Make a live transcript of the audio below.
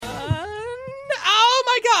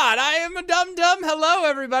not. I am a dum-dum. Hello,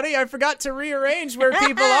 everybody. I forgot to rearrange where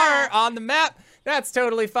people are on the map. That's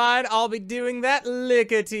totally fine. I'll be doing that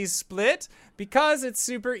lickety-split because it's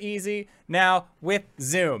super easy now with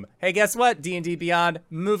Zoom. Hey, guess what? D&D Beyond,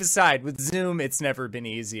 move aside. With Zoom, it's never been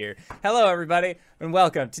easier. Hello, everybody, and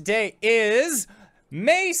welcome. Today is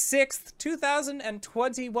May 6th,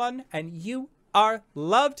 2021, and you are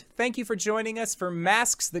loved. Thank you for joining us for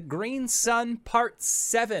Masks: The Green Sun Part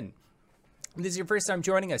 7. If this is your first time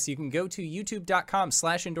joining us, you can go to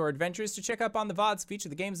youtube.com/Indoor Adventures to check up on the VODs feature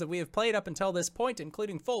the games that we have played up until this point,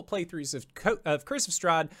 including full playthroughs of Curse of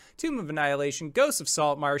Strahd, Tomb of Annihilation, Ghosts of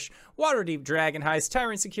Saltmarsh, Waterdeep Dragon Heist,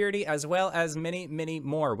 Tyrant Security, as well as many, many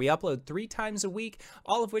more. We upload 3 times a week,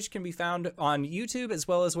 all of which can be found on YouTube, as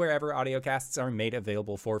well as wherever audiocasts are made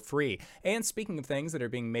available for free. And speaking of things that are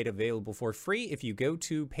being made available for free, if you go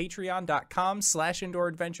to patreon.com/Indoor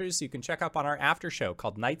Adventures, you can check up on our after show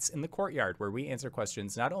called Nights in the Courtyard, where we answer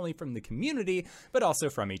questions not only from the community, but also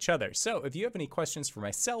from each other. So if you have any questions for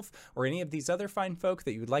myself or any of these other fine folk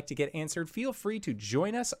that you would like to get answered, feel free to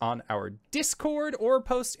join us on our Discord or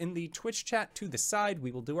post in the Twitch chat to the side.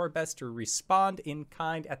 We will do our best to respond in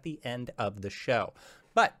kind at the end of the show.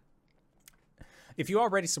 But if you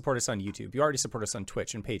already support us on YouTube, you already support us on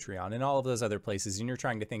Twitch and Patreon and all of those other places, and you're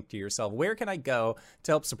trying to think to yourself, where can I go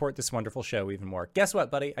to help support this wonderful show even more? Guess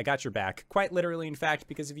what, buddy? I got your back. Quite literally, in fact,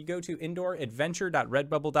 because if you go to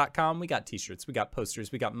indooradventure.redbubble.com, we got t-shirts, we got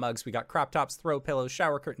posters, we got mugs, we got crop tops, throw pillows,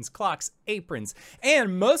 shower curtains, clocks, aprons,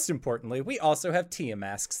 and most importantly, we also have Tia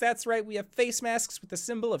masks. That's right, we have face masks with the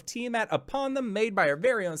symbol of Tiamat upon them, made by our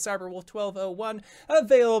very own Cyberwolf 1201,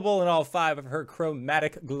 available in all 5 of her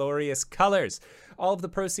chromatic, glorious colors. All of the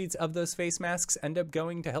proceeds of those face masks end up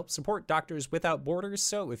going to help support Doctors Without Borders,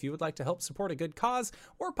 so if you would like to help support a good cause,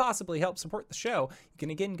 or possibly help support the show, you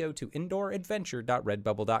can again go to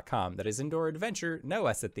indooradventure.redbubble.com. That is indooradventure, no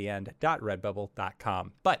S at the end,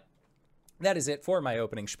 .redbubble.com. But that is it for my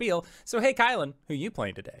opening spiel. So hey, Kylan, who you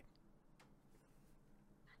playing today?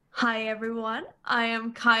 Hi everyone, I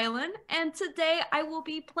am Kylan, and today I will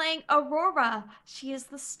be playing Aurora. She is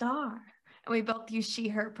the star, and we both use she,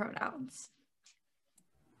 her pronouns.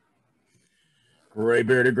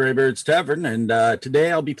 Graybeard of Graybeard's Tavern, and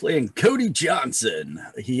today I'll be playing Cody Johnson.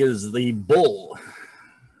 He is the bull.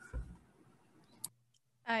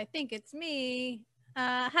 I think it's me.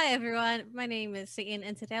 Hi everyone, my name is Satan,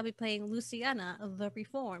 and today I'll be playing Luciana of the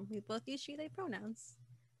Reform. We both use she, they pronouns.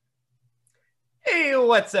 Hey,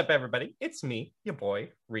 what's up, everybody? It's me, your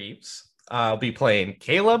boy, Reeves. I'll be playing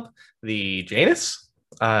Caleb, the Janus.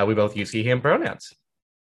 We both use he, him pronouns.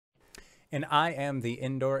 And I am the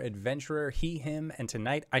Indoor Adventurer, he, him, and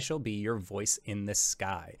tonight I shall be your voice in the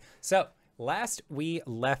sky. So, last we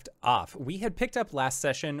left off, we had picked up last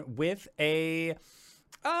session with it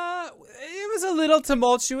was a little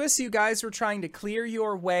tumultuous. You guys were trying to clear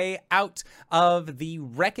your way out of the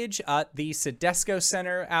wreckage at the Sedesco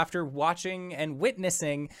Center after watching and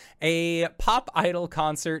witnessing a pop idol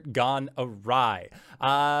concert gone awry.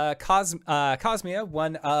 Cosmia,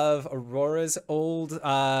 one of Aurora's old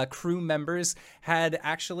crew members, had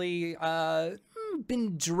actually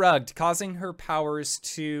been drugged, causing her powers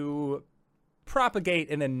to propagate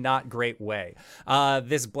in a not great way.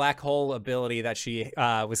 This black hole ability that she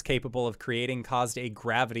was capable of creating caused a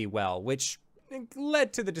gravity well, which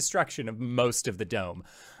led to the destruction of most of the dome.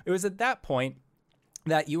 It was at that point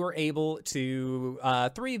that you were able to,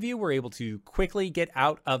 3 of you were able to quickly get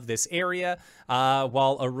out of this area,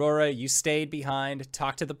 while Aurora, you stayed behind,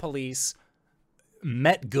 talked to the police,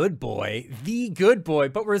 met Good Boy, the Good Boy,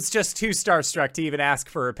 but was just too starstruck to even ask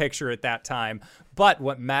for a picture at that time. But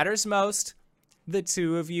what matters most, the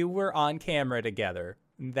 2 of you were on camera together.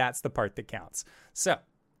 That's the part that counts. So,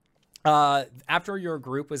 after your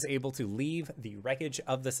group was able to leave the wreckage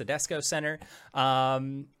of the Sedesco Center,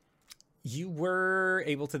 you were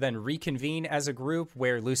able to then reconvene as a group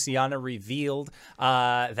where Luciana revealed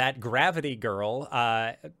that Gravity Girl,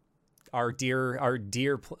 our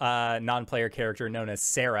dear non-player character known as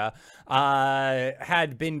Sarah,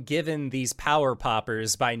 had been given these power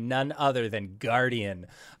poppers by none other than Guardian,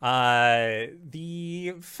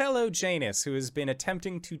 the fellow Janus who has been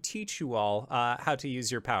attempting to teach you all how to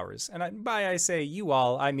use your powers. And by I say you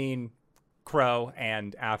all, I mean Crow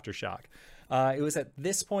and Aftershock. It was at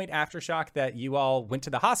this point, Aftershock, that you all went to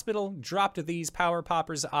the hospital, dropped these power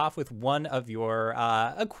poppers off with one of your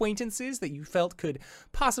acquaintances that you felt could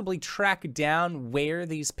possibly track down where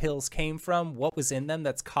these pills came from, what was in them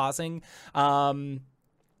that's causing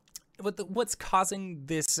what's causing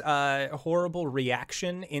this horrible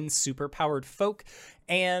reaction in superpowered folk.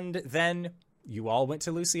 And then you all went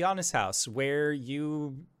to Luciana's house, where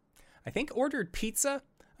you, I think, ordered pizza.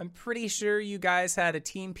 I'm pretty sure you guys had a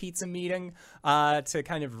team pizza meeting to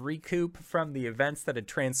kind of recoup from the events that had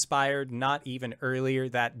transpired not even earlier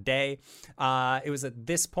that day. It was at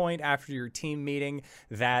this point after your team meeting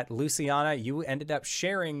that Luciana, you ended up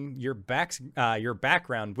sharing your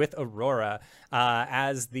background with Aurora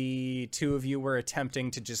as the two of you were attempting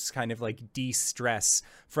to just kind of like de-stress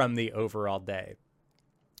from the overall day.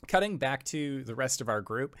 Cutting back to the rest of our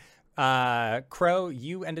group, Crow,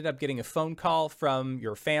 you ended up getting a phone call from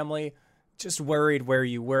your family, just worried where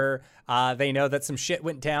you were. They know that some shit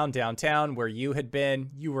went down downtown where you had been.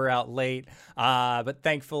 You were out late, but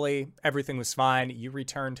thankfully everything was fine. You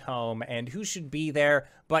returned home, and who should be there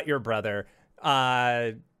but your brother,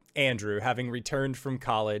 Andrew, having returned from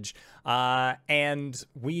college. And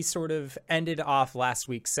we sort of ended off last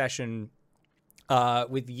week's session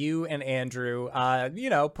with you and Andrew,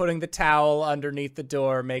 putting the towel underneath the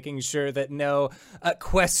door, making sure that no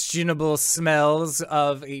questionable smells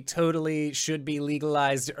of a totally should be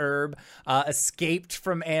legalized herb escaped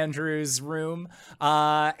from Andrew's room.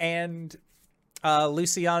 And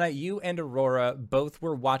Luciana, you and Aurora both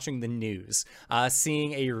were watching the news,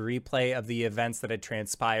 seeing a replay of the events that had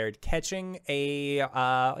transpired, catching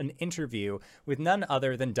an interview with none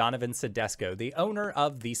other than Donovan Sedesco, the owner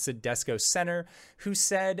of the Sedesco Center, who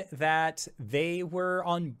said that they were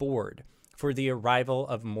on board for the arrival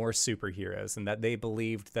of more superheroes and that they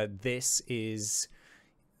believed that this is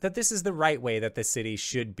the right way that the city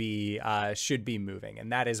should be moving.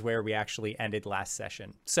 And that is where we actually ended last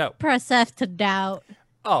session. So Press F to doubt.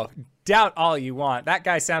 Oh, doubt all you want. That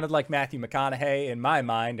guy sounded like Matthew McConaughey in my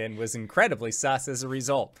mind and was incredibly sus as a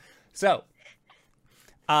result. So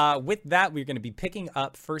with that, we're going to be picking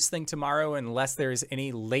up first thing tomorrow, unless there's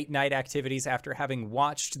any late night activities after having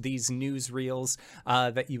watched these news reels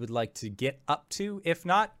that you would like to get up to. If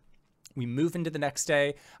not, we move into the next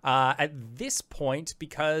day. At this point,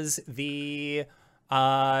 because you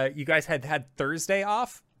guys had Thursday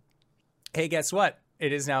off, hey, guess what?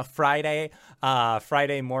 It is now Friday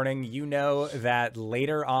morning. You know that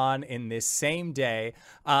later on in this same day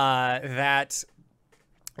that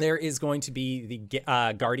there is going to be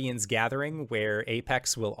the Guardians Gathering, where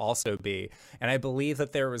Apex will also be. And I believe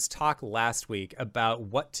that there was talk last week about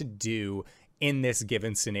what to do in this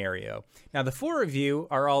given scenario. Now, the four of you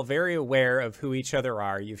are all very aware of who each other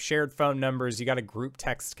are. You've shared phone numbers. You got a group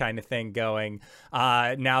text kind of thing going.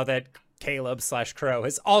 Now that Caleb/Crow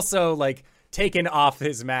has also taken off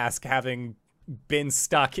his mask, having been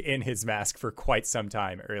stuck in his mask for quite some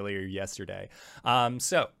time earlier yesterday.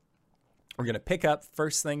 So we're going to pick up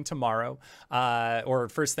first thing tomorrow, or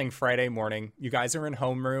first thing Friday morning. You guys are in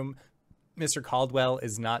homeroom. Mr. Caldwell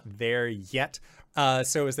is not there yet.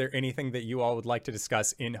 So is there anything that you all would like to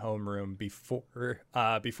discuss in homeroom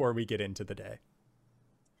before we get into the day?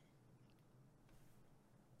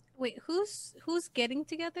 Wait, who's getting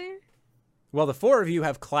together? Well, the four of you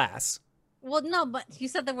have class. Well, no, but you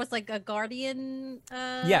said there was a guardian.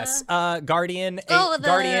 Yes, Guardian,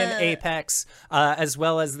 Guardian, Apex, as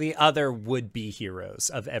well as the other would-be heroes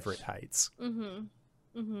of Everett Heights.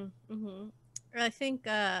 I think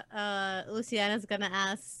Luciana's gonna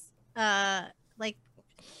ask,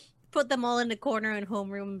 put them all in the corner in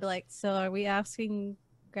homeroom and be like, so are we asking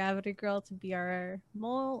Gravity Girl to be our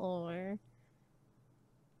mole, or?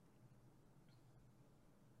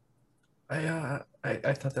 I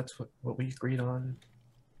thought that's what we agreed on.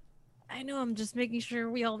 I know, I'm just making sure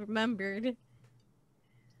we all remembered.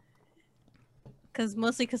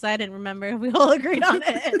 Mostly because I didn't remember. We all agreed on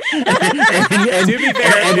it. and to be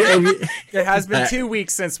fair, it has been 2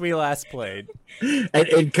 weeks since we last played.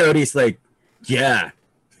 And Cody's like, yeah.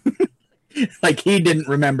 He didn't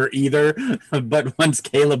remember either, but once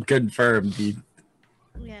Caleb confirmed, he...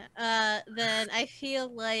 Yeah, then I feel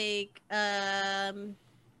like, I'm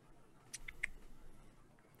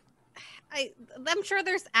sure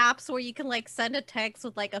there's apps where you can send a text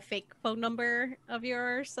with a fake phone number of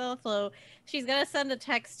yourself. So she's gonna send a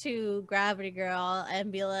text to Gravity Girl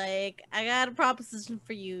and be like, I got a proposition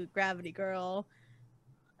for you, Gravity Girl.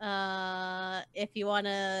 If you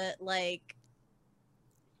wanna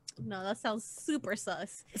no, that sounds super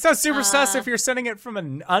sus. It sounds super sus if you're sending it from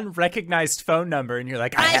an unrecognized phone number and you're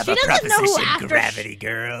like, I have a proposition, Gravity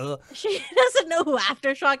Girl. She doesn't know who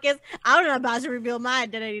Aftershock is. I'm not about to reveal my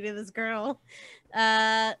identity to this girl.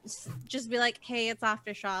 Just be like, hey, it's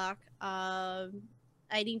Aftershock. I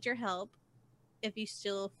need your help if you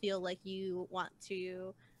still feel like you want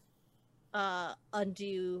to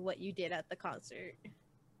undo what you did at the concert.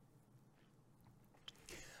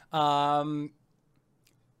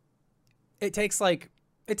 It takes a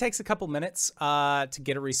couple minutes to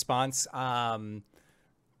get a response.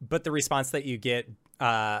 but the response that you get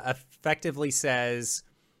effectively says,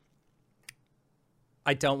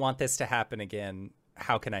 I don't want this to happen again.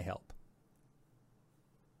 How can I help?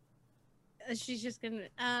 She's just gonna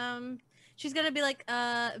she's gonna be like,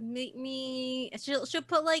 meet me. She'll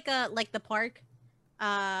put like the park,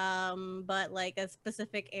 but like a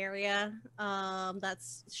specific area.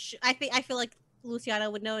 That's I feel like Luciana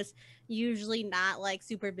would know is usually not like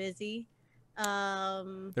super busy.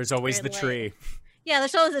 There's always the like, tree. Yeah,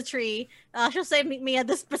 there's always a tree. She'll say meet me at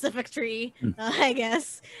this specific tree, I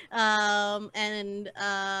guess. And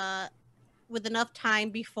with enough time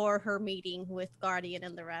before her meeting with Guardian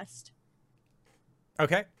and the rest.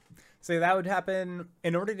 Okay. So that would happen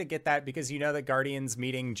in order to get that, because you know that Guardian's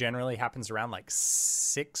meeting generally happens around like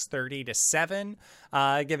 6:30 to 7.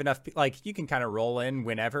 Give enough, like you can kind of roll in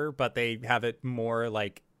whenever, but they have it more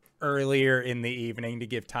like earlier in the evening to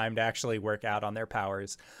give time to actually work out on their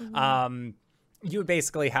powers. Mm-hmm. You would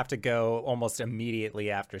basically have to go almost immediately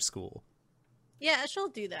after school. Yeah, she'll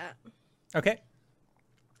do that. Okay.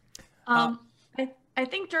 I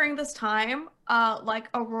think during this time, like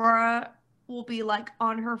Aurora will be like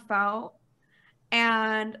on her phone,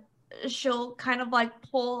 and she'll kind of like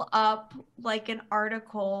pull up like an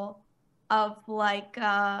article of like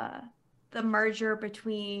the merger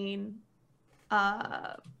between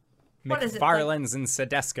what is it? McFarland's and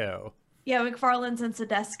Sedesco. Yeah, McFarland's and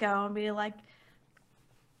Sedesco, and be like,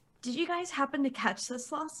 did you guys happen to catch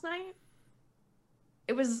this last night?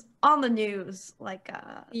 It was on the news, like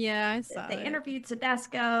yeah, I saw they it. interviewed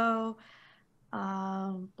Sedesco,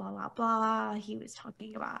 blah blah blah. He was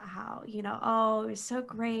talking about how, you know, oh, it was so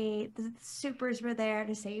great. The supers were there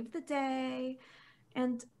to save the day.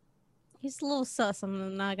 And He's a little sus,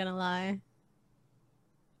 I'm not gonna lie.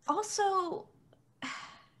 also,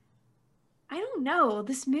 I don't know,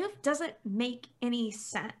 this move doesn't make any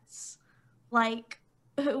sense. Like,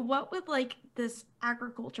 what would like this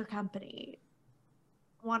agriculture company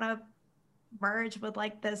want to merge with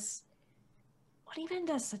like this? What even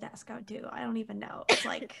does Sedesco do? I don't even know. It's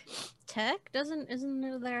like Tech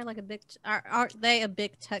isn't there like a big aren't they a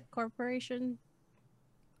big tech corporation?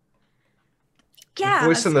 yeah,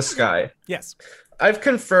 Voice in the Sky. Yes. I've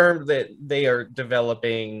confirmed that they are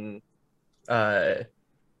developing Midas,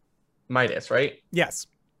 right? Yes.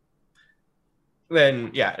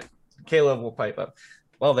 Then yeah, Caleb will pipe up.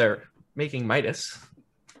 Well, they're making Midas.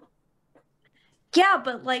 yeah,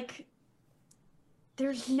 but like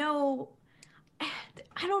there's no,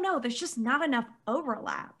 I don't know, there's just not enough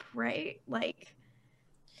overlap, right? Like,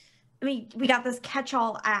 I mean, we got this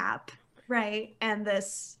catch-all app, right? And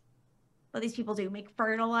this, what these people do, make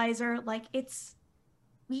fertilizer. Like, it's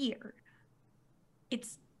weird.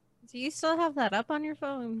 It's Do you still have that up on your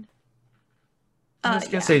phone? I was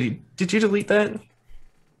gonna yeah. say, did you delete that?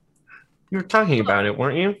 You were talking about it,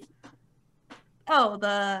 weren't you? Oh,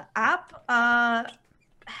 the app? I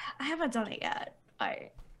haven't done it yet.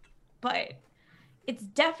 But it's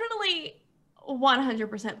definitely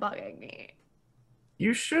 100% bugging me.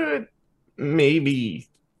 You should maybe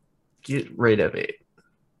get rid of it.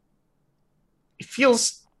 It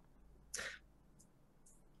feels.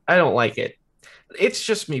 I don't like it. It's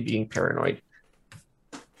just me being paranoid.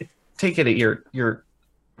 Take it at your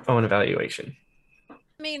own evaluation. I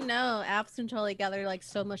mean, no, apps can totally gather like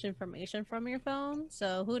so much information from your phone,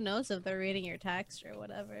 so who knows if they're reading your text or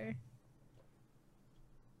whatever.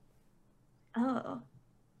 Oh.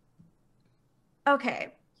 Okay.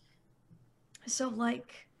 So,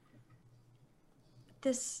 like,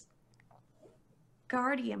 this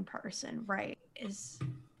guardian person, right, is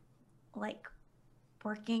like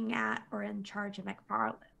working at or in charge of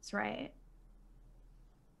McFarland's, right?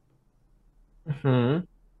 Hmm.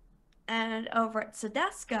 And over at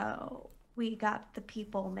Sedesco, we got the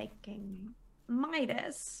people making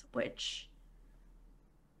Midas, which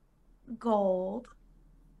gold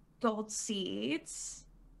seeds,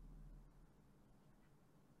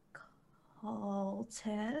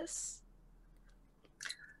 cultists.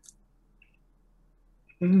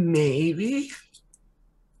 Maybe.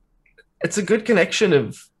 It's a good connection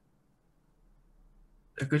of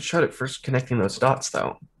a good shot at first connecting those dots,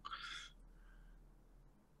 though.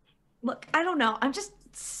 Look, I don't know. I'm just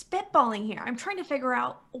spitballing here. I'm trying to figure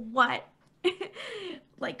out what,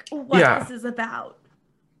 like, what Yeah. this is about.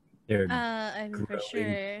 They're I'm for growing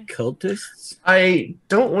sure. cultists. I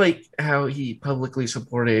don't like how he publicly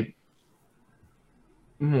supported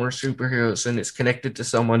more superheroes and is connected to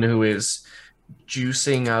someone who is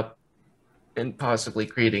juicing up and possibly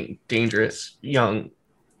creating dangerous young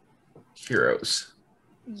heroes.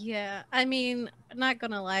 Yeah, I mean, not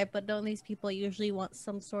gonna lie, but don't these people usually want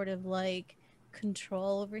some sort of like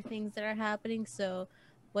control over things that are happening? So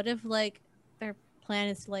What if like their plan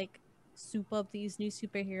is to like soup up these new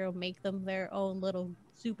superhero, make them their own little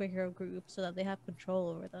superhero group so that they have control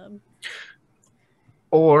over them?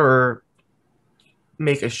 Or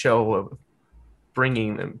make a show of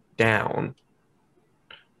bringing them down.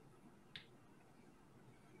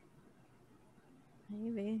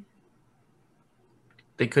 Maybe.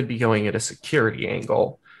 They could be going at a security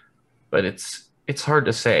angle, but it's hard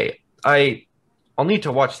to say. I'll need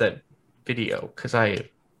to watch that video because I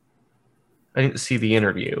didn't see the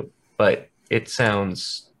interview, but it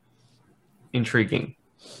sounds intriguing.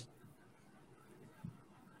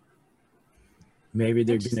 Maybe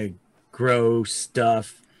they're gonna grow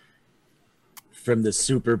stuff from the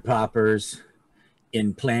super poppers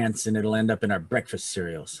in plants, and it'll end up in our breakfast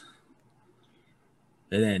cereals.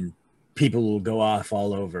 And then people will go off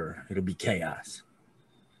all over. It'll be chaos.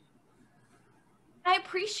 I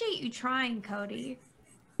appreciate you trying, Cody.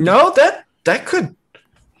 No, that could.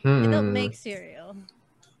 They don't make cereal.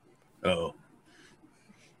 Oh.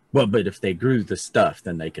 Well, but if they grew the stuff,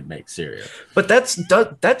 then they could make cereal. But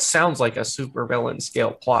that sounds like a super villain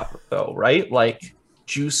scale plot, though, right? Like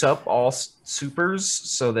juice up all supers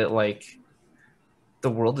so that like the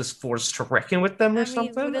world is forced to reckon with them or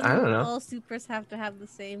something. I don't know. All supers have to have the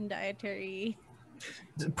same dietary.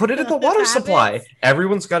 Put it in the water supply.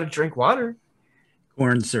 Everyone's got to drink water.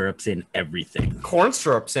 Corn syrup's in everything. Corn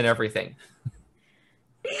syrup's in everything.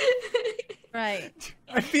 Right.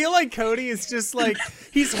 I feel like Cody is just like,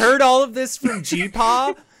 he's heard all of this from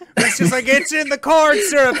G-Paw. It's just like, it's in the corn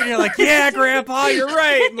syrup. And you're like, yeah, Grandpa, you're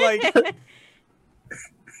right. And like,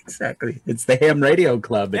 Exactly. It's the ham radio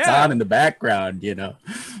club. It's Yeah. on in the background, you know.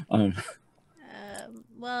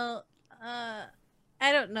 Well, I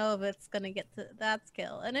don't know if it's gonna get to that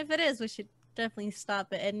scale, and if it is, we should definitely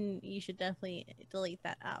stop it, and you should definitely delete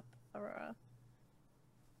that app, Aurora.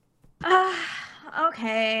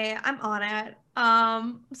 Okay, I'm on it.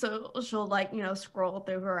 So she'll like, scroll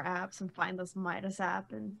through her apps and find this Midas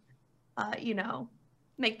app and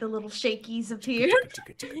make the little shakies appear.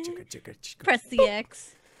 Press the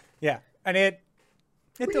X. yeah. And it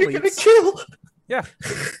You're gonna deletes. kill. Yeah.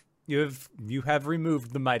 You have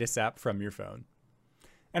removed the Midas app from your phone.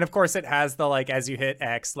 And of course it has the like, as you hit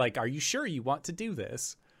X, like, are you sure you want to do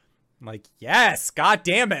this? I'm like, yes, god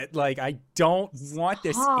damn it. Like, I don't want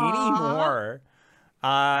this anymore.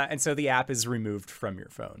 And so the app is removed from your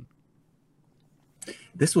phone.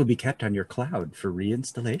 This will be kept on your cloud for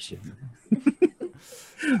reinstallation.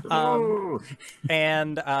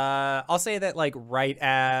 And I'll say that like right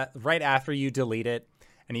after you delete it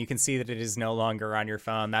and you can see that it is no longer on your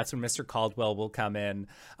phone, that's when Mr. Caldwell will come in.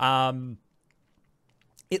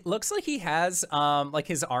 It looks like he has like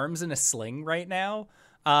his arms in a sling right now.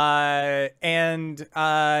 And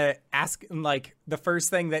ask like the first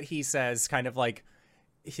thing that he says, kind of like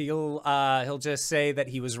he'll just say that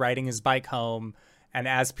he was riding his bike home, and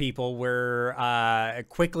as people were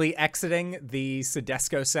quickly exiting the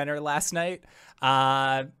Sedesco Center last night,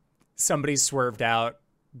 somebody swerved out,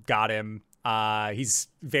 got him. He's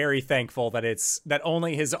very thankful that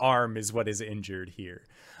only his arm is what is injured here.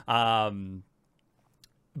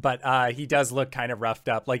 But he does look kind of roughed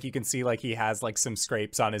up. Like you can see like he has like some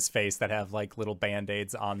scrapes on his face that have like little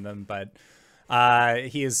band-aids on them. But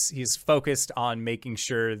he's focused on making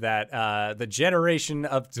sure that the generation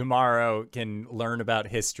of tomorrow can learn about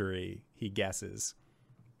history, he guesses.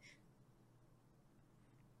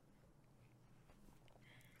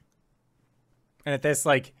 And at this,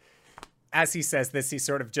 like, as he says this, he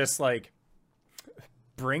sort of just like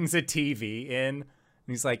brings a TV in. And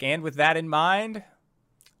he's like, and with that in mind,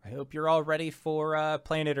 I hope you're all ready for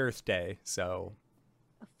Planet Earth Day. So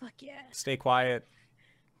Oh, fuck yeah. stay quiet,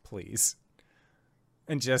 please.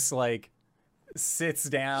 And just like sits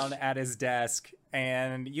down at his desk,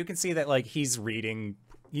 and you can see that like he's reading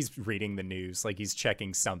the news, like he's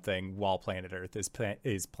checking something while Planet Earth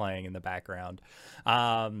is playing in the background.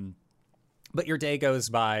 But your day goes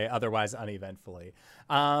by otherwise uneventfully.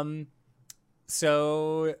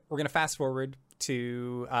 So we're gonna fast forward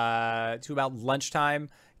to about lunchtime.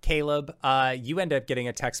 Caleb, you end up getting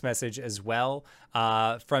a text message as well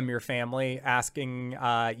from your family asking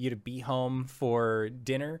you to be home for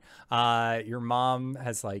dinner. Your mom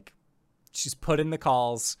has she's put in the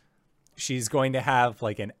calls. She's going to have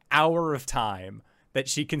like an hour of time that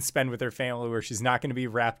she can spend with her family where she's not going to be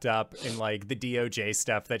wrapped up in like the DOJ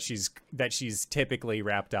stuff that she's typically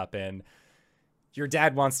wrapped up in. Your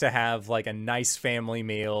dad wants to have like a nice family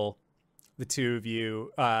meal. The two of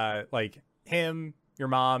you, like him, your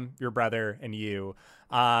mom, your brother, and you.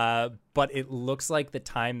 But it looks like the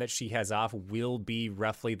time that she has off will be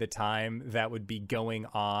roughly the time that would be going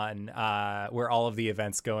on, where all of the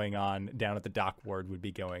events going on down at the dock ward would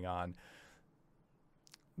be going on.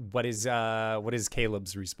 What is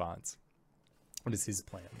Caleb's response? What is his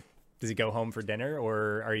plan? Does he go home for dinner,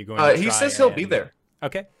 or are you going to He try says he'll be there.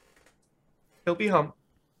 Okay. He'll be home.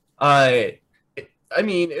 I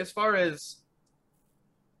mean, as far as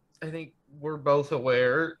I think we're both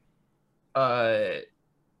aware,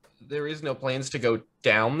 there is no plans to go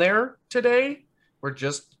down there today. We're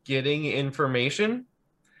just getting information,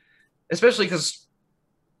 especially because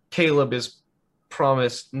Caleb is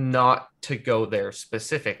promised not to go there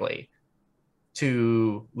specifically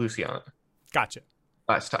to Luciana Gotcha.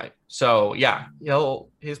 last time. So yeah,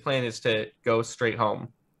 his plan is to go straight home.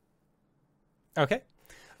 Okay.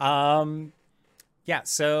 Yeah,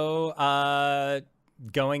 so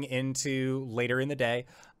going into later in the day,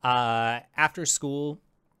 after school,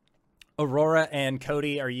 Aurora and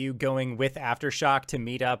Cody, are you going with Aftershock to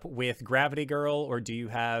meet up with Gravity Girl, or do you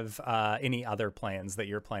have any other plans that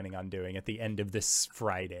you're planning on doing at the end of this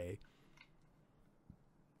Friday?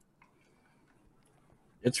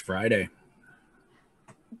 It's Friday.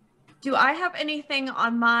 Do I have anything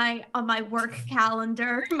on my work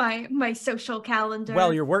calendar, my social calendar?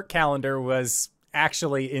 Well, your work calendar was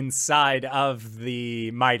actually inside of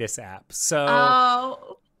the Midas app, so...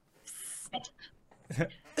 Oh.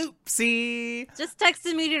 Oopsie. Just text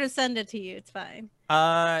me to send it to you. It's fine.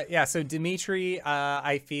 Yeah, so Dimitri,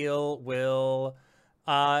 I feel will,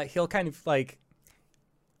 he'll kind of like,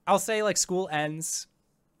 I'll say like school ends,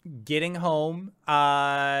 getting home,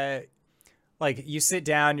 like you sit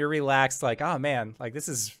down, you're relaxed, like, oh man, like this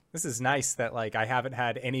is nice that like I haven't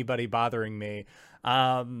had anybody bothering me.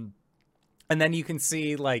 And then you can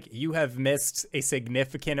see like you have missed a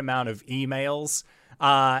significant amount of emails.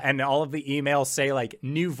 And all of the emails say like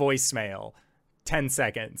new voicemail, 10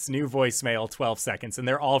 seconds, new voicemail, 12 seconds. And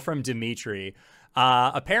they're all from Dimitri.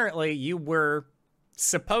 Apparently you were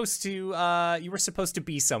supposed to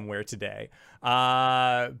be somewhere today.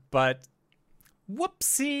 But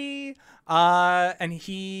whoopsie. And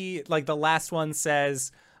he, like the last one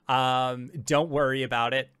says, don't worry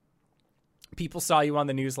about it. People saw you on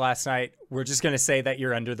the news last night. We're just going to say that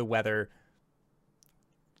you're under the weather.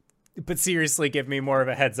 But seriously, give me more of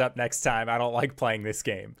a heads up next time. I don't like playing this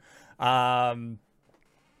game. And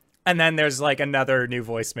then there's like another new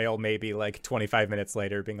voicemail, maybe like 25 minutes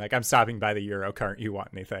later, being like, I'm stopping by the Eurocart. You want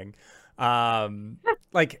anything?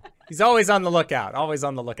 Like he's always on the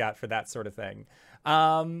lookout for that sort of thing.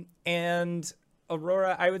 And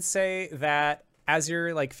Aurora, I would say that as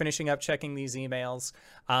you're like finishing up checking these emails,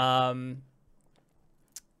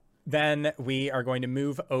 then we are going to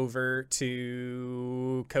move over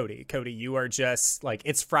to Cody. Cody, you are just like,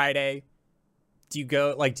 it's Friday. Do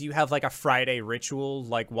you have like a Friday ritual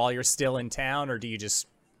like while you're still in town, or do you just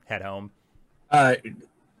head home?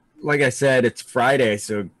 Like I said, it's Friday,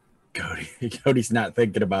 so Cody's not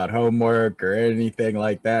thinking about homework or anything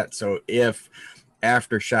like that. So if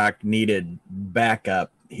Aftershock needed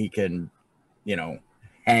backup, he can,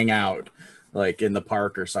 hang out like in the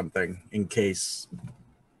park or something in case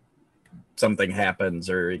something happens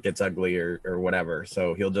or it gets ugly or whatever.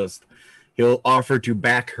 So he'll offer to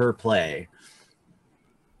back her play.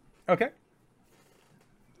 Okay.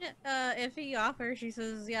 Yeah, if he offers, she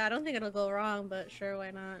says, yeah, I don't think it'll go wrong, but sure,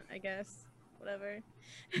 why not? I guess. Whatever.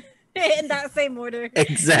 In that same order.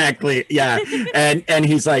 Exactly. Yeah. And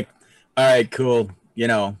he's like, all right, cool.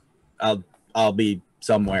 I'll be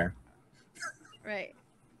somewhere. Right.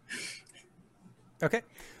 Okay.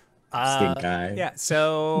 Stink eye. Yeah,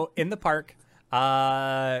 so in the park,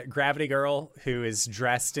 Gravity Girl, who is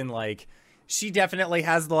dressed in like, she definitely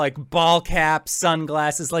has the like ball cap,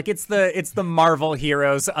 sunglasses, like it's the Marvel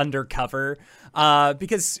heroes undercover,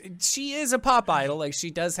 because she is a pop idol. Like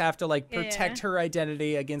she does have to like protect her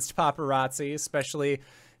identity against paparazzi, especially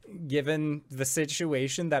given the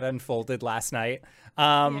situation that unfolded last night.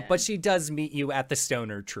 But she does meet you at the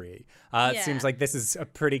Stoner Tree. It seems like this is a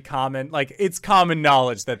pretty common, like it's common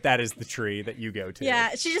knowledge that is the tree that you go to.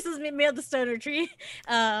 Yeah, she just says meet me at the Stoner Tree.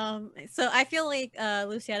 So I feel like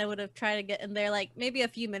Luciana would have tried to get in there like maybe a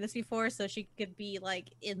few minutes before, so she could be like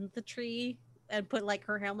in the tree and put like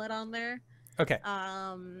her helmet on there. Okay.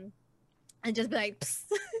 And just be like, psst,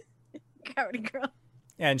 Gravity Girl.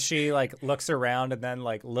 And she like looks around and then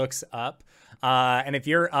like looks up. And if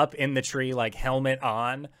you're up in the tree, like helmet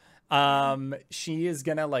on, she is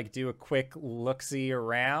gonna like do a quick look-see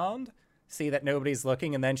around, see that nobody's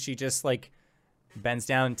looking, and then she just like bends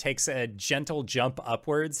down, takes a gentle jump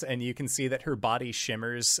upwards, and you can see that her body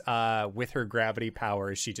shimmers with her gravity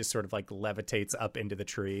power as she just sort of like levitates up into the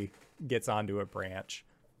tree, gets onto a branch.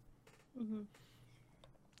 Mm-hmm.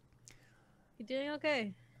 You doing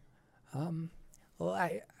okay? Well,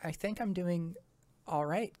 I think I'm doing all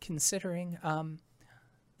right, considering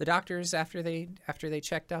the doctors after they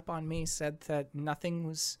checked up on me said that nothing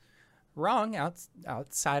was wrong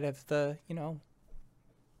outside of the, you know,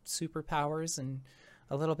 superpowers and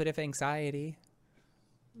a little bit of anxiety.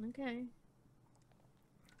 Okay.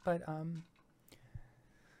 But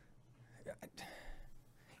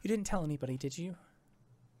you didn't tell anybody, did you?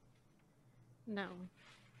 No.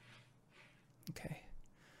 Okay.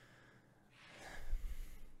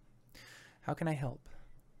 How can I help?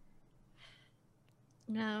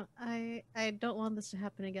 No, I don't want this to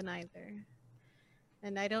happen again either.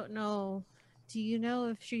 And I don't know. Do you know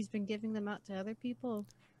if she's been giving them out to other people?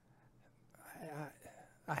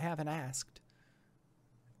 I haven't asked.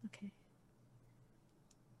 Okay.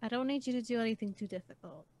 I don't need you to do anything too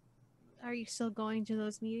difficult. Are you still going to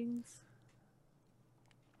those meetings?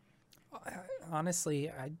 Honestly,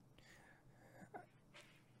 I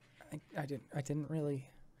didn't really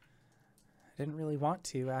want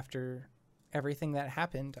to after everything that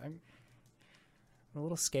happened. I'm a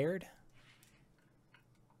little scared.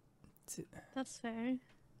 That's fair.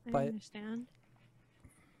 I But- understand.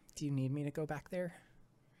 Do you need me to go back there?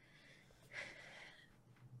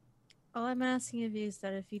 All I'm asking of you is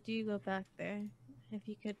that if you do go back there, if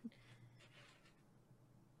you could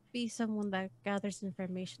be someone that gathers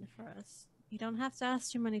information for us. You don't have to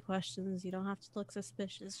ask too many questions. You don't have to look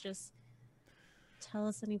suspicious. Just tell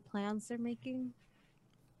us any plans they're making.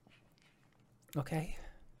 Okay.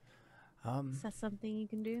 Is that something you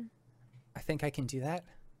can do? I think I can do that.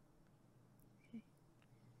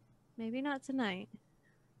 Maybe not tonight.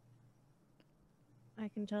 I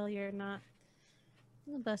can tell you're not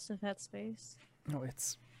in the best of headspace. No,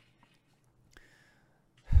 it's...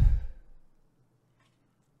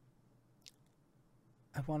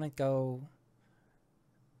 I want to go...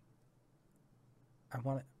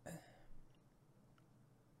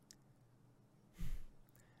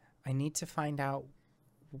 I need to find out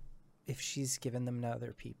if she's given them to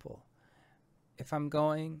other people. If I'm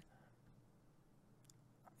going,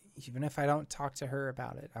 even if I don't talk to her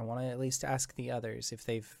about it, I want to at least ask the others if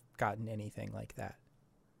they've gotten anything like that.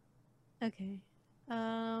 Okay.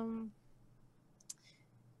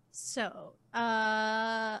 So,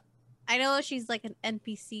 I know she's like an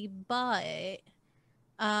NPC, but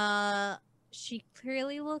she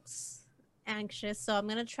clearly looks anxious, so I'm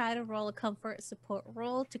gonna try to roll a comfort support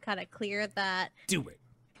roll to kind of clear that Do it.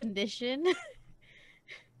 condition.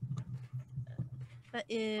 That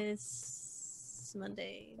is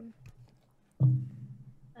Monday.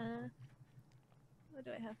 What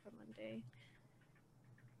do I have for Monday?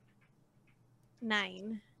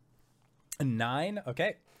 9. A 9?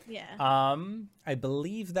 Okay. Yeah. I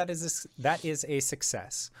believe that is a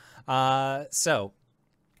success. So,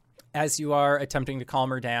 as you are attempting to calm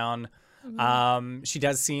her down, she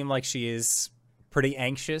does seem like she is pretty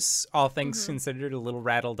anxious, all things considered, a little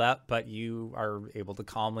rattled up, but you are able to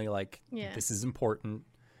calmly, like, Yeah. this is important.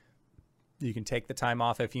 You can take the time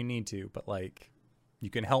off if you need to, but, like, you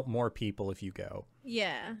can help more people if you go.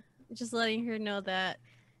 Yeah. Just letting her know that,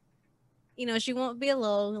 you know, she won't be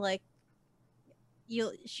alone. Like,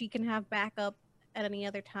 she can have backup at any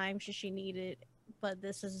other time should she need it, but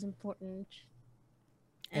this is important.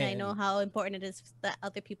 And I know And- how important it is that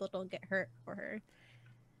other people don't get hurt for her.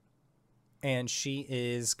 And she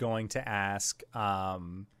is going to ask, are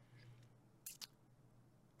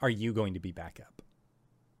you going to be back up?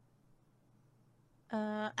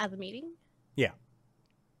 At the meeting? Yeah.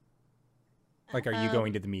 Like, are you Um,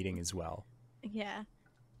 going to the meeting as well? Yeah.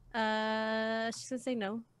 She's gonna say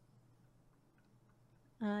no.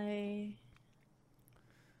 I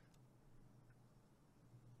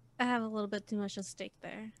have a little bit too much at stake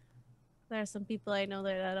there. There are some people I know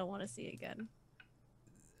that I don't want to see again.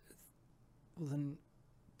 Well,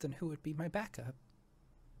 then who would be my backup?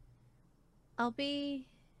 I'll be...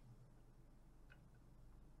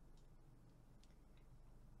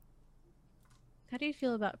 How do you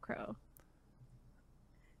feel about Crow?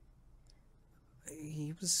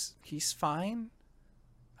 He's fine.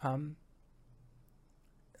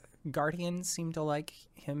 Guardians seem to like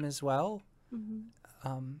him as well.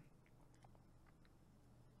 Mm-hmm.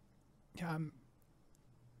 Yeah.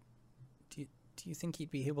 Do you think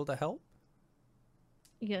he'd be able to help?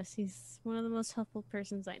 Yes, he's one of the most helpful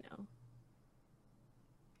persons I know.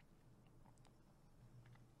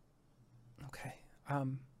 Okay.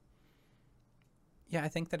 Yeah, I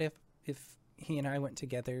think that if he and I went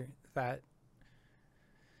together, that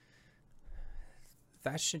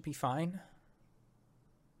should be fine.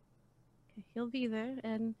 Okay, he'll be there.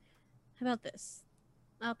 And how about this?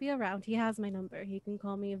 I'll be around. He has my number. He can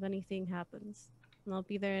call me if anything happens. And I'll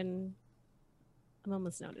be there in a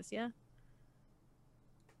moment's notice, yeah?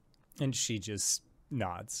 And she just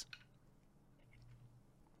nods.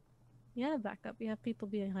 Yeah, backup. You have people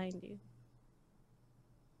behind you.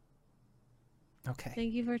 Okay.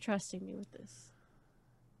 Thank you for trusting me with this.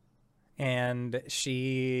 And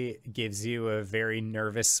she gives you a very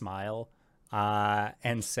nervous smile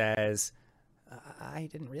and says, I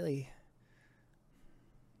don't really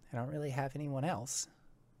have anyone else.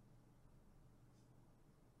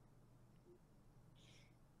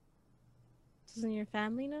 Doesn't your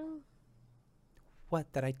family know?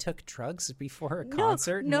 What, that I took drugs before a No,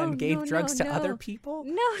 concert and then gave drugs to other people?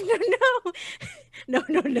 No.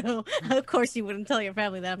 No. Of course you wouldn't tell your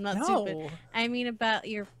family that. I'm not stupid. I mean about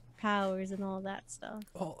your powers and all that stuff.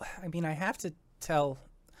 Well, I mean, I have to tell.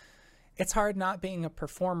 It's hard not being a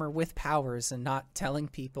performer with powers and not telling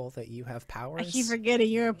people that you have powers. I keep forgetting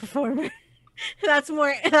you're a performer. That's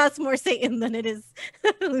more Satan than it is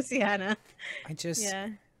Luciana. Yeah.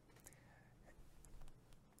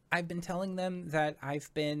 I've been telling them that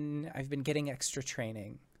I've been getting extra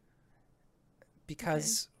training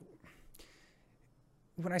because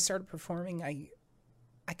when I started performing, I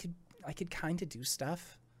could kind of do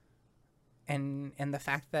stuff, and the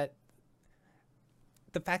fact that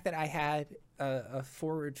I had a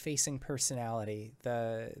forward-facing personality,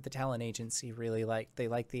 the talent agency really liked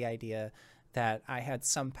the idea that I had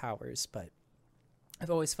some powers, but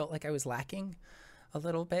I've always felt like I was lacking a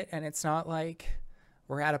little bit, and it's not like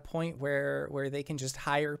we're at a point where they can just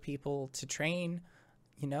hire people to train,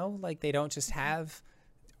 you know, like they don't just have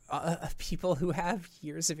people who have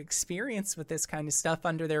years of experience with this kind of stuff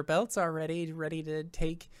under their belts already, ready to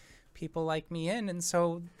take people like me in. And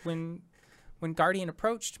so when Guardian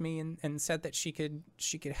approached me and said that she could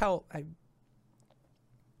help,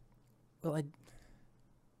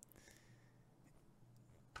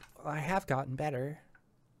 I have gotten better.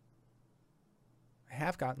 I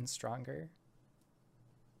have gotten stronger.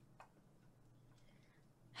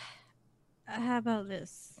 How about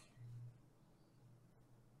this?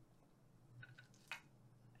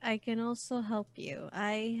 I can also help you.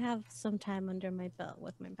 I have some time under my belt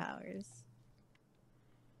with my powers.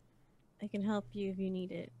 I can help you if you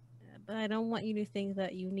need it. But I don't want you to think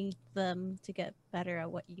that you need them to get better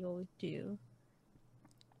at what you do.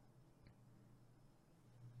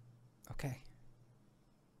 Okay.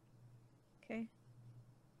 Okay.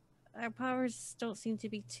 Our powers don't seem to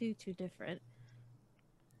be too different.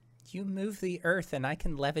 You move the earth and I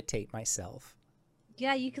can levitate myself.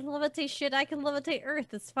 Yeah, you can levitate shit. I can levitate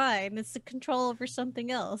earth. It's fine. It's the control over something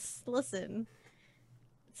else. Listen.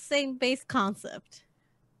 Same base concept.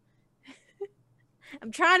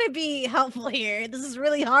 I'm trying to be helpful here. This is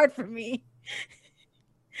really hard for me.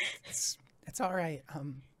 It's all right.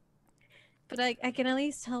 But I can at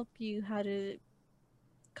least help you how to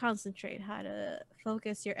concentrate, how to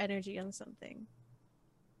focus your energy on something.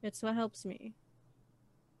 It's what helps me.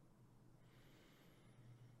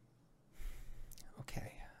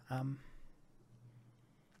 Okay.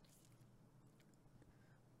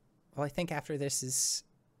 Well, I think after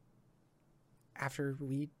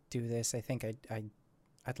we do this, I think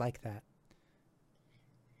I'd like that.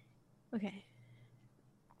 Okay.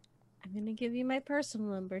 I'm gonna give you my personal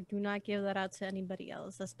number. Do not give that out to anybody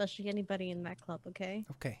else, especially anybody in that club, okay?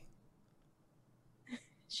 Okay.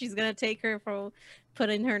 She's gonna take her for put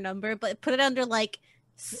in her number, but put it under like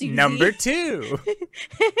Susie. Number 2.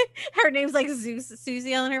 Her name's like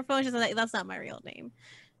Susie on her phone. She's like, that's not my real name.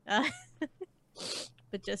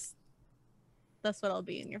 But just that's what I'll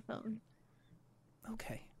be in your phone.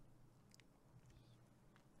 Okay.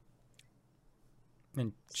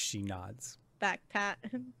 And she nods. Back pat.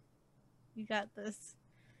 You got this.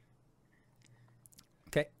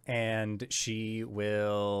 Okay. And she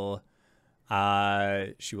will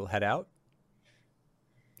head out.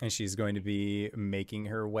 And she's going to be making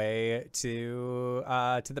her way to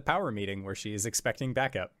the power meeting where she is expecting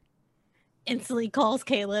backup. Instantly calls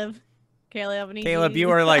Caleb. Caleb, you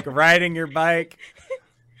are like riding your bike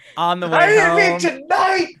on the way home. I didn't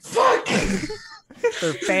tonight. Fuck.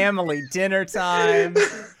 For family dinner time.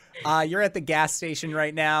 You're at the gas station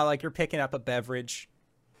right now. Like you're picking up a beverage.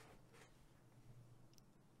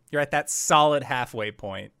 You're at that solid halfway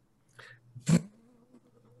point.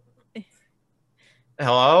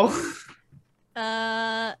 Hello?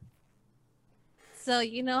 So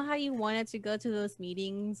you know how you wanted to go to those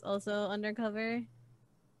meetings also undercover?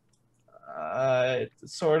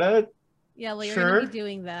 Sorta. Yeah, well, you're Sure. gonna be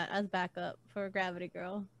doing that as backup for Gravity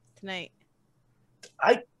Girl tonight.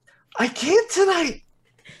 I can't tonight.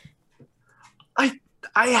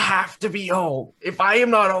 I have to be home. If I am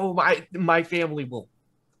not home, my family will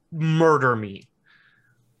murder me.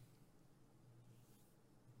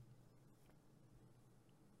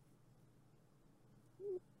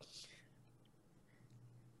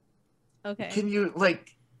 Okay. Can you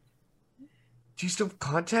like? Do you still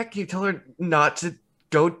contact? Can you tell her not to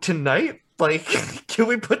go tonight? Like, can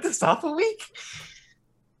we put this off a week?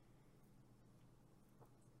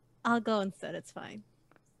 I'll go instead. It's fine.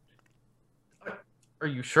 Are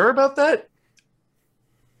you sure about that?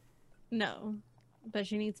 No, but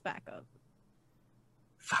she needs backup.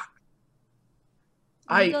 Fuck.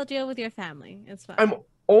 You go deal with your family. It's fine. I'm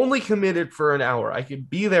only committed for an hour. I could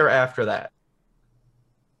be there after that.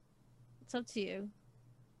 It's up to you.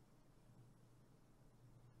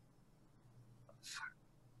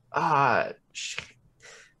 Shit.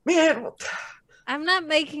 Man. I'm not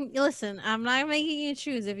making. Listen, I'm not making you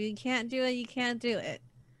choose. If you can't do it, you can't do it.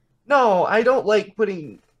 No, I don't like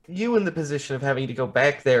putting you in the position of having to go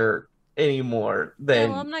back there anymore. Yeah,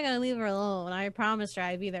 Then well, I'm not gonna leave her alone. I promised her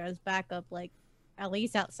I'd be there as backup, like at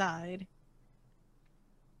least outside.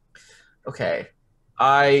 okay,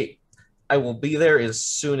 I will be there as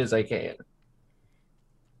soon as I can.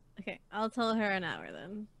 Okay, I'll tell her an hour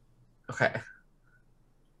then. Okay.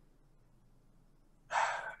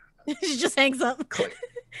 She just hangs up. Click.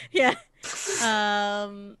 Yeah.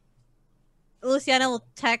 Luciana will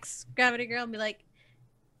text Gravity Girl and be like,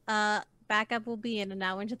 backup will be in an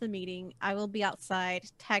hour into the meeting. I will be outside.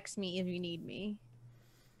 Text me if you need me.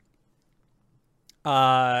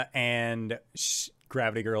 And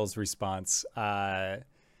Gravity Girl's response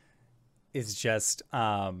is just,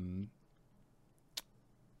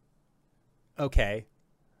 okay.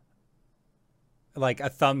 Like a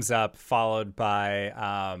thumbs up followed by,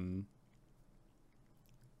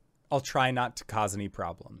 I'll try not to cause any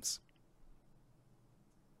problems.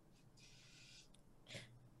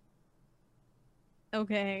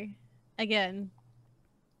 Okay. Again,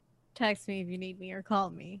 text me if you need me or call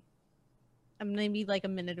me. I'm gonna be like a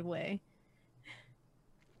minute away.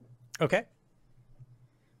 Okay.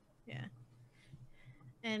 Yeah.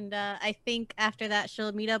 And I think after that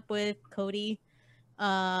she'll meet up with Cody.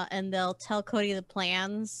 And they'll tell Cody the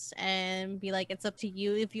plans and be like, it's up to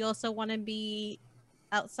you if you also want to be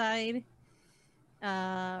outside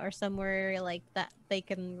or somewhere like that they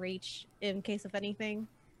can reach in case of anything.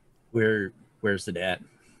 Where's it at?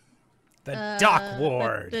 The dock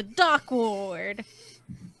ward. The dock ward.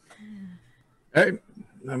 All right,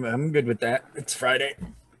 I'm good with that. It's Friday.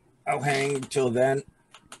 I'll hang until then.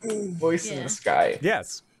 Voice in Yeah. the sky.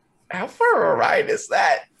 Yes. How far a ride is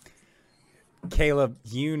that? Caleb,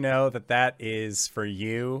 you know that is for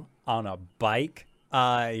you on a bike.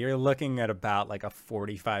 You're looking at about like a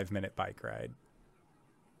 45-minute bike ride.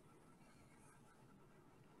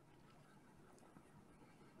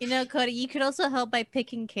 You know, Cody, you could also help by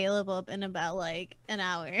picking Caleb up in about like an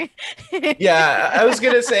hour. Yeah, I was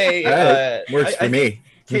gonna say All right, works for me.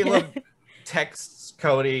 Caleb texts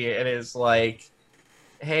Cody and is like,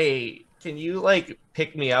 "Hey, can you like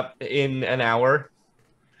pick me up in an hour?"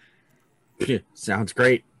 Sounds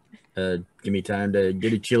great. Give me time to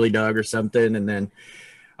get a chili dog or something, and then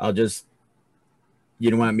I'll just. You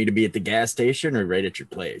don't want me to be at the gas station or right at your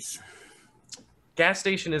place? Gas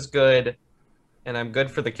station is good, and I'm good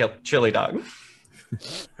for the chili dog.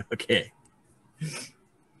 Okay.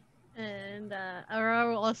 And Aurora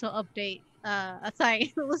will also update.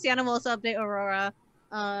 Sorry, Luciana will also update Aurora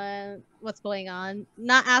on what's going on.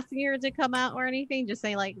 Not asking her to come out or anything, just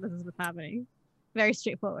saying like this is what's happening. Very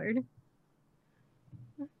straightforward.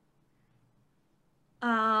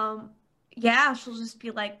 Yeah, she'll just be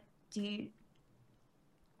like, do you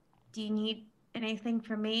need anything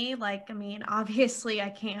from me? Like, I mean, obviously I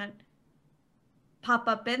can't pop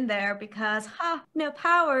up in there because no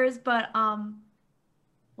powers, but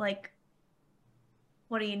like,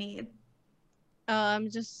 what do you need? I'm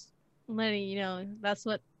just letting you know that's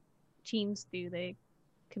what teams do. They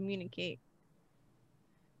communicate.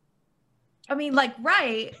 I mean, like,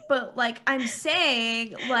 right, but like I'm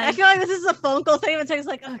saying, like, I feel like this is a phone call thing. It's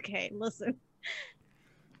like, okay, listen.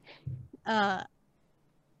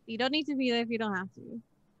 You don't need to be there if you don't have to.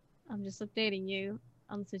 I'm just updating you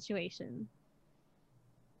on the situation.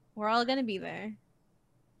 We're all gonna be there.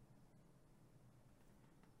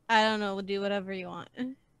 I don't know. We'll do whatever you want.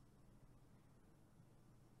 Okay.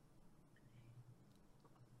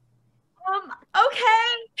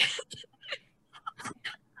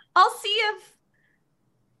 I'll see if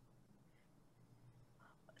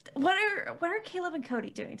what are Caleb and Cody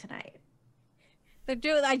doing tonight? They're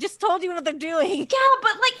doing. I just told you what they're doing. Yeah,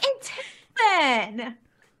 but like until then.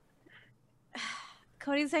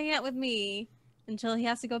 Cody's hanging out with me until he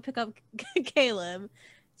has to go pick up Caleb.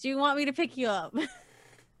 Do you want me to pick you up?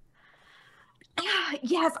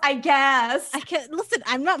 Yes, I guess. I can listen.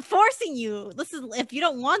 I'm not forcing you. Listen, if you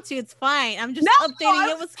don't want to, it's fine. I'm just No, updating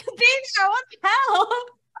I it with. Deja, what the hell?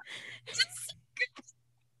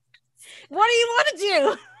 What do you want to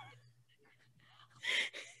do?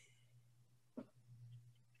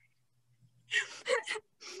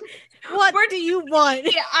 What do you want?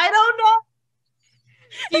 Yeah, I don't know.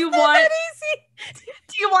 Do you want?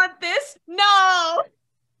 Do you want this? No.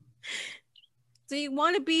 Do you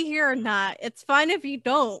want to be here or not? It's fine if you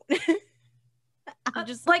don't. I'm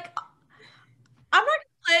just like, I'm not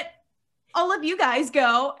gonna let all of you guys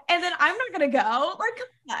go, and then I'm not gonna go. Like, come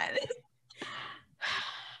on.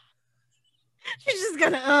 She's just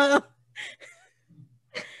gonna.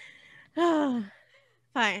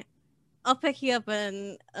 Fine. I'll pick you up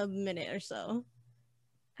in a minute or so.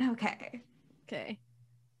 Okay. Okay.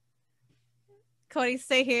 Cody,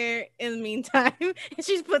 stay here in the meantime. And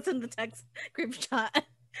she puts in the text group chat.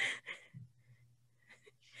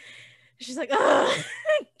 She's like, ugh.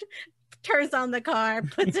 Turns on the car,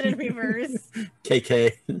 puts it in reverse.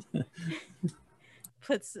 KK.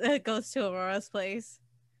 Goes to Aurora's place.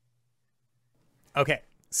 Okay,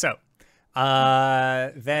 so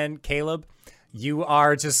then Caleb, you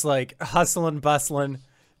are just like hustling, bustling,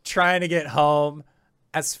 trying to get home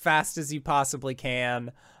as fast as you possibly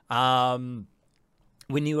can.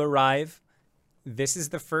 When you arrive, this is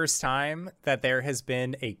the first time that there has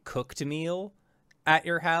been a cooked meal at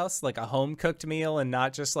your house, like a home cooked meal and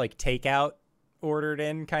not just like takeout ordered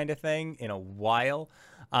in kind of thing in a while.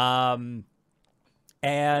 And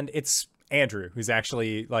it's Andrew who's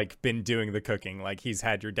actually like been doing the cooking. Like he's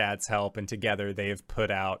had your dad's help, and together they have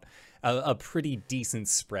put out a pretty decent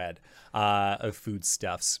spread of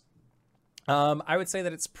foodstuffs. I would say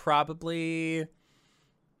that it's probably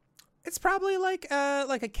like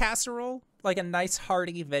a casserole, like a nice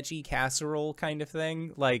hearty veggie casserole kind of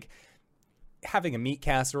thing. Like having a meat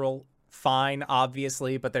casserole, fine,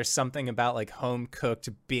 obviously, but there's something about like home cooked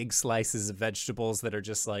big slices of vegetables that are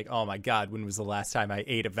just like, oh my God, when was the last time I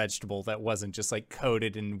ate a vegetable that wasn't just like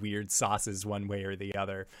coated in weird sauces one way or the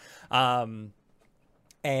other?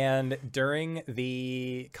 And during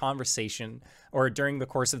the conversation, or during the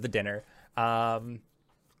course of the dinner,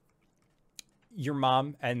 your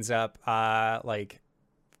mom ends up like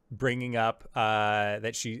bringing up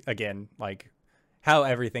that she, again, like how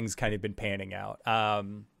everything's kind of been panning out.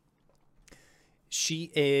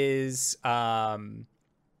 She is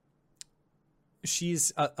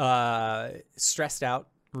she's stressed out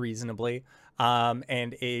reasonably,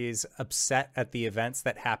 and is upset at the events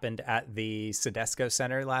that happened at the Sedesco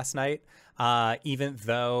Center last night, even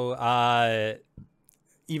though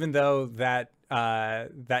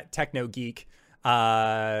that techno geek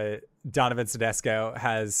Donovan Sedesco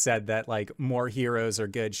has said that like more heroes are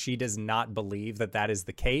good. She does not believe that that is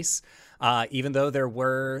the case. Even though there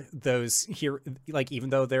were those here, like even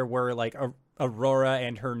though there were like Aurora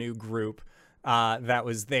and her new group that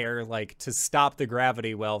was there like to stop the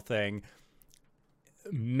gravity well thing.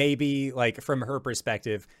 Maybe like from her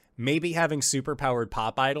perspective, maybe having superpowered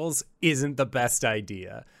pop idols isn't the best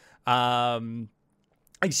idea.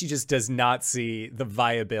 Like she just does not see the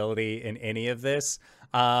viability in any of this.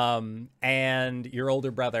 And your older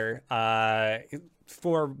brother,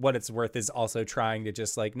 for what it's worth, is also trying to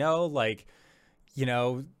just like, no, like, you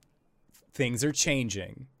know, things are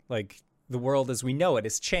changing. Like the world as we know it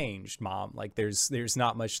has changed, Mom. Like there's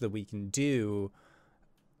not much that we can do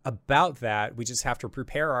about that. We just have to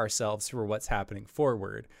prepare ourselves for what's happening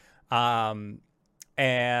forward. And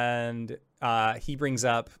he brings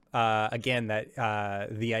up again that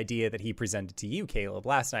the idea that he presented to you, Caleb,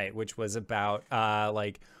 last night, which was about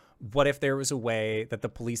like, what if there was a way that the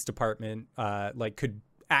police department like could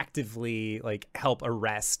actively like help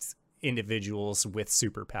arrest individuals with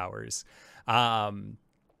superpowers.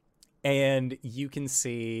 And you can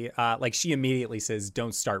see like she immediately says,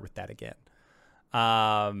 don't start with that again.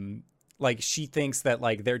 Like she thinks that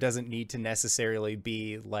like there doesn't need to necessarily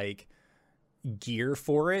be like gear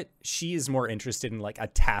for it. She is more interested in like a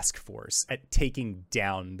task force at taking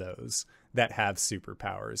down those that have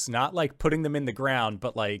superpowers, not like putting them in the ground,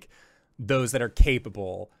 but like those that are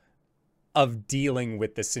capable of dealing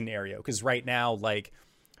with the scenario. Because right now, like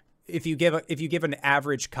if you give an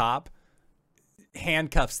average cop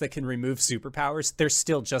handcuffs that can remove superpowers, they're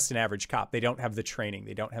still just an average cop. They don't have the training,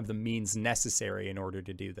 they don't have the means necessary in order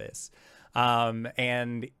to do this.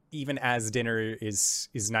 And even as dinner is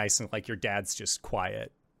nice and like your dad's just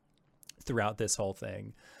quiet, throughout this whole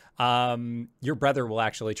thing. Your brother will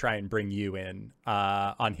actually try and bring you in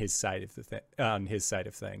on his side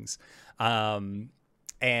of things, and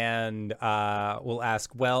we'll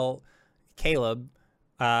ask, well, Caleb,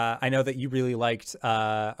 I know that you really liked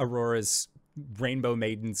Aurora's Rainbow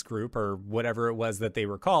Maidens group, or whatever it was that they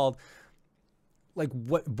were called. Like,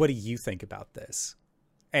 what do you think about this?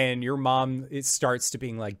 And your mom, it starts to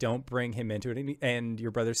being like, don't bring him into it. And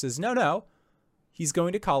your brother says, no, he's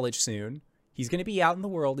going to college soon. He's going to be out in the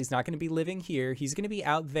world. He's not going to be living here. He's going to be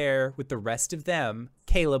out there with the rest of them.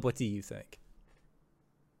 Caleb, what do you think?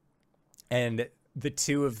 And the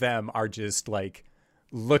two of them are just like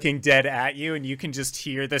looking dead at you, and you can just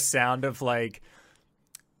hear the sound of like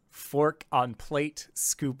fork on plate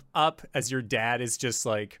scoop up as your dad is just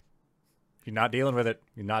like, you're not dealing with it.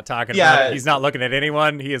 You're not talking about it. He's not looking at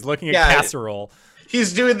anyone. He is looking at casserole.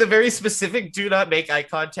 He's doing the very specific do not make eye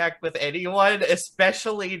contact with anyone,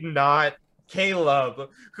 especially not Caleb,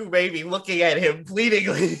 who may be looking at him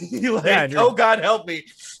pleadingly like, oh, God, help me.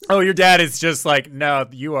 Oh, your dad is just like, no,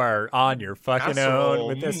 you are on your fucking own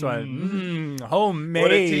with this one. Homemade.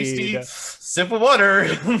 What a tasty sip of water.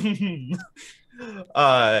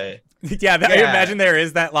 I imagine there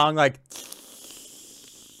is that long, like...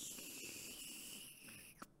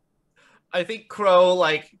 I think Crow,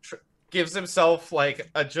 like, gives himself, like,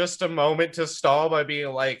 just a moment to stall by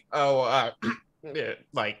being like,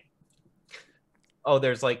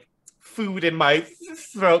 there's like food in my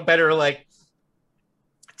throat. Better like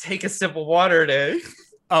take a sip of water to this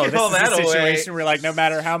is a situation where like no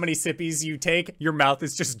matter how many sippies you take, your mouth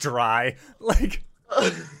is just dry. Like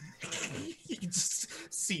you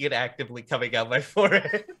just see it actively coming out my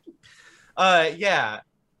forehead. Yeah.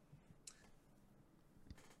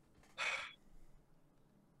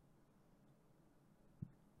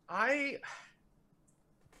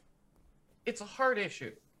 It's a hard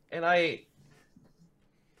issue, and I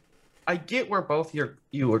get where both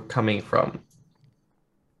you are coming from,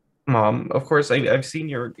 Mom. Of course, I've seen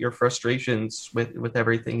your frustrations with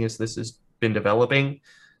everything as this has been developing.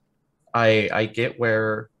 I get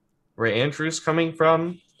where Andrew's coming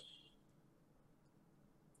from.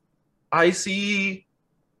 I see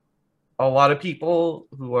a lot of people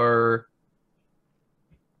who are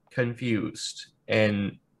confused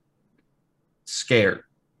and scared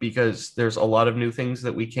because there's a lot of new things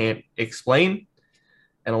that we can't explain,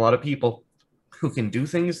 and a lot of people who can do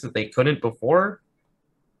things that they couldn't before,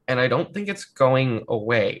 and I don't think it's going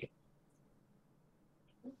away,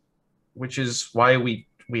 which is why we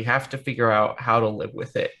have to figure out how to live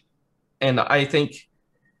with it. And I think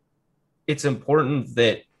it's important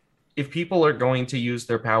that if people are going to use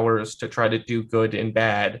their powers to try to do good and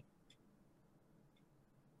bad,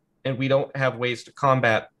 and we don't have ways to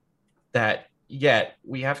combat that yet,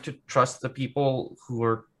 we have to trust the people who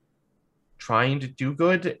are trying to do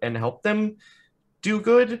good and help them do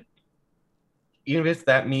good, even if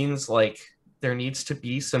that means like there needs to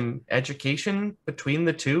be some education between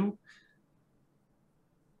the two.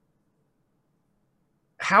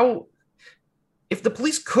 If the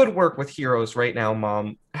police could work with heroes right now,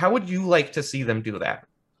 Mom, how would you like to see them do that?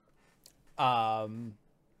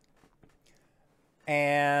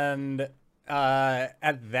 And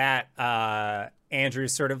at that, Andrew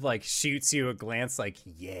sort of like shoots you a glance like,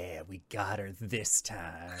 yeah, we got her this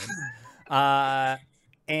time.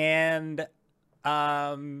 And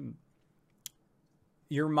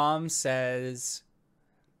your mom says,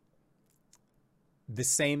 the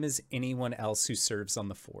same as anyone else who serves on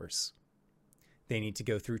the force. They need to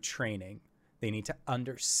go through training. They need to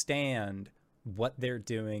understand what they're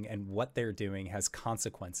doing, and what they're doing has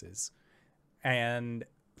consequences. And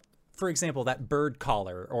for example, that bird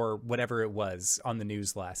collar or whatever it was on the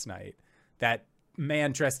news last night, that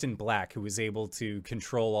man dressed in black who was able to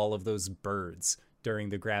control all of those birds during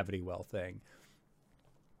the gravity well thing.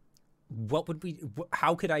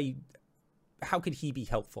 How could he be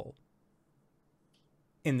helpful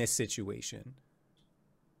in this situation?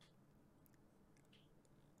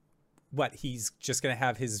 What, he's just going to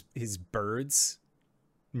have his birds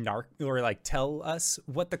or like tell us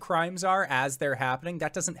what the crimes are as they're happening?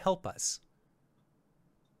 That doesn't help us.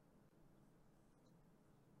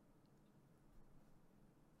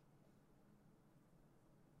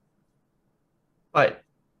 But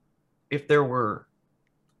if there were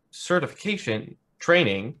certification,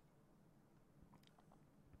 training,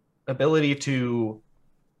 ability to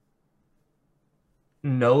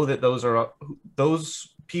know that those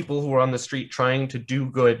people who are on the street trying to do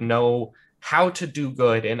good know how to do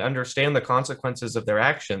good and understand the consequences of their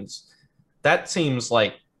actions, that seems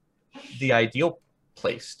like the ideal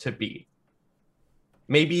place to be.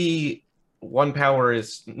 Maybe one power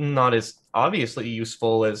is not as obviously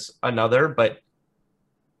useful as another, but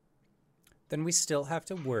then we still have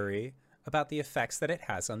to worry about the effects that it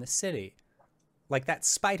has on the city. Like that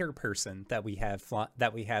spider person that we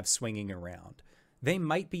have swinging around. They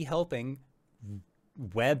might be helping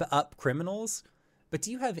web up criminals, but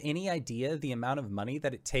do you have any idea the amount of money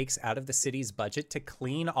that it takes out of the city's budget to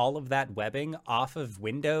clean all of that webbing off of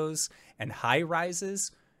windows and high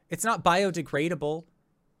rises? It's not biodegradable.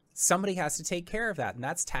 Somebody has to take care of that, and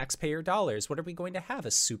that's taxpayer dollars. What are we going to have? A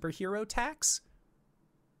superhero tax?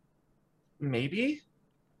 maybe.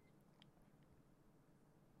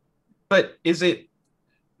 But is it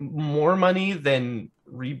more money than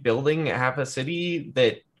rebuilding half a city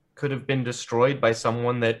that could have been destroyed by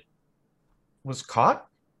someone that was caught?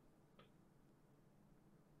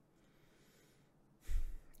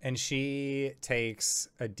 And she takes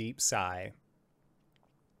a deep sigh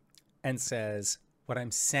and says, what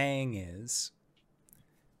I'm saying is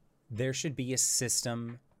there should be a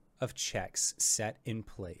system of checks set in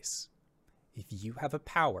place. If you have a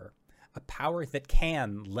power that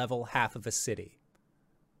can level half of a city,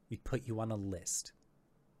 we put you on a list.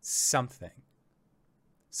 Something.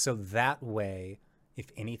 So that way, if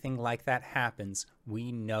anything like that happens,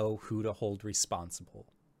 we know who to hold responsible.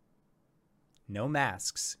 No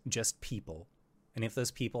masks, just people. And if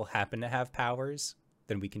those people happen to have powers,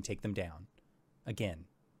 then we can take them down. Again.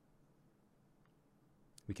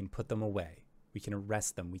 We can put them away. We can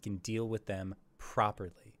arrest them. We can deal with them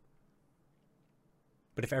properly.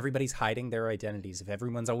 But if everybody's hiding their identities, if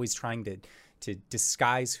everyone's always trying to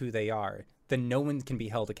disguise who they are, then no one can be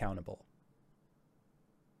held accountable.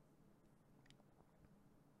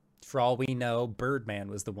 For all we know, Birdman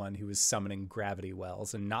was the one who was summoning gravity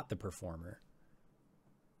wells and not the performer.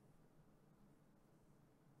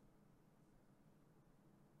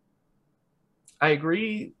 I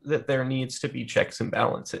agree that there needs to be checks and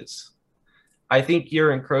balances. I think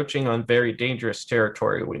you're encroaching on very dangerous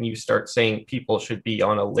territory when you start saying people should be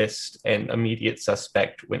on a list and immediate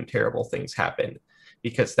suspect when terrible things happen,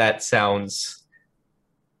 because that sounds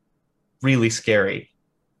really scary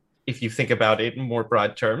if you think about it in more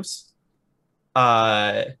broad terms.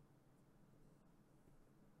 But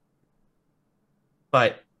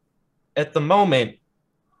at the moment,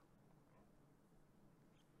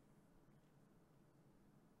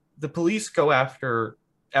 the police go after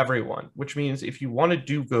everyone, which means if you want to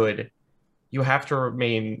do good, you have to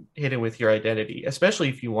remain hidden with your identity, especially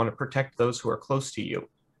if you want to protect those who are close to you.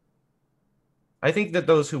 I think that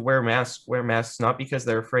those who wear masks not because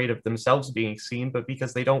they're afraid of themselves being seen, but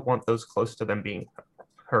because they don't want those close to them being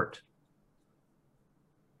hurt.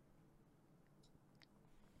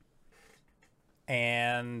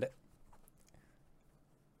 And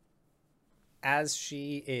as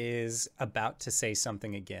she is about to say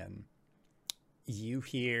something again, you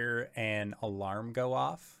hear an alarm go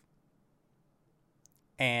off,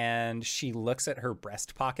 and she looks at her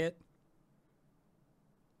breast pocket,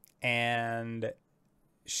 and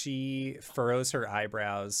she furrows her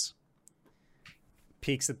eyebrows,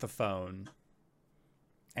 peeks at the phone,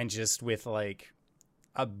 and just with like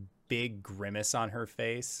a big grimace on her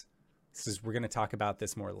face says, we're going to talk about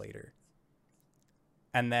this more later.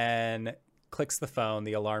 And then clicks the phone,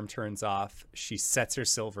 the alarm turns off, she sets her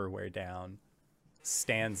silverware down,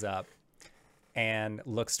 stands up, and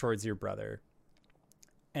looks towards your brother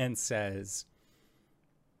and says,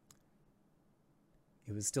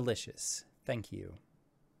 it was delicious. Thank you.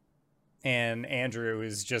 And Andrew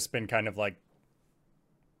has just been kind of like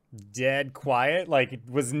dead quiet, like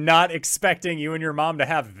was not expecting you and your mom to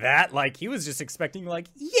have that. Like he was just expecting like,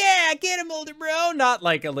 yeah, get him, older bro. Not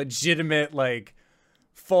like a legitimate, like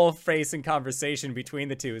full face and conversation between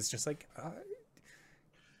the two. It's just like,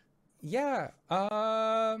 yeah,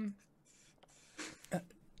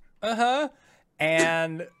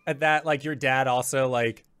 and at that, like your dad also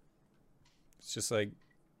like, it's just like,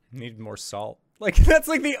 needed more salt. Like that's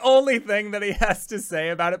like the only thing that he has to say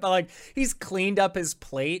about it. But like he's cleaned up his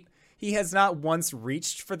plate. He has not once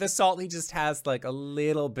reached for the salt. He just has like a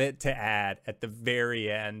little bit to add at the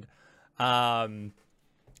very end. And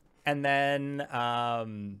then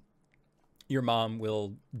your mom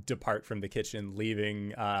will depart from the kitchen, leaving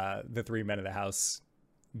the three men of the house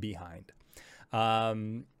behind.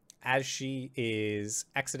 As she is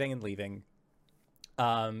exiting and leaving,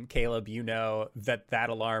 Caleb, you know that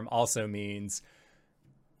alarm also means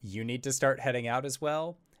you need to start heading out as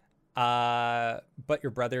well. But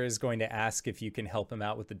your brother is going to ask if you can help him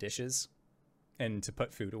out with the dishes and to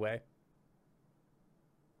put food away.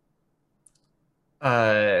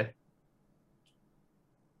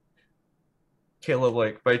 Caleb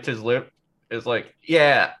like bites his lip, is like,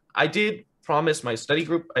 yeah, I did promised my study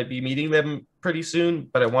group I'd be meeting them pretty soon,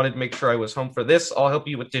 but I wanted to make sure I was home for this. I'll help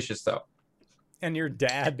you with dishes, though. And your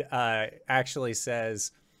dad actually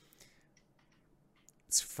says,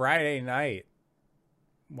 it's Friday night.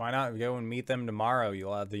 Why not go and meet them tomorrow?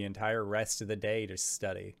 You'll have the entire rest of the day to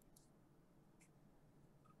study.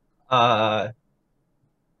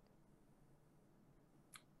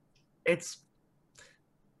 It's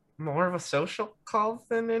more of a social call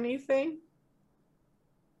than anything.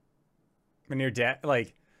 And your dad,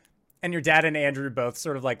 like, and your dad and Andrew both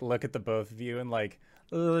sort of like look at the both of you and like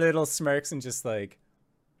little smirks and just like,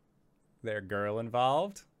 their girl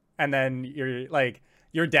involved. And then you're like,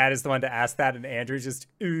 your dad is the one to ask that, and Andrew just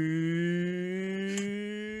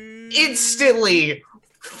Instantly,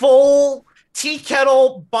 full tea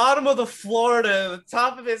kettle, bottom of the floor to the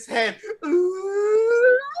top of his head.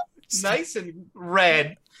 Ooh, nice and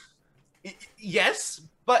red. Yes,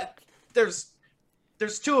 but there's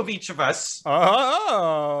two of each of us.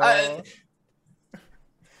 Oh.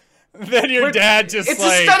 Then your dad just it's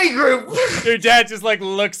like, a study group. Your dad just like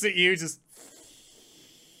looks at you, just.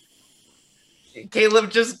 Caleb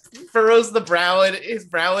just furrows his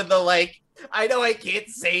brow in the like, I know I can't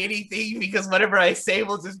say anything because whatever I say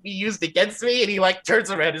will just be used against me, and he like turns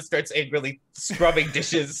around and starts angrily scrubbing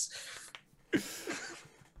dishes.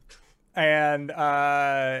 And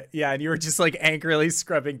yeah, and you were just like angrily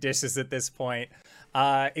scrubbing dishes at this point.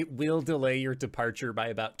 It will delay your departure by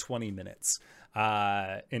about 20 minutes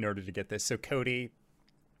in order to get this. So Cody,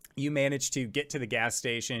 you managed to get to the gas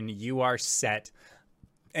station. You are set.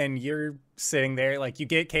 And you're sitting there, like, you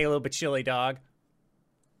get Caleb a chili dog.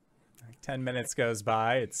 Like 10 minutes goes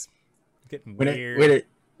by. It's getting weird.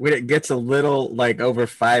 When it gets a little, like, over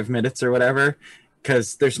 5 minutes or whatever,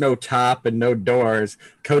 because there's no top and no doors,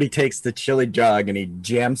 Cody takes the chili dog and he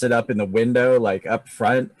jams it up in the window, like, up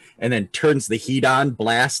front, and then turns the heat on,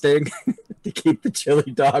 blasting, to keep the chili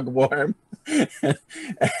dog warm.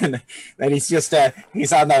 and then he's just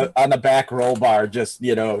he's on the back roll bar, just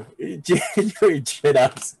doing chin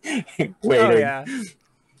ups, waiting. Oh yeah.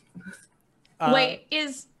 Wait,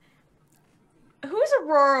 who's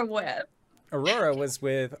Aurora with? Aurora was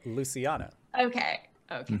with Luciana. Okay,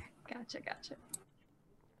 gotcha.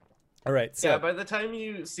 All right, so yeah, by the time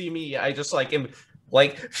you see me, I just like am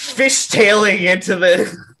like fishtailing into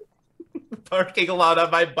the parking lot on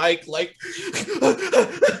my bike, like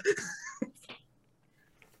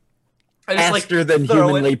I just faster than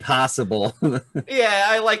humanly possible. Yeah,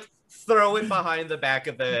 I like throw it behind the back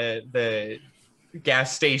of the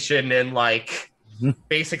gas station and like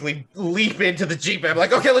basically leap into the Jeep. I'm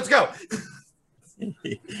like, okay, let's go.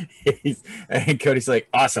 And Cody's like,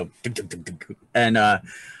 awesome. And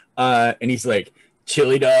he's like,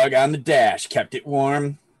 chili dog on the dash, kept it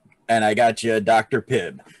warm, and I got you a Dr.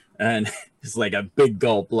 Pibb. And it's like a big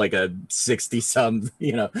gulp, like a 60-some,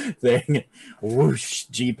 thing. Whoosh,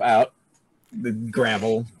 Jeep out. The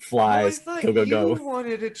gravel flies. Go. You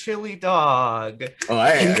wanted a chili dog. Oh,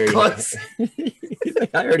 I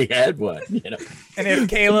already had one.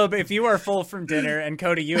 And if you are full from dinner, and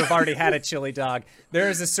Cody, you have already had a chili dog, there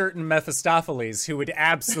is a certain Mephistopheles who would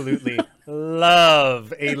absolutely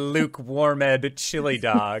love a lukewarmed chili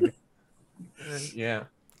dog. Yeah.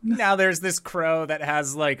 Now there's this crow that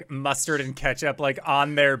has like mustard and ketchup like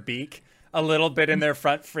on their beak, a little bit in their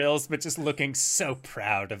front frills, but just looking so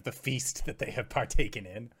proud of the feast that they have partaken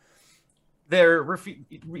in.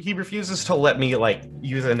 He refuses to let me like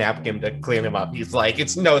use a napkin to clean him up. He's like,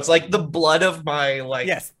 it's like the blood of my like.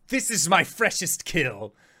 Yes, this is my freshest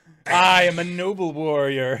kill. I am a noble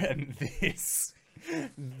warrior, and this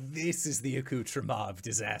is the accoutrement of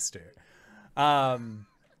disaster.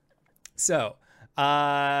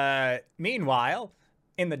 Meanwhile,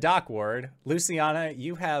 in the dock ward, Luciana,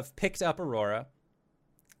 you have picked up Aurora.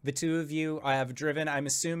 The two of you have driven, I'm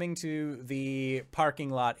assuming, to the parking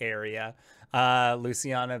lot area,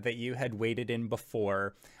 Luciana, that you had waited in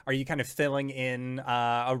before. Are you kind of filling in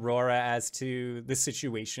Aurora as to the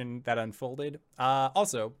situation that unfolded?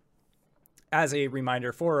 Also, as a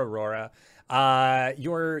reminder for Aurora,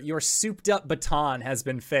 your souped up baton has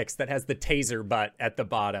been fixed that has the taser butt at the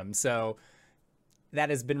bottom. So that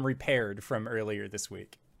has been repaired from earlier this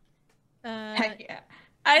week. Heck yeah.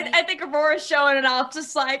 I think Aurora's showing it off,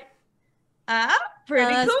 just like,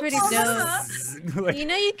 pretty cool. Pretty dope.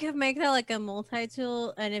 You could make that like a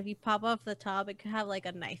multi-tool, and if you pop off the top, it could have like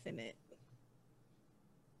a knife in it.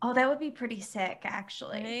 Oh, that would be pretty sick,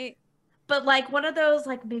 actually. Right? But like one of those,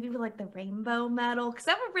 like maybe with like the rainbow metal, because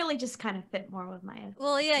that would really just kind of fit more with my.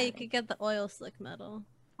 Well, yeah, you could get the oil slick metal.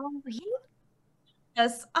 Oh,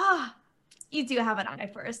 yes. You do have an eye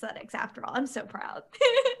for aesthetics after all. I'm so proud.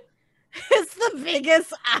 It's the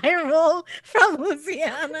biggest eye roll from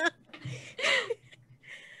Luciana.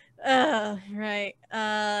 Right.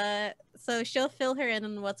 So she'll fill her in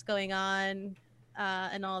on what's going on,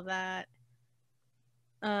 and all that.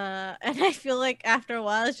 And I feel like after a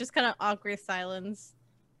while, it's just kind of awkward silence.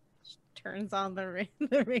 She turns on the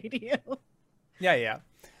the radio. Yeah.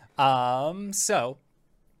 So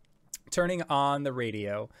turning on the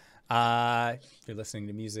radio, you're listening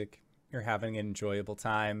to music, you're having an enjoyable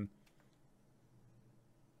time.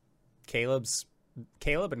 Caleb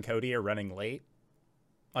and Cody are running late.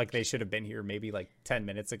 Like they should have been here maybe like 10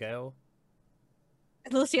 minutes ago.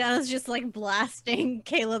 Luciana's just like blasting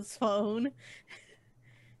Caleb's phone.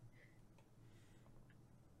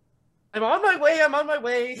 I'm on my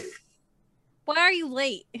way. Why are you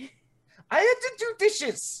late? I had to do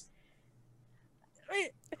dishes.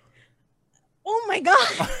 Oh my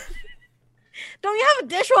god! Don't you have a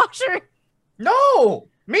dishwasher? No,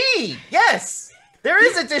 me. Yes, there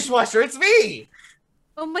is a dishwasher. It's me.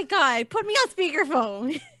 Oh my god! Put me on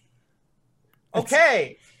speakerphone.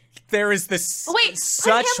 Okay. There is this Wait,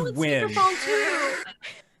 such put him on wind. speakerphone too.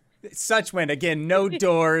 Such wind. Again, no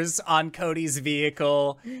doors on Cody's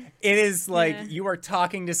vehicle. It is like Yeah. you are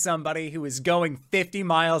talking to somebody who is going 50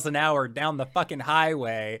 miles an hour down the fucking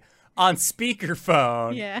highway on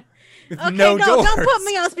speakerphone. Yeah. With Okay, no no, doors. don't put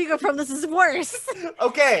me on speakerphone. This is worse.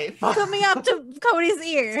 Okay. Put me up to Cody's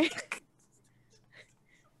ear.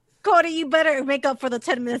 Cody, you better make up for the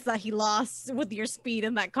 10 minutes that he lost with your speed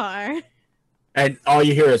in that car. And all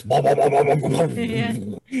you hear is, Yeah.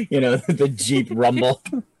 you know, the Jeep rumble.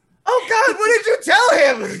 Oh God, what did you tell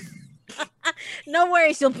him? No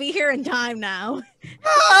worries, you'll be here in time now.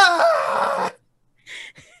 Ah!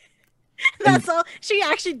 That's all. She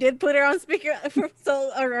actually did put her on speaker,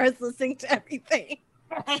 so Aurora's listening to everything.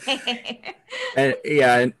 And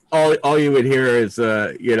yeah, and all you would hear is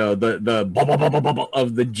you know, the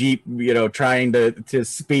of the Jeep, you know, trying to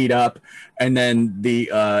speed up, and then the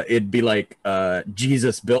it'd be like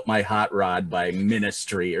Jesus Built My Hot Rod by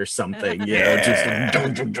Ministry or something, you know, just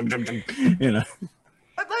you know.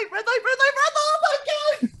 Red light! Oh my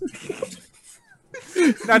God!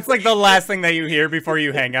 That's like the last thing that you hear before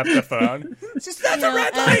you hang up the phone. It's just, that's a No,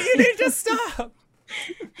 red light. You need to stop.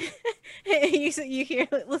 you hear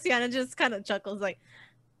Luciana just kind of chuckles, like,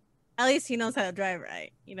 at least he knows how to drive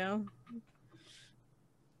right, you know?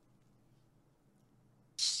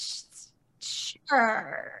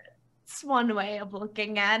 Sure. It's one way of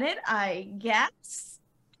looking at it, I guess.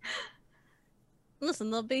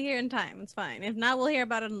 Listen, they'll be here in time. It's fine. If not, we'll hear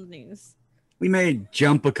about it on the news. We may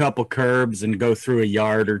jump a couple curbs and go through a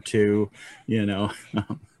yard or two, you know.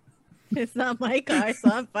 It's not my car,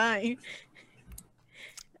 so I'm fine.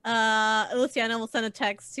 Luciana will send a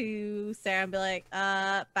text to Sarah and be like,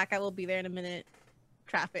 Becca will be there in a minute.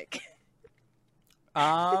 Traffic.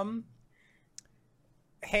 Hey,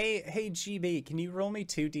 GB, can you roll me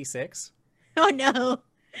 2d6? Oh no.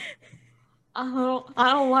 I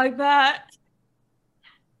don't like that.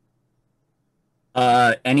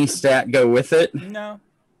 Any stat go with it? No.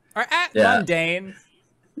 Or at Yeah. mundane.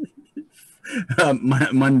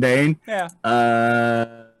 Mundane. Yeah.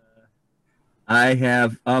 I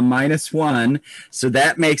have a -1, so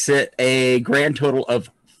that makes it a grand total of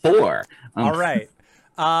 4. All right.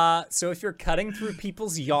 So if you're cutting through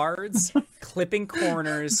people's yards, clipping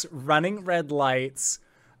corners, running red lights,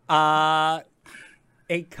 a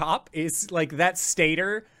cop is like that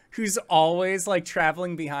stater who's always like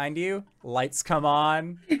traveling behind you. Lights come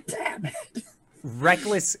on. Damn it.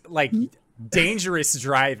 Reckless, like dangerous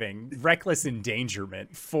driving, reckless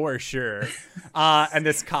endangerment for sure. And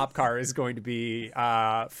this cop car is going to be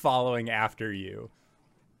following after you.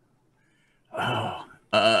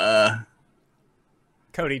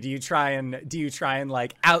 Cody, do you try and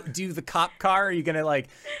like outdo the cop car? Are you gonna like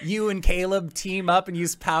you and Caleb team up and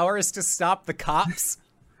use powers to stop the cops?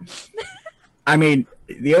 I mean,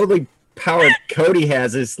 the only power Cody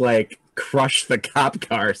has is like crush the cop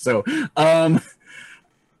car. So,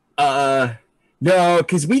 no,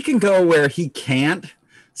 because we can go where he can't.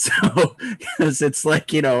 So, because it's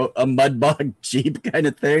like, you know, a mud bog Jeep kind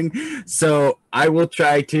of thing. So I will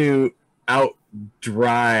try to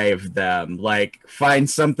outdrive them, like find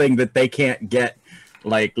something that they can't get,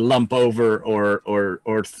 like lump over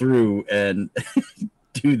or through and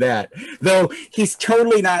do that. Though he's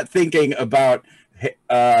totally not thinking about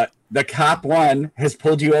the cop, 1, has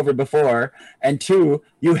pulled you over before, and 2,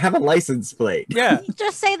 you have a license plate. Yeah.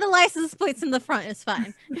 Just say the license plate's in the front. It's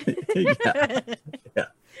fine. Yeah.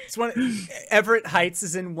 It's one. Everett Heights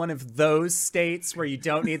is in one of those states where you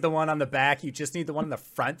don't need the one on the back, you just need the one on the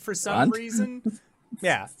front for some Front? reason.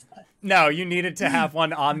 Yeah. No, you needed to have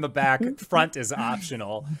one on the back. Front is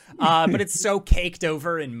optional. But it's so caked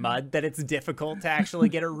over in mud that it's difficult to actually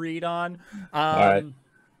get a read on. All right.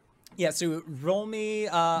 Yeah, so roll me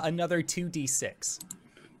another 2d6.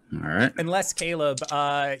 All right. Unless, Caleb,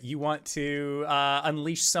 you want to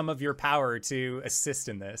unleash some of your power to assist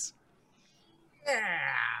in this.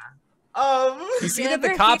 You see that the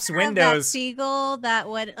ever cops' hear of windows... that seagull that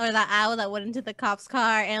went, or that owl that went into the cop's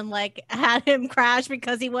car and like had him crash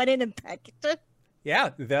because he went in and pecked it? Yeah,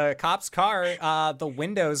 the cop's car, the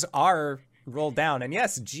windows are rolled down. And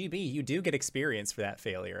yes, GB, you do get experience for that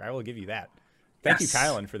failure. I will give you that. Thank you, Yes.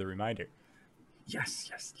 Kylan, for the reminder.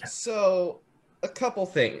 Yes. So, a couple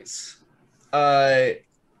things. I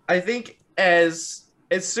think as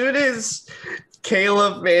soon as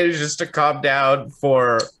Caleb manages to calm down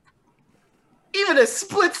for even a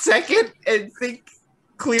split second and think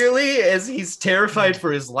clearly as he's terrified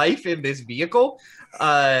for his life in this vehicle,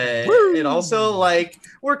 and also like,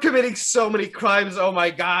 we're committing so many crimes. Oh my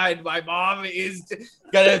God, my mom is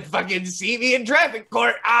gonna fucking see me in traffic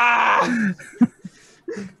court.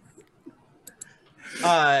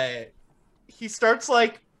 He starts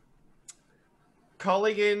like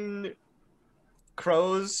calling in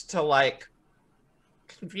crows to like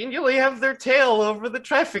conveniently have their tail over the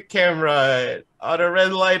traffic camera on a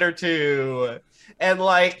red light or two. And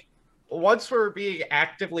like, once we're being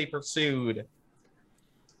actively pursued,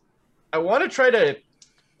 I want to try to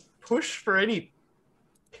push for any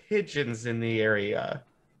pigeons in the area.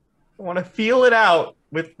 I want to feel it out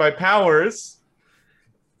with my powers.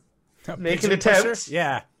 Make an Pigeon pusher? attempt.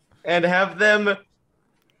 Yeah. And have them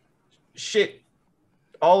shit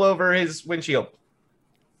all over his windshield.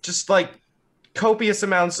 Just like copious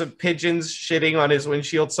amounts of pigeons shitting on his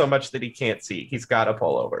windshield so much that he can't see. He's got to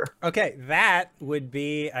pull over. Okay, that would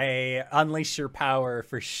be a unleash your power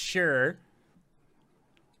for sure.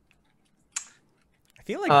 I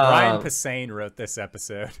feel like Brian Posehn wrote this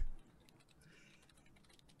episode.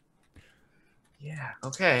 Yeah,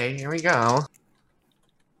 okay, here we go.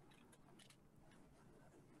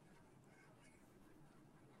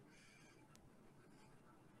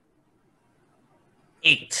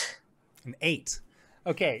 An 8.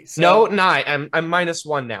 Okay, so No, 9. I'm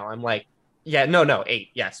 -1 now. I'm like, yeah, no, 8.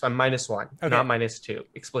 Yes, I'm -1, Okay. not -2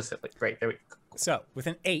 explicitly. Great, there we go. So with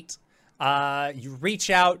an 8, you reach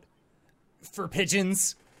out for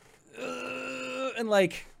pigeons, and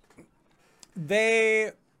like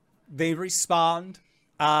they respond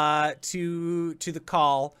to the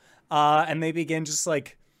call, and they begin just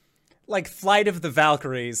like Flight of the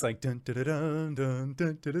Valkyries, like dun dun dun dun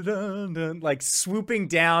dun dun dun dun, like swooping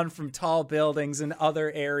down from tall buildings and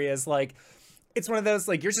other areas. Like it's one of those,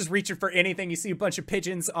 like, you're just reaching for anything. You see a bunch of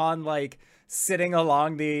pigeons on like sitting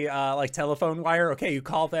along the like telephone wire. Okay, you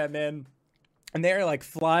call them in, and they're like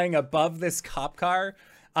flying above this cop car.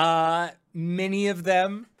 Many of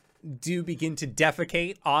them do begin to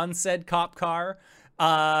defecate on said cop car,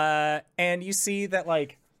 and you see that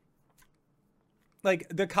like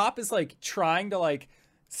the cop is like trying to like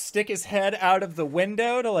stick his head out of the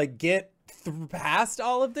window to like get past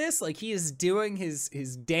all of this. Like he is doing his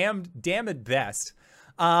damned best.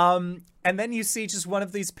 And then you see just one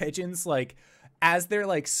of these pigeons, like as they're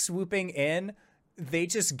like swooping in, they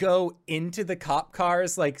just go into the cop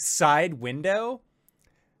car's like side window,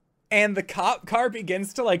 and the cop car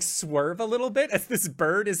begins to like swerve a little bit as this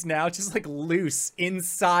bird is now just like loose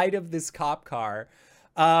inside of this cop car.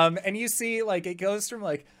 And you see like it goes from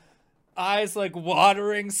like eyes like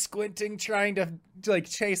watering, squinting, trying to like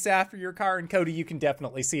chase after your car. And Cody, you can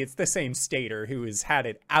definitely see it's the same Stater who has had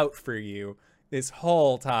it out for you this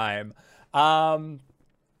whole time.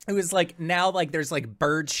 It was like now like there's like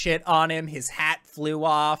bird shit on him. His hat flew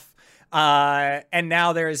off. And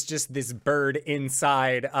now there is just this bird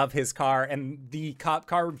inside of his car, and the cop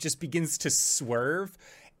car just begins to swerve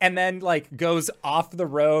and then like goes off the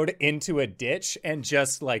road into a ditch and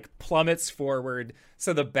just like plummets forward.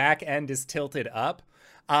 So the back end is tilted up.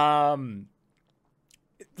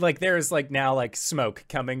 Like there's like now like smoke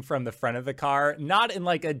coming from the front of the car, not in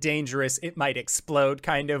like a dangerous, it might explode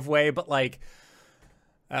kind of way, but like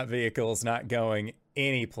that vehicle's not going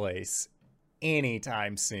anyplace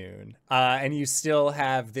anytime soon. And you still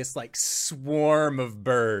have this like swarm of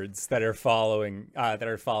birds that are following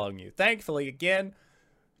you. Thankfully, again,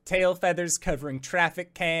 tail feathers covering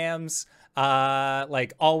traffic cams,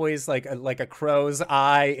 like always like a crow's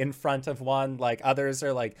eye in front of one. Like others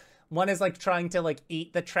are like, one is like trying to like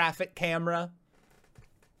eat the traffic camera.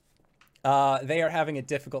 They are having a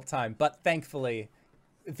difficult time, but thankfully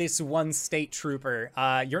this one state trooper,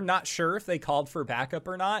 you're not sure if they called for backup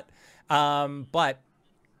or not, but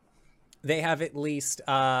they have at least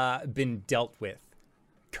been dealt with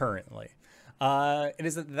currently. It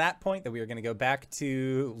is at that point that we are going to go back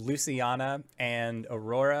to Luciana and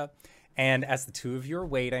Aurora. And as the two of you are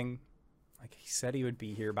waiting, like he said he would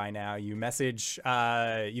be here by now, you message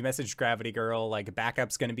Gravity Girl, like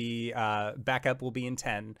backup will be in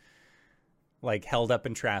 10, like held up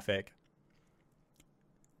in traffic.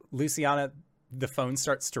 Luciana, the phone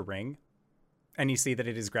starts to ring, and you see that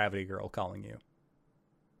it is Gravity Girl calling you.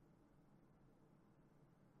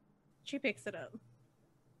 She picks it up.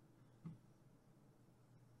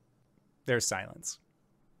 There's silence.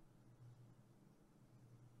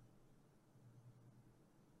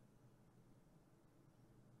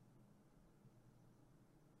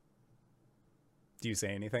 Do you say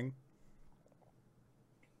anything?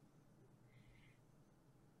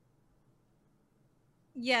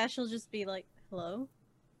 Yeah, she'll just be like, hello?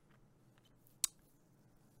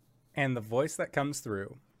 And the voice that comes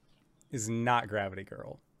through is not Gravity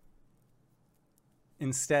Girl.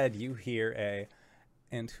 Instead, you hear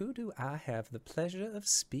and who do I have the pleasure of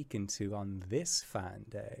speaking to on this fine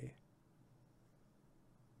day?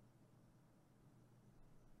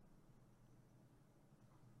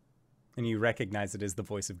 And you recognize it as the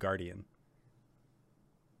voice of Guardian.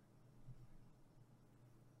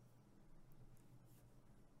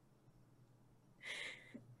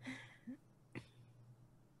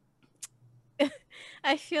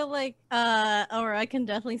 I feel like or I can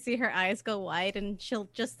definitely see her eyes go wide, and she'll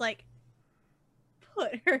just like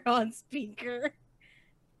put her on speaker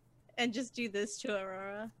and just do this to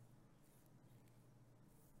Aurora.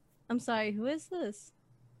 I'm sorry, who is this?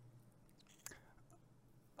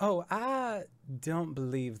 Oh, I don't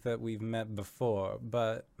believe that we've met before,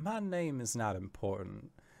 but my name is not important.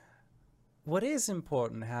 What is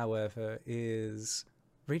important, however, is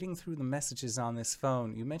reading through the messages on this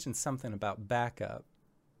phone. You mentioned something about backup.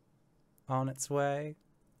 On its way?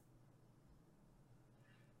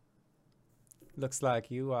 Looks like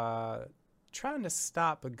you are trying to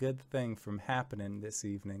stop a good thing from happening this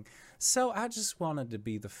evening. So I just wanted to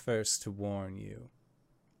be the first to warn you.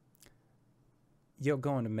 You're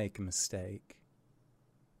going to make a mistake.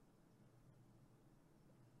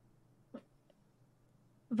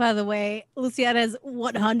 By the way, Luciana is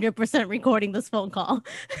 100% recording this phone call.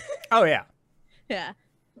 Oh, yeah. Yeah.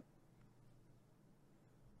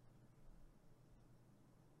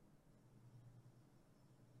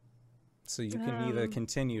 So you can either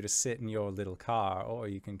continue to sit in your little car, or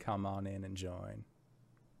you can come on in and join.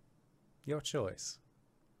 Your choice.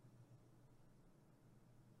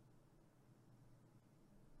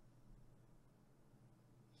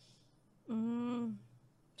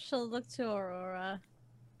 She'll look to Aurora.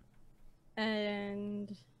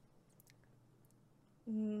 And...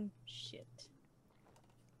 shit.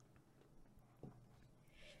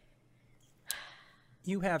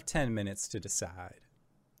 You have 10 minutes to decide.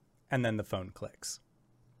 And then the phone clicks.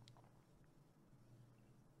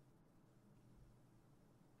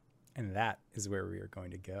 And that is where we are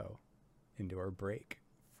going to go into our break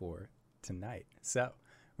for tonight. So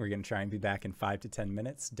we're going to try and be back in 5 to 10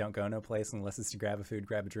 minutes. Don't go no place unless it's to grab a food,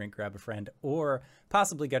 grab a drink, grab a friend, or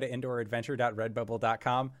possibly go to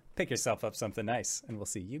indooradventure.redbubble.com. Pick yourself up something nice, and we'll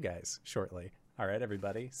see you guys shortly. All right,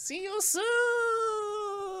 everybody. See you soon!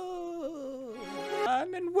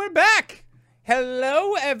 And we're back!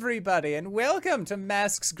 Hello, everybody, and welcome to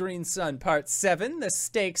Masks Green Sun Part 7. The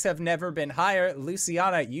stakes have never been higher.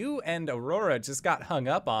 Luciana, you and Aurora just got hung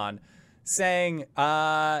up on, saying,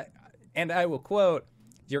 and I will quote,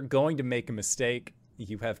 "You're going to make a mistake.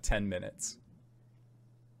 You have 10 minutes."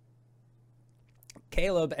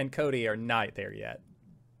 Caleb and Cody are not there yet.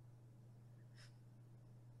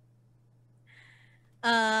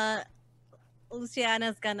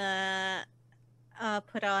 Luciana's gonna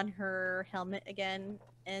put on her helmet again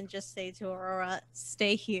and just say to Aurora,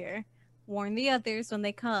 stay here. Warn the others when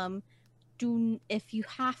they come. If you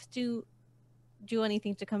have to do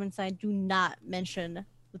anything to come inside, do not mention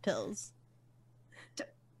the pills.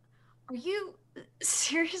 Are you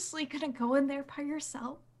seriously gonna go in there by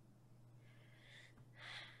yourself?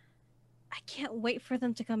 I can't wait for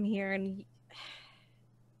them to come here and...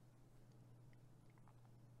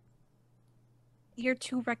 You're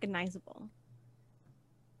too recognizable.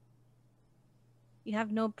 You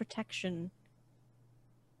have no protection.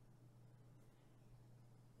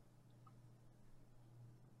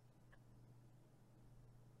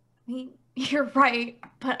 I mean, you're right,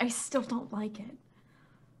 but I still don't like it.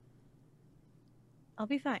 I'll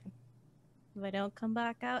be fine. If I don't come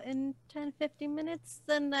back out in 10-15 minutes,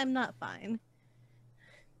 then I'm not fine.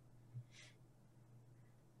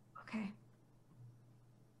 Okay.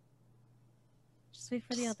 Just Let's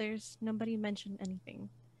wait for the others. Nobody mentioned anything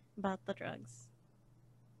about the drugs.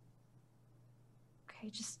 Okay,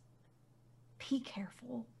 just be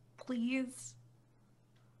careful, please.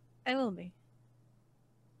 I will be.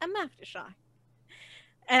 I'm Aftershock.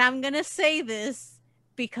 And I'm gonna say this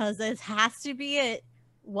because this has to be it.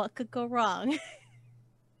 What could go wrong?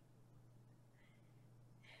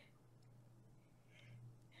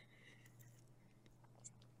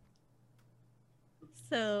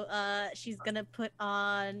 So she's gonna put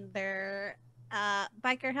on their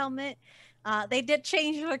biker helmet. They did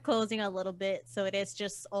change their clothing a little bit, so it is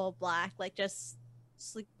just all black, like just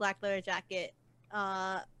sleek black leather jacket,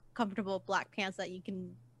 comfortable black pants that you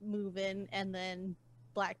can move in, and then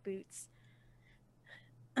black boots.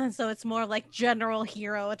 And so it's more like general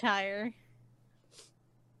hero attire.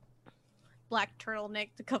 Black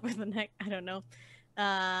turtleneck to cover the neck. I don't know.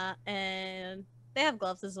 And they have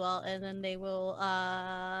gloves as well, and then they will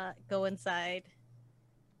go inside.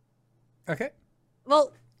 Okay.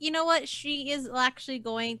 Well, you know what? She is actually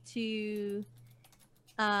going to.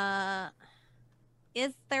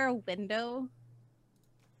 Is there a window?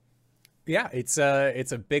 Yeah, it's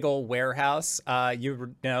a big old warehouse.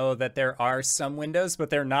 You know that there are some windows, but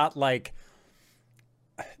they're not like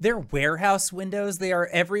they're warehouse windows. They are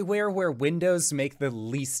everywhere where windows make the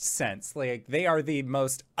least sense. Like they are the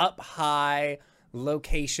most up high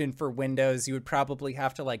location for windows. You would probably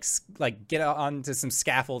have to like get onto some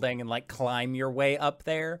scaffolding and like climb your way up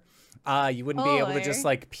there. You wouldn't be able to just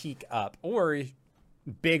like peek up, or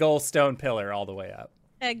big old stone pillar all the way up.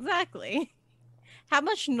 Exactly. How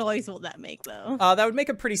much noise will that make, though? That would make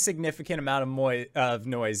a pretty significant amount of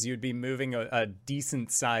noise. You'd be moving a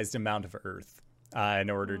decent-sized amount of earth in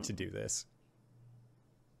order to do this.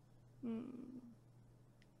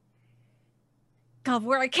 God,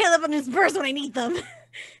 where are Caleb and his birds when I need them?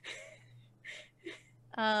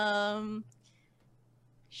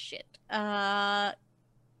 Shit.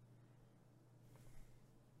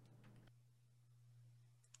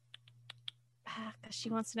 Because she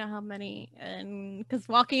wants to know how many, and because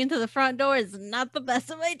walking into the front door is not the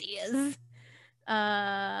best of ideas.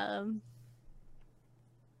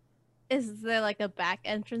 Is there like a back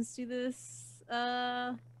entrance to this?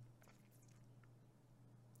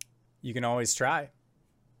 You can always try.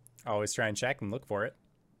 Always try and check and look for it.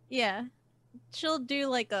 Yeah, she'll do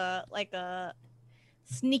like a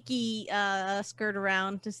sneaky skirt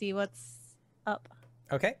around to see what's up.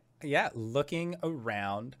 Okay. Yeah, looking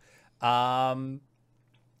around.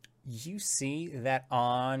 You see that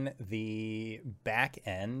on the back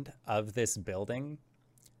end of this building,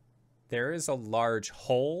 there is a large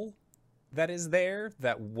hole that is there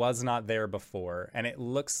that was not there before, and it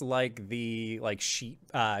looks like the sheet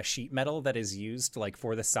metal that is used like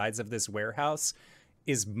for the sides of this warehouse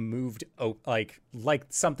is moved like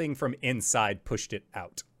something from inside pushed it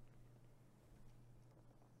out.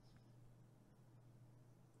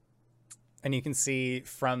 And you can see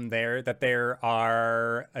from there that there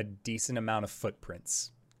are a decent amount of footprints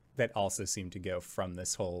that also seem to go from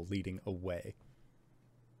this hole leading away.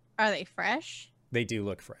 Are they fresh? They do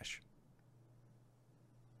look fresh.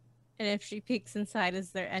 And if she peeks inside, is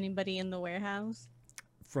there anybody in the warehouse?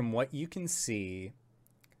 From what you can see,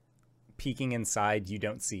 peeking inside, you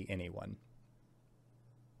don't see anyone.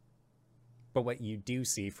 But what you do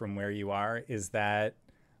see from where you are is that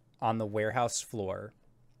on the warehouse floor,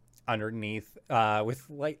 underneath, with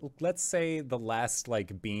like, let's say the last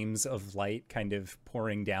like beams of light kind of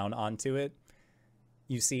pouring down onto it,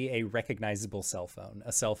 you see a recognizable cell phone,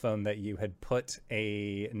 a cell phone that you had put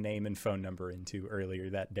a name and phone number into earlier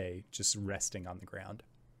that day, just resting on the ground.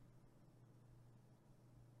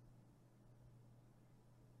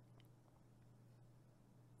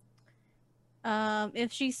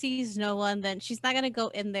 If she sees no one, then she's not gonna go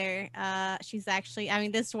in there. She's actually, I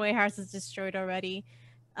mean, this warehouse is destroyed already.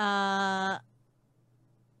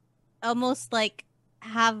 Almost like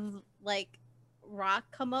have like rock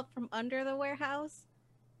come up from under the warehouse,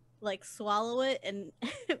 like swallow it, and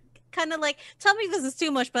kind of like, tell me if this is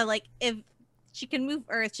too much, but like if she can move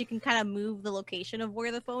earth, she can kind of move the location of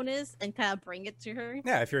where the phone is and kind of bring it to her.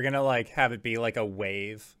 Yeah, if you're gonna like have it be like a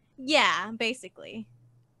wave. Yeah, basically.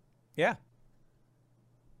 Yeah.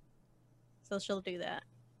 So she'll do that.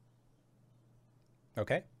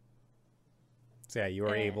 Okay. So yeah, you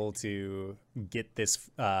are able to get this.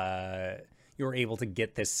 You were able to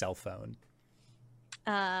get this cell phone.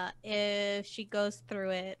 If she goes through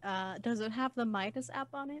it, does it have the Midas app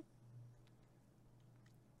on it?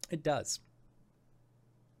 It does.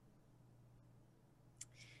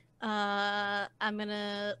 I'm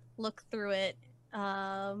gonna look through it.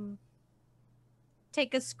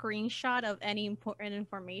 Take a screenshot of any important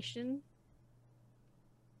information.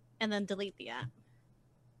 and then delete the app.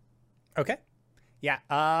 Okay.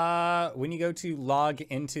 Yeah. When you go to log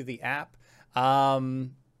into the app, or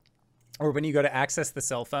when you go to access the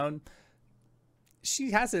cell phone,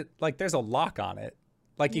 she has it like there's a lock on it.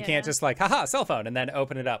 Like you can't just like, haha, cell phone, and then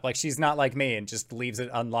open it up. Like she's not like me and just leaves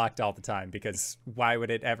it unlocked all the time, because why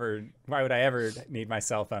would I ever need my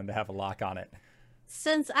cell phone to have a lock on it?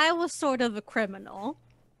 Since I was sort of a criminal,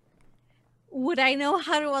 would I know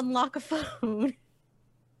how to unlock a phone?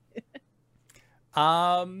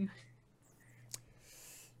 I'm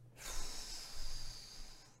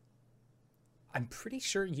pretty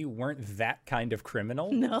sure you weren't that kind of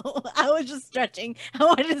criminal. No, I was just stretching. I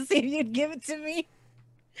wanted to see if you'd give it to me.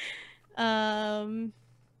 Yeah.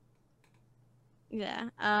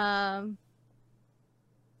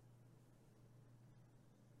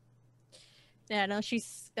 Yeah, no,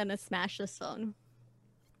 she's gonna smash this phone.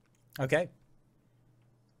 Okay.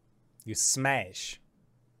 You smash.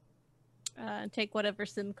 Take whatever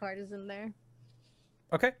SIM card is in there.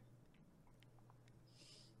 Okay.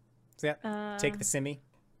 So yeah, take the simmy.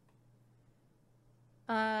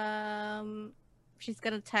 She's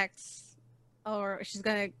gonna text, or she's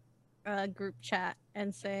gonna group chat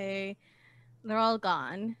and say they're all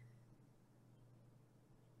gone.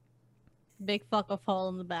 Big fuck of hole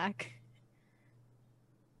in the back.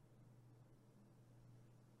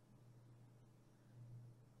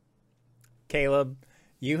 Caleb,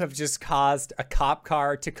 you have just caused a cop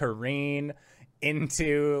car to careen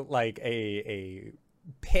into like a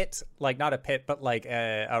pit, like not a pit, but like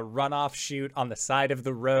a runoff chute on the side of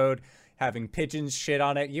the road, having pigeons shit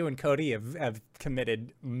on it. You and Cody have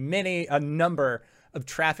committed a number of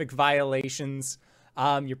traffic violations.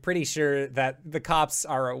 You're pretty sure that the cops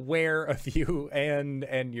are aware of you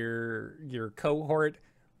and your cohort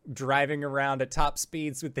driving around at top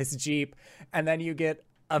speeds with this Jeep, and then you get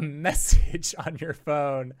a message on your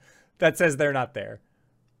phone that says they're not there.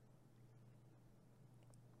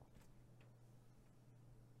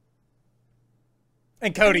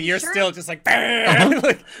 And Cody, you're still just like,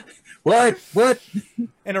 like, What?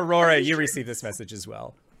 And Aurora, you receive this message as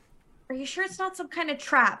well. Are you sure it's not some kind of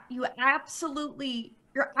trap? You're absolutely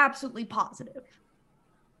positive.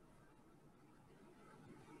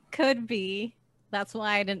 Could be. That's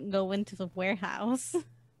why I didn't go into the warehouse.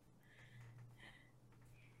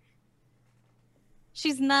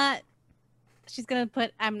 She's gonna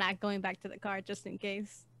put, I'm not going back to the car just in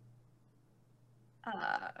case.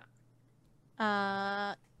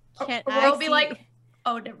 We'll be like,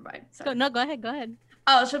 oh, never mind. Sorry. No, go ahead.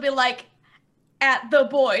 Oh, she'll be like, at the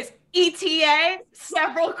boys, ETA,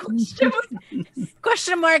 several questions.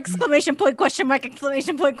 Question mark, exclamation point, question mark,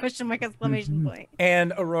 exclamation point, question mark, exclamation point.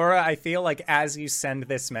 And Aurora, I feel like as you send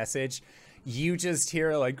this message, you just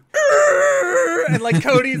hear like, and like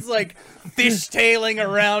Cody's like fishtailing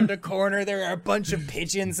around a corner. There are a bunch of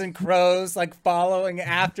pigeons and crows like following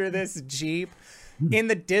after this Jeep. In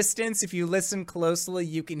the distance, if you listen closely,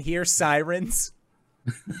 you can hear sirens.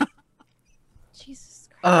 Jesus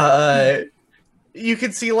Christ. You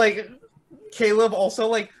can see like Caleb also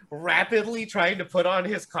like rapidly trying to put on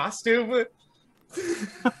his costume.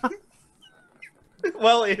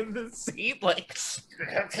 Well, in the seat, like,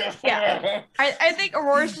 yeah. I think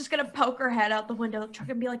Aurora's just gonna poke her head out the window of the truck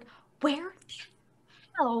and be like, "Where the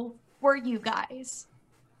hell were you guys?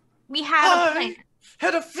 We had a plan."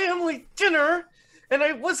 Had a family dinner, and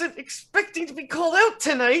I wasn't expecting to be called out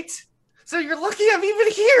tonight. So you're lucky I'm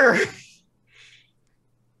even here.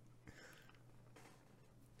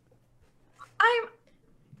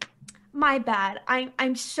 My bad.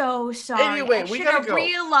 I'm so sorry. Anyway, we gotta go. I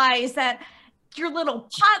realized that your little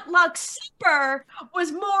potluck supper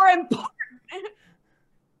was more important.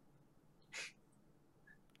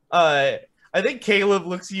 I think Caleb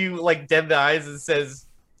looks you like dead in the eyes and says,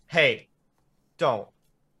 "Hey, don't."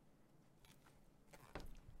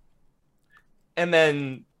 And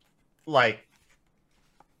then, like,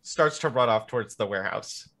 starts to run off towards the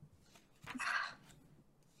warehouse.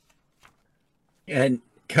 And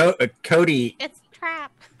Cody, It's a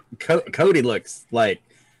trap. Cody looks like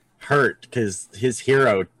hurt because his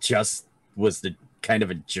hero just was the kind of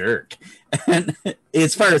a jerk. And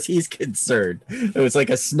as far as he's concerned, it was like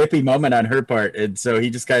a snippy moment on her part. And so he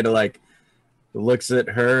just kind of like looks at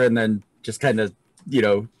her and then just kind of,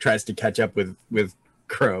 tries to catch up with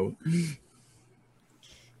Crow.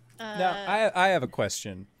 Now, I have a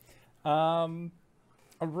question. Aurora,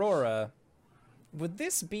 would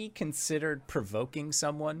this be considered provoking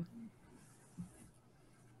someone?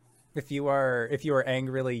 If you are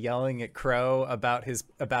angrily yelling at Crow about his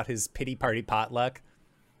pity party potluck?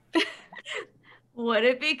 Would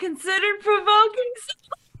it be considered provoking?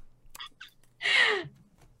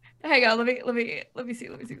 Hang on, let me see.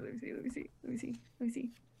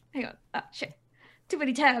 Hang on. Ah, shit. Too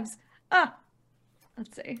many tabs.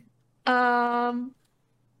 Let's see. I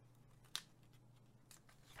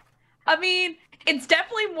mean, it's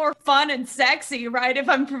definitely more fun and sexy, right? If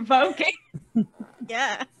I'm provoking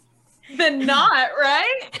Yeah. than not,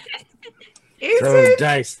 right? Throw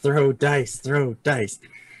dice, throw dice, throw dice.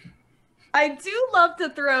 I do love to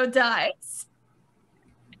throw dice.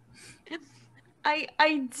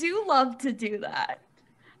 I do love to do that.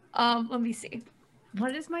 Let me see.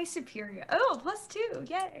 What is my superior? Oh, +2.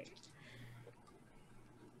 Yay.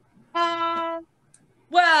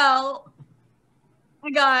 Well, I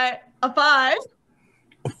got a 5.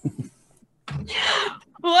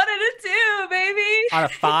 What did it do, baby? On a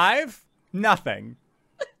 5, nothing.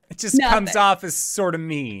 It just comes Nothing. off as sort of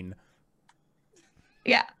mean.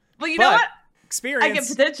 Yeah. Well, you know But what? Experience. I get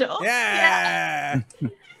potential. Yeah.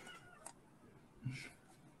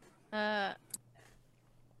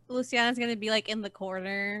 Luciana's gonna be like in the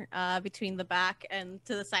corner, between the back and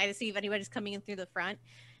to the side to see if anybody's coming in through the front.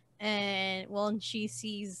 And when she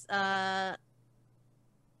sees them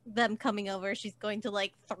coming over, she's going to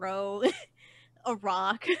like throw a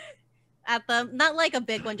rock at them. Not like a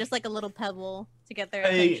big one, just like a little pebble to get their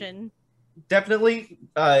attention. Definitely,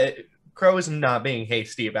 Crow is not being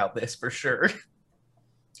hasty about this for sure.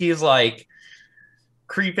 He's like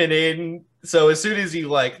creeping in. So as soon as you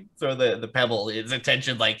like throw the pebble, his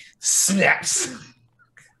attention like snaps.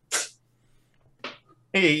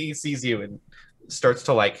 He sees you and starts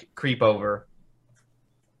to like creep over.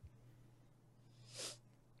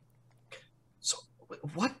 So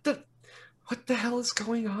what the hell is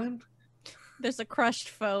going on? There's a crushed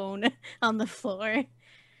phone on the floor.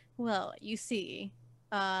 Well, you see.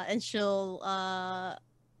 And she'll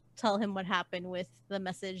tell him what happened with the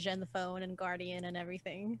message and the phone and Guardian and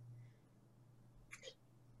everything.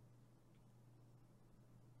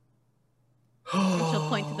 And she'll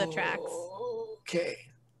point to the tracks. Okay.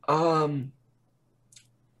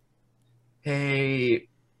 Hey,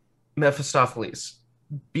 Mephistopheles,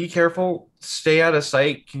 be careful. Stay out of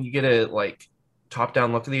sight. Can you get a like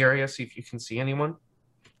top-down look of the area, see if you can see anyone?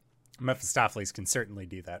 Mephistopheles can certainly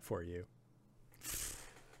do that for you.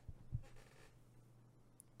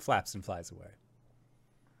 Flaps and flies away.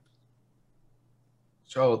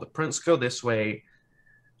 So the prints go this way.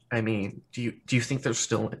 I mean, do you think there's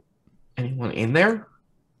still anyone in there?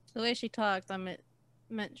 The way she talked, I meant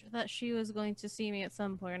that she was going to see me at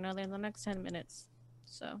some point or another in the next 10 minutes.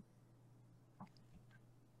 So.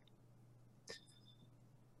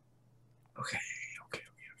 Okay.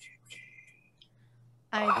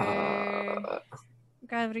 Either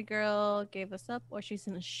Gravity Girl gave us up or she's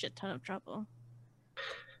in a shit ton of trouble.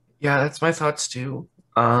 Yeah, that's my thoughts too.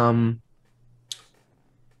 I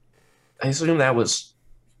assume that was...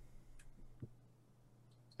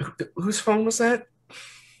 Whose phone was that?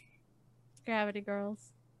 Gravity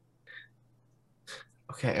Girls.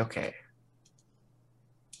 Okay.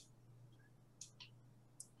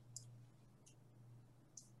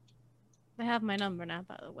 They have my number now,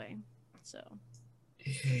 by the way. So.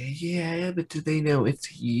 Yeah, but do they know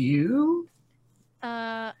it's you?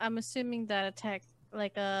 I'm assuming that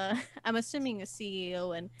I'm assuming a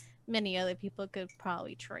CEO and many other people could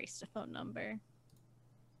probably trace the phone number.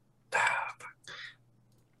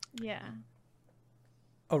 Yeah.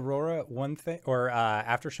 Aurora, one thing, or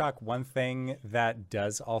Aftershock, one thing that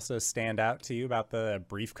does also stand out to you about the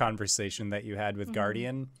brief conversation that you had with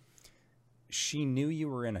Guardian, she knew you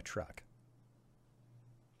were in a truck.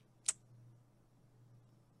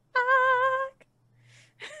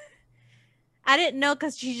 I didn't know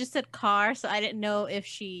because she just said car, so I didn't know if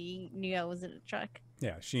she knew I was in a truck.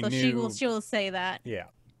 Yeah, she so knew. She will say that. Yeah.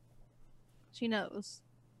 She knows.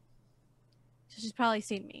 So she's probably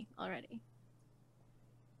seen me already.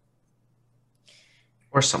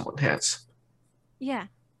 Or someone has. Yeah.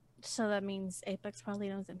 So that means Apex probably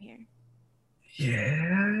knows I'm here.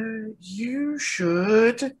 Yeah, you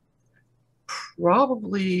should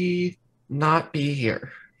probably not be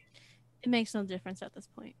here. It makes no difference at this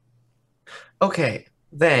point. Okay,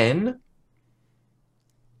 then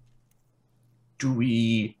do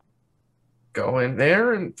we go in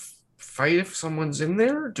there and fight if someone's in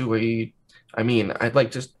there? I mean, I'd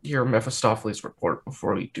like to hear Mephistopheles' report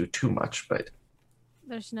before we do too much, but...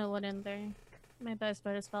 There's no one in there. My best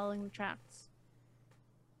bet is following the tracks.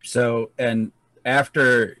 So, and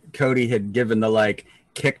after Cody had given the like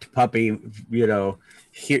kicked puppy,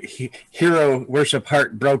 hero worship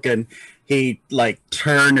heartbroken, he like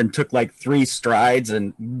turned and took like 3 strides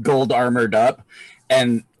and gold armored up.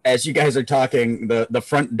 And as you guys are talking, the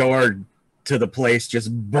front door to the place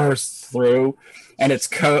just bursts through, and it's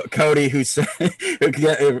Cody who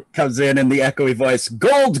comes in the echoey voice,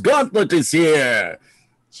 "Gold Gauntlet is here!"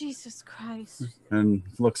 Jesus Christ. And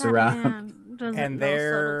looks around. Man doesn't And know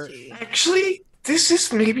they're- subtlety. Actually, this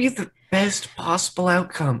is maybe the best possible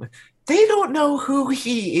outcome. They don't know who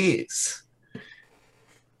he is.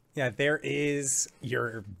 Yeah, there is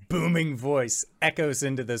your booming voice echoes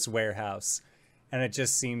into this warehouse, and it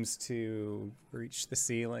just seems to reach the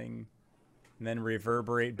ceiling and then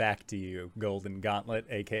reverberate back to you, Golden Gauntlet,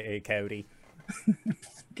 aka Cody.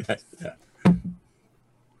 Okay. Yeah.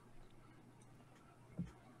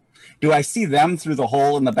 Do I see them through the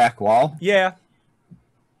hole in the back wall? Yeah.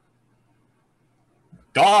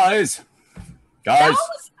 Guys! That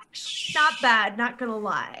was not bad, not gonna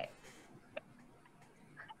lie.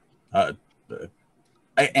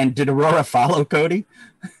 And did Aurora follow Cody?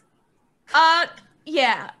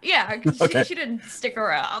 Yeah. Okay. She didn't stick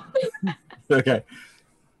around. Okay.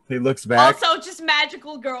 He looks back. Also, just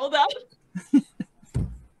magical girl though.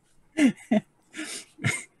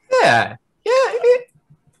 Yeah.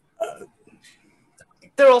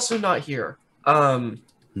 They're also not here.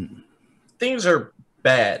 Things are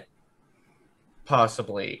bad.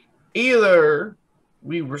 Possibly. Either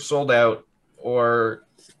we were sold out, or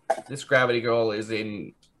this Gravity Girl is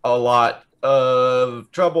in a lot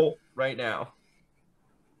of trouble right now.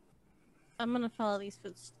 I'm gonna follow these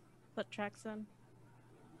foot tracks then.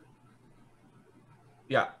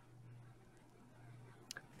 Yeah.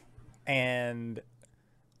 And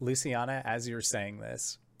Luciana, as you're saying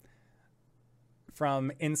this,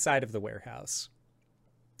 from inside of the warehouse,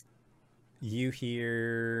 you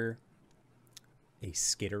hear a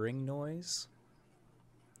skittering noise,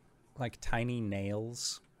 like tiny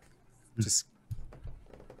nails, just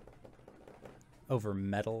over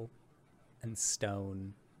metal and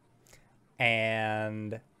stone.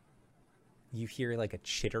 And you hear like a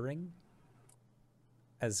chittering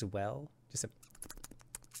as well. Just a...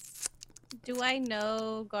 Do I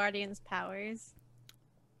know Guardian's powers?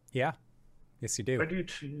 Yeah. Yes, you do. I do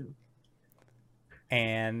too.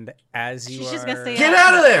 And as you She's are... just gonna say Get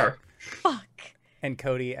out of there! Fuck. And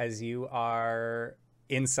Cody, as you are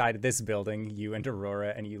inside this building, you and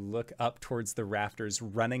Aurora, and you look up towards the rafters,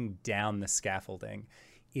 running down the scaffolding,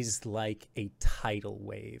 is like a tidal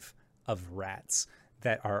wave of rats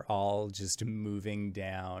that are all just moving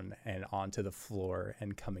down and onto the floor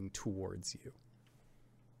and coming towards you.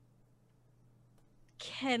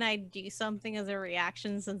 Can I do something as a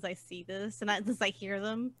reaction since I see this and since I hear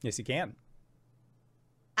them? Yes, you can.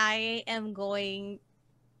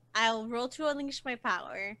 I'll roll to unleash my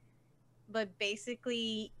power, but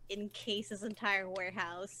basically encase this entire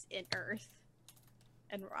warehouse in earth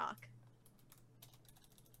and rock.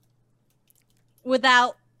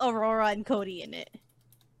 Without Aurora and Cody in it.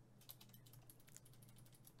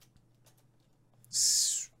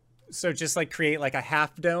 So just like create like a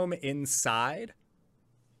half dome inside?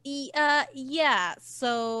 Yeah.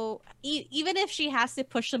 So even if she has to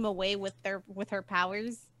push them away with her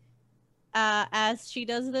powers, as she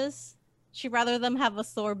does this, she'd rather them have a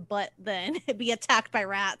sore butt than be attacked by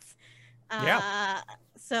rats. Yeah.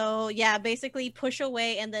 So yeah, basically push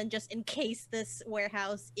away and then just encase this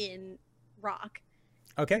warehouse in rock.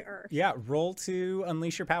 Okay. Earth. Yeah, roll to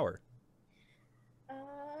unleash your power.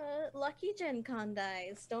 Lucky Gen Con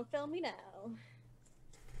dice. Don't fail me now.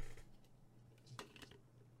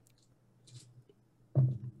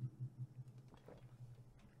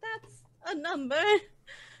 That's a number.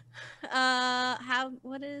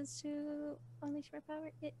 What is to unleash my power?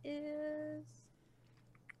 It is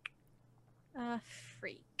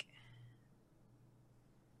freak.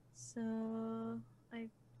 So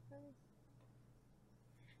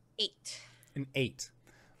 8. An 8.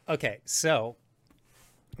 Okay, so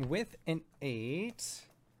with an 8,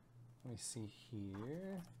 let me see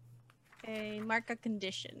here. Okay, mark a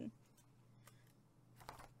condition.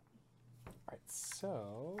 All right,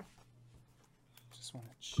 so just want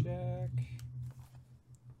to check.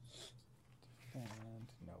 And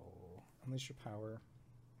no, unleash your power.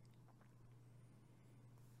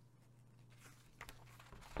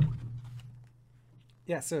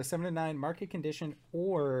 Yeah, so 7 to 9, mark a condition,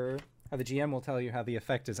 or how the GM will tell you how the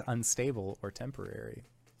effect is unstable or temporary.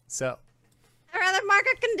 So I'd rather mark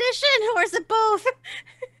a condition, or is it both?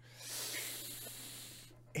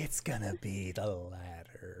 it's gonna be the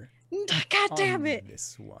latter. God damn on it.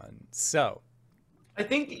 This one. So I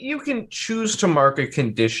think you can choose to mark a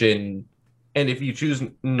condition, and if you choose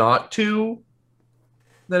not to,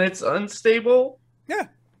 then it's unstable. yeah,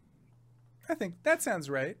 I think that sounds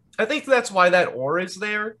right. I think that's why that or is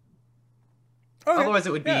there. Okay, Otherwise,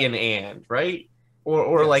 it would be yeah. an and, right?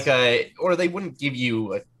 or Yes. like or they wouldn't give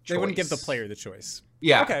you a choice. They wouldn't give the player the choice.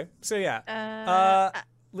 Yeah. Okay, so yeah. I'll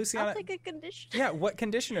Luciana, take a condition. yeah, what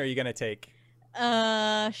condition are you going to take?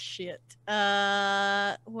 Shit.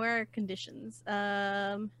 Where are conditions?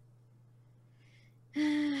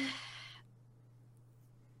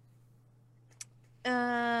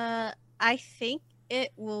 I think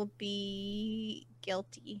it will be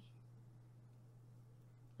guilty.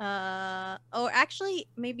 Or actually,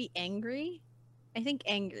 maybe angry. I think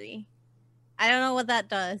angry. I don't know what that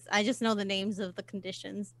does. I just know the names of the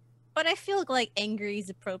conditions. But I feel like angry is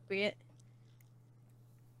appropriate.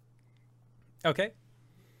 Okay.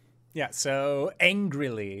 Yeah, so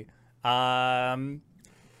angrily,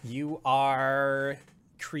 you are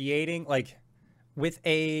creating like with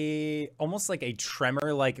almost like a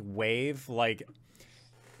tremor like wave, like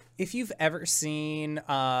if you've ever seen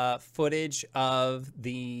footage of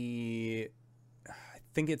I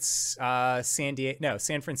think it's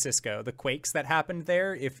San Francisco, the quakes that happened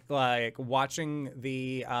there, if like watching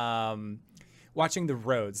the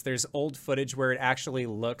roads, there's old footage where it actually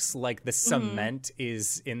looks like the cement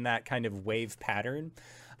is in that kind of wave pattern.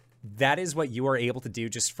 That is what you are able to do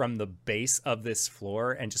just from the base of this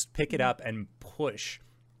floor, and just pick it up and push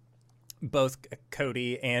both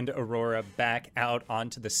Cody and Aurora back out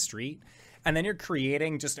onto the street. And then you're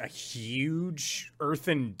creating just a huge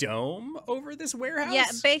earthen dome over this warehouse. Yeah,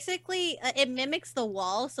 basically, it mimics the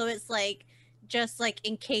wall, so it's like just like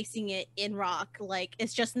encasing it in rock. Like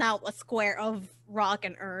it's just now a square of rock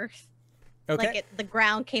and earth. Okay. Like the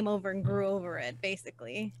ground came over and grew over it,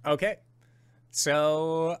 basically. Okay.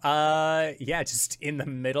 So, yeah, just in the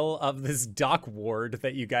middle of this dock ward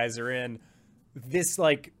that you guys are in, this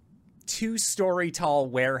like 2-story tall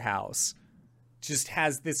warehouse just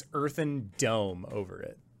has this earthen dome over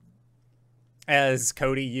it. As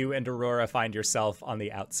Cody, you and Aurora find yourself on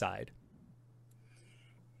the outside.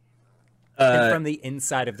 And from the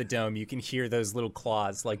inside of the dome, you can hear those little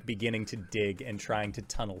claws like beginning to dig and trying to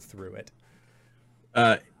tunnel through it.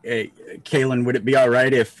 Hey, Kaylin, would it be all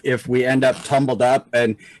right if we end up tumbled up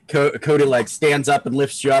and Cody like stands up and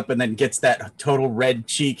lifts you up and then gets that total red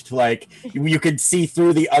cheeked, like you could see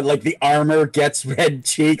through the like the armor gets red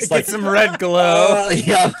cheeks, like some red glow.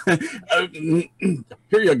 Yeah.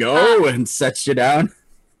 Here you go, and sets you down.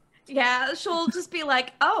 Yeah, she'll just be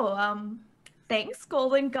like, "Oh, thanks,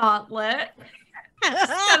 Golden Gauntlet."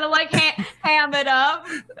 Kind of like ham it up.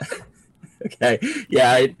 Okay,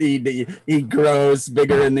 yeah, he grows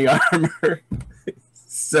bigger in the armor.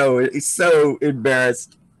 He's so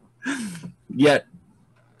embarrassed, yet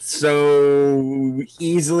so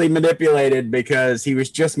easily manipulated because he was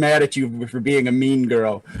just mad at you for being a mean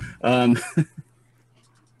girl.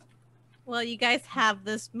 Well, you guys have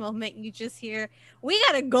this moment. You just hear, "We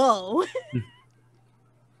gotta go."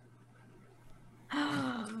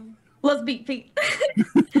 Let's beat feet.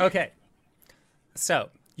 Okay. So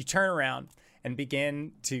you turn around and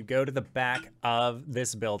begin to go to the back of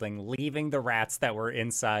this building, leaving the rats that were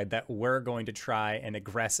inside that were going to try and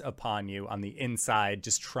aggress upon you on the inside,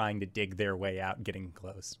 just trying to dig their way out, getting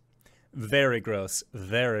close. Very gross,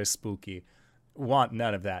 very spooky. Want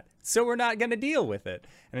none of that. So we're not going to deal with it.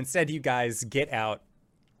 And instead you guys get out.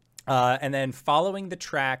 And then following the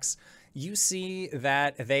tracks, you see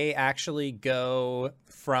that they actually go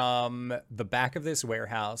from the back of this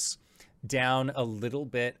warehouse down a little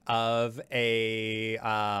bit of a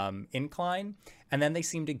incline, and then they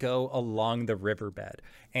seem to go along the riverbed.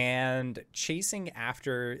 And chasing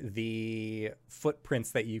after the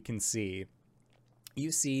footprints that you can see,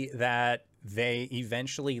 you see that they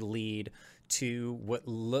eventually lead to what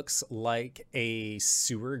looks like a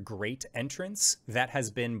sewer grate entrance that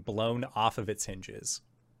has been blown off of its hinges.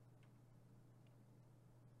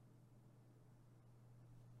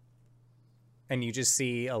 And you just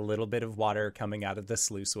see a little bit of water coming out of the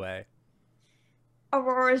sluiceway.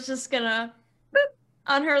 Aurora's just gonna boop,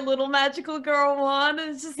 on her little magical girl wand.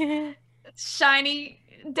 It's just shiny,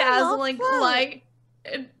 dazzling light.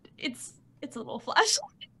 It's a little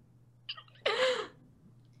flashlight.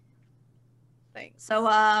 Thanks.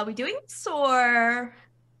 So, we doing this or?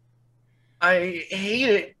 I hate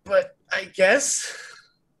it, but I guess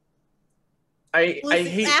I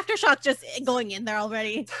hate Aftershock just going in there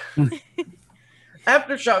already.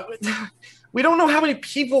 Aftershock. We don't know how many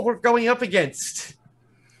people we're going up against.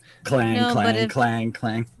 Clang, No, but clang, if- clang,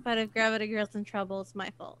 clang. But if Gravity Girl's in trouble, it's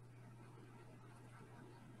my fault.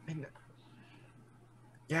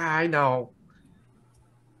 Yeah, I know.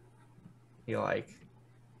 He like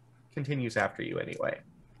continues after you anyway.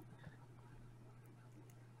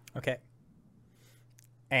 Okay.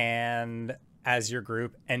 And as your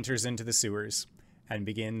group enters into the sewers and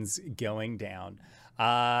begins going down.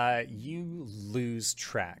 You lose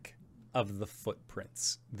track of the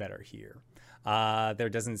footprints that are here. There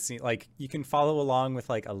doesn't seem like you can follow along with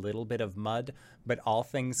like a little bit of mud, but all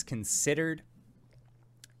things considered,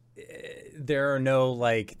 there's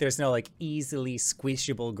no easily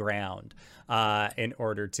squishable ground in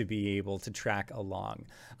order to be able to track along.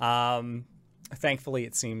 Thankfully,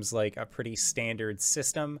 it seems like a pretty standard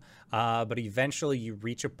system, but eventually you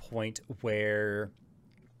reach a point where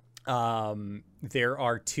there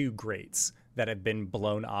are two grates that have been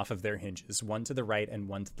blown off of their hinges, one to the right and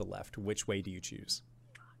one to the left. Which way do you choose?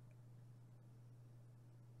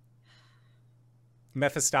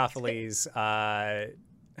 Mephistopheles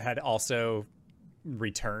had also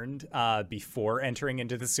returned before entering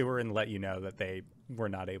into the sewer and let you know that they were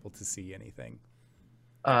not able to see anything.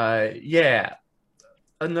 Yeah.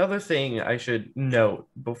 Another thing I should note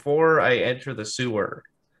before I enter the sewer,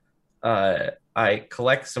 I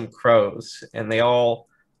collect some crows and they all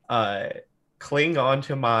cling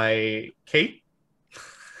onto my cape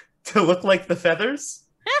to look like the feathers,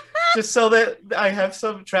 just so that I have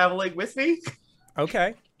some traveling with me.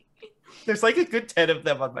 Okay. There's like a good 10 of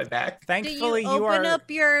them on my back. Thankfully, Do you open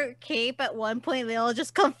up your cape at one point? They all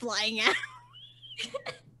just come flying out.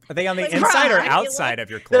 Are they on the Like, inside or right. outside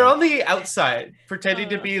of your cloak? They're on the outside, pretending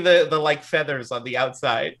to be the like feathers on the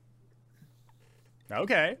outside.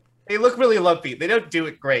 Okay. They look really lumpy. They don't do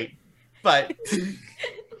it great, but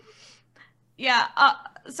Yeah,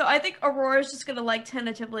 so I think Aurora's just gonna like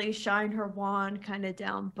tentatively shine her wand kind of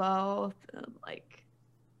down both, and, like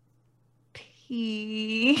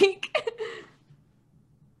peek.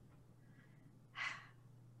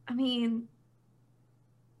 I mean,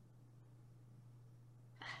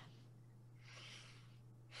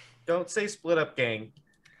 don't say split up gang.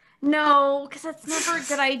 no, because that's never a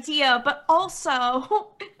good idea. But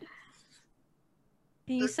also,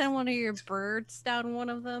 Can you send one of your birds down one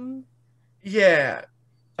of them? Yeah.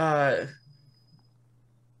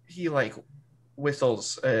 He like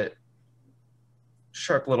whistles a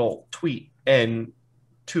sharp little tweet and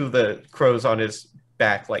two of the crows on his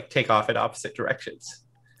back like take off in opposite directions.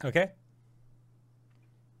 Okay.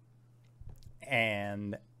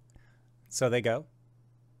 And so they go.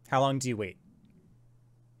 How long do you wait?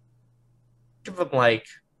 Give them like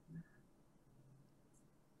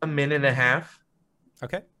a minute and a half.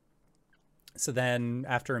 Okay. So then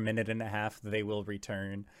after a minute and a half, they will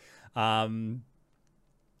return.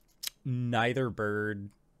 Neither bird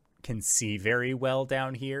can see very well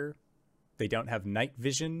down here. They don't have night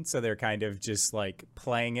vision, so they're kind of just like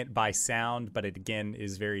playing it by sound, but it again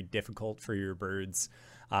is very difficult for your birds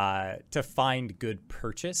to find good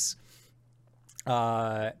purchase.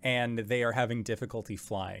 And they are having difficulty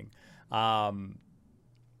flying.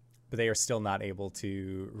 But they are still not able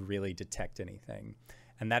to really detect anything.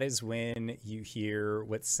 And that is when you hear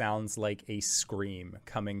what sounds like a scream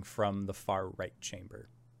coming from the far right chamber,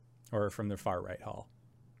 or from the far right hall.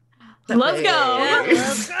 let's go. Yeah,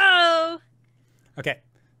 let's go. Okay,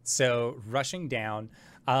 so rushing down,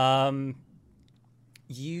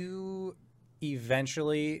 you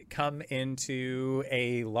eventually come into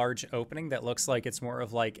a large opening that looks like it's more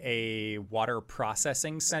of like a water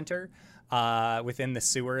processing center within the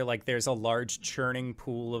sewer. Like there's a large churning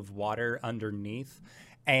pool of water underneath,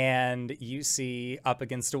 and you see up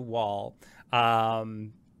against a wall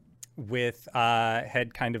with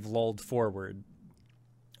head kind of lolled forward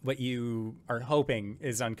what you are hoping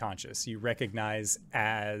is unconscious. You recognize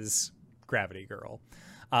as Gravity Girl.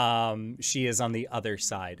 She is on the other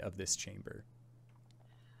side of this chamber.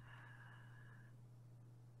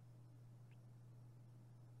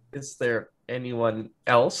 Is there anyone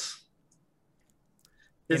else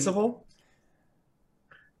visible?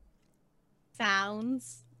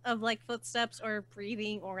 Sounds of like footsteps or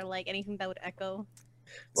breathing or like anything that would echo.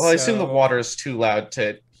 Well, I assume the So- water is too loud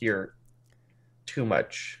to hear too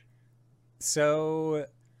much. So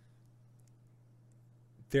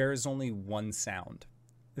there's only one sound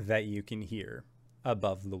that you can hear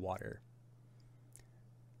above the water.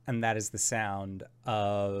 And that is the sound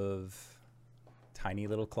of tiny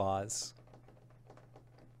little claws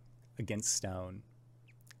against stone.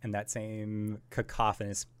 And that same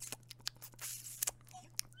cacophonous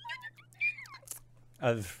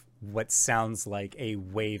of what sounds like a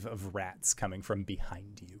wave of rats coming from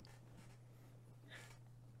behind you.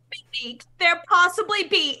 There possibly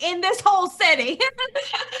be in this whole city.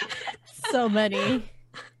 So many.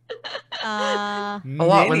 A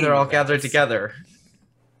lot when they're all Many gathered rats. together.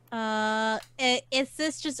 If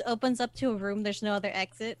this just opens up to a room, there's no other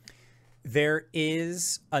exit. There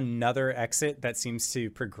is another exit that seems to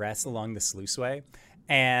progress along the sluiceway,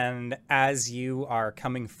 And as you are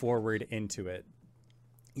coming forward into it,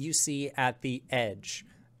 you see at the edge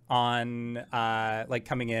on, like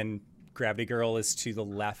coming in, Gravity Girl is to the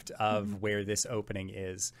left of where this opening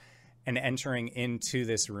is. And entering into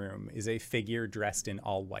this room is a figure dressed in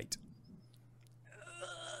all white.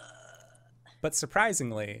 But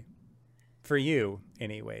surprisingly, for you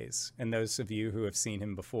anyways, and those of you who have seen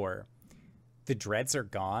him before, the dreads are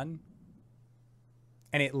gone.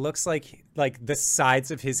 And it looks like the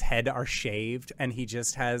sides of his head are shaved and he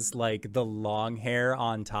just has like the long hair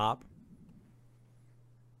on top.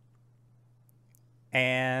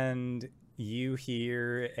 And you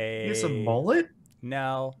hear He has a mullet?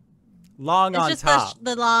 No. Long It's on just top.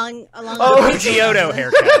 the long. Oh, Pidgeotto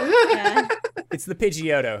haircut. Yeah. It's the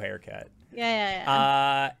Pidgeotto haircut.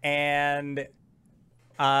 Yeah. And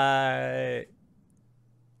the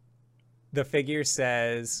figure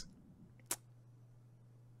says,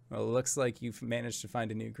 well, it looks like you've managed to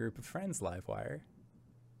find a new group of friends, Livewire.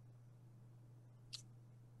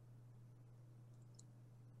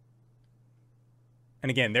 And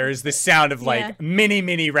again, there is the sound of like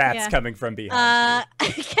many rats coming from behind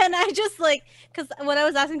you. Can I just because when I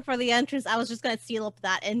was asking for the entrance, I was just gonna seal up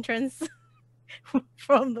that entrance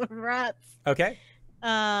from the rats. Okay.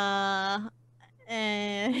 And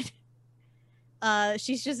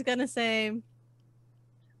she's just gonna say,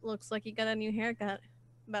 "Looks like you got a new haircut.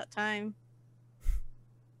 About time."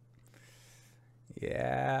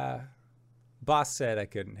 Yeah. Boss said I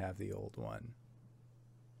couldn't have the old one.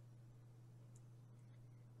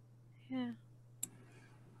 Yeah.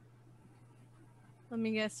 Let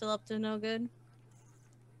me guess, still up to no good?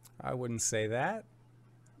 I wouldn't say that.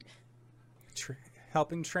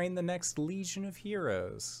 Helping train the next legion of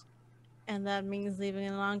heroes. And that means leaving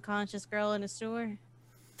an unconscious girl in a sewer?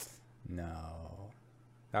 No.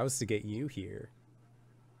 That was to get you here.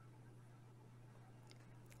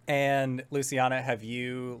 And Luciana, have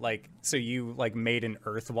you made an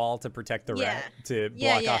earth wall to protect the rat, to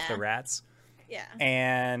block off the rats? Yeah.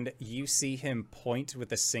 And you see him point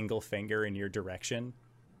with a single finger in your direction,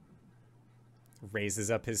 raises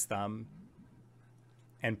up his thumb,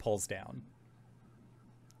 and pulls down.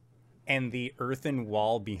 And the earthen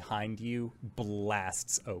wall behind you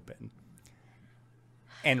blasts open.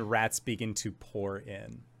 And rats begin to pour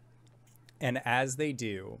in. And as they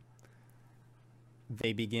do,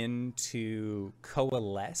 they begin to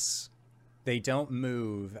coalesce. They don't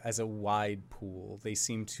move as a wide pool. They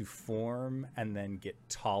seem to form and then get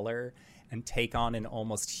taller and take on an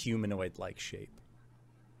almost humanoid-like shape.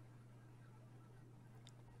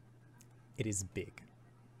 It is big.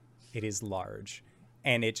 It is large.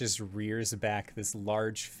 And it just rears back this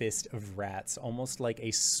large fist of rats, almost like a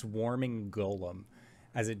swarming golem,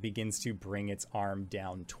 as it begins to bring its arm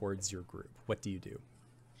down towards your group. What do you do?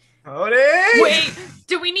 Howdy! Wait,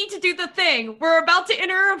 do we need to do the thing? We're about to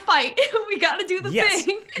enter a fight. We gotta do the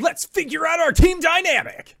thing. Let's figure out our team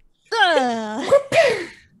dynamic.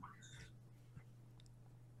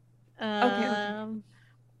 Okay.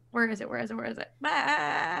 Where is it?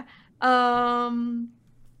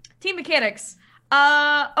 Team mechanics.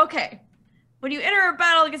 Okay. When you enter a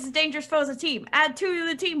battle against a dangerous foe as a team, add 2 to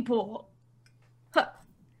the team pool. Huh.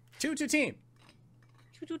 2 to team.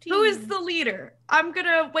 Who is the leader? I'm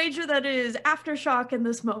gonna wager that it is Aftershock in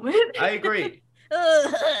this moment. I agree.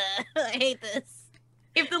 I hate this.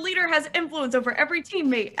 If the leader has influence over every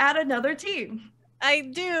teammate, add another team. I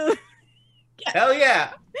do. Hell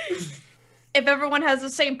yeah. If everyone has the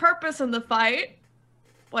same purpose in the fight,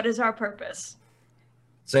 what is our purpose?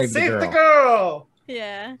 Save the girl. girl.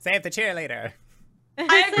 Yeah. Save the cheerleader. I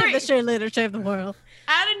agree. Save the cheerleader, save the world.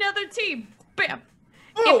 Add another team. Bam.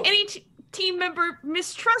 Oh. If any team member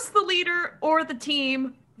mistrusts the leader or the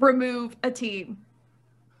team, remove a team.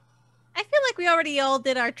 I feel like we already all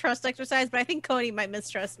did our trust exercise, but I think Cody might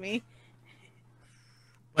mistrust me.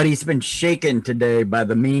 But he's been shaken today by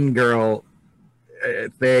the mean girl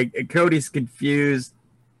thing. Cody's confused.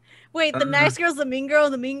 Wait, the nice girl's the mean girl,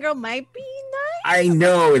 and the mean girl might be nice? I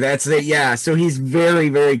know, that's it. Yeah, so he's very,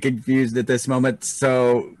 very confused at this moment.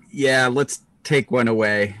 So, yeah, let's take one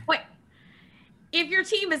away. Wait. If your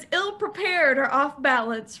team is ill-prepared or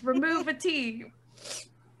off-balance, remove a team.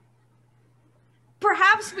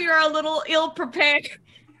 Perhaps we are a little ill-prepared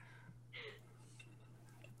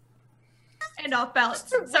and off-balance.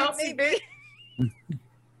 So Maybe.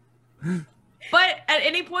 But at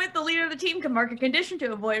any point, the leader of the team can mark a condition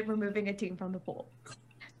to avoid removing a team from the pool.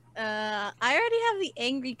 I already have the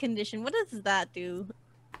angry condition. What does that do?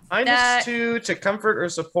 -2 to comfort or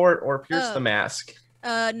support or pierce the mask.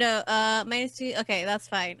 No, -2. Okay, that's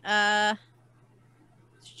fine.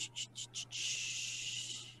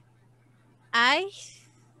 I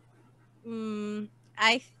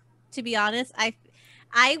I, to be honest,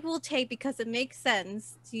 I will take, because it makes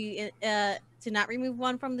sense to not remove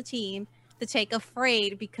one from the team, to take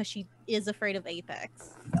Afraid because she is afraid of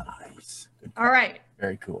Apex. Nice. Good All call. right.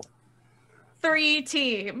 Very cool. 3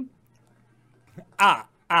 team. Ah.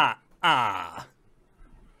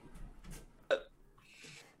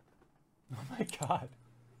 Oh my god.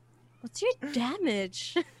 What's your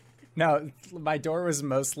damage? No, my door was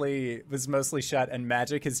mostly shut, and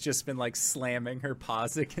Magic has just been like slamming her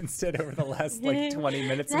paws against it over the last like 20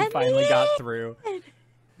 minutes and Let finally me got in. through. She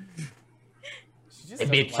just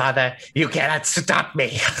Big doesn't like, father, you cannot stop me.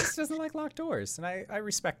 just doesn't like locked doors, and I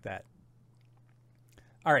respect that.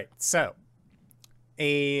 All right, so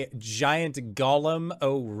a giant golem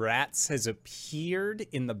o' rats has appeared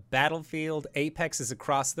in the battlefield. Apex is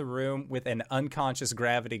across the room with an unconscious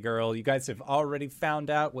Gravity Girl. You guys have already found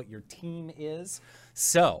out what your team is.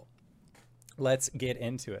 So let's get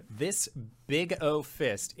into it. This big O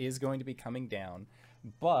fist is going to be coming down,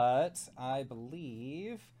 but I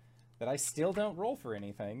believe that I still don't roll for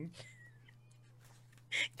anything.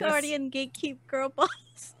 Guardian Gatekeep Girl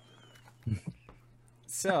Boss.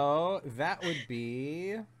 So that would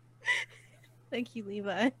be... Thank you,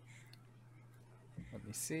 Levi. Let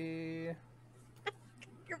me see.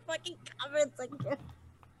 Your fucking comments again.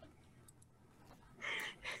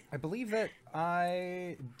 I believe that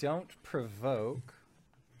I don't provoke.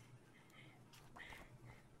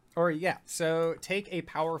 Or yeah, so take a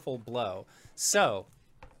powerful blow. So,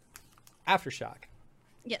 Aftershock.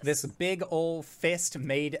 Yes. This big old fist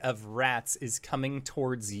made of rats is coming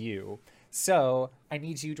towards you. So, I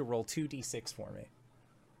need you to roll 2d6 for me.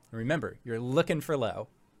 Remember, you're looking for low.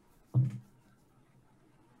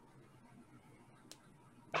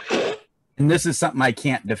 And this is something I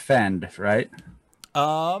can't defend, right?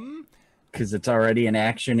 Because it's already in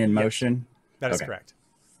action, in motion. that is Okay. correct.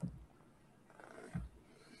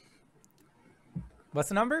 What's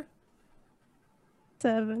the number?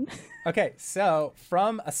 7. Okay, so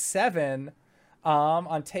from a 7,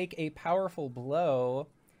 on take a powerful blow,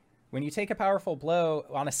 when you take a powerful blow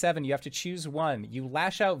on a 7, you have to choose one. You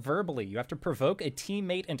lash out verbally. You have to provoke a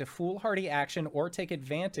teammate into foolhardy action or take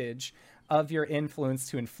advantage of your influence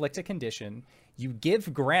to inflict a condition. You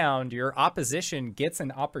give ground, your opposition gets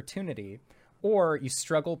an opportunity, or you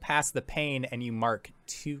struggle past the pain and you mark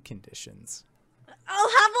 2 conditions. I'll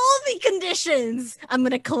have all the conditions. I'm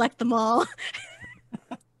gonna collect them all.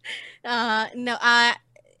 No.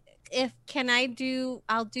 If can I do?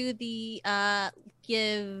 I'll do the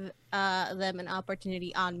give them an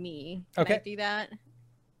opportunity on me. Can I Okay. do that?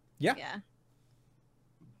 Yeah. Yeah.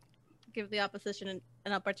 Give the opposition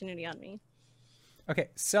an opportunity on me. Okay,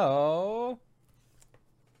 so...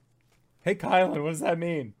 Hey, Kylan, what does that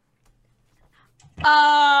mean?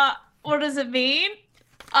 What does it mean?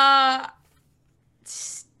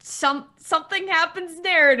 Something happens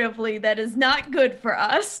narratively that is not good for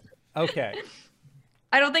us. Okay.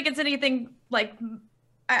 I don't think it's anything like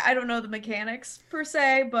I don't know the mechanics per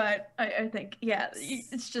se, but I think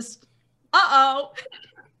it's just uh-oh.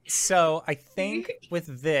 So I think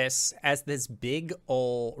with this, as this big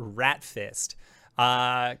ol' rat fist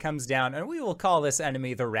comes down, and we will call this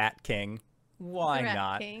enemy the Rat King. Why Rat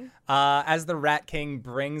not? King. As the Rat King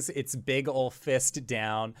brings its big ol' fist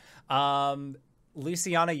down,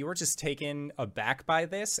 Luciana, you were just taken aback by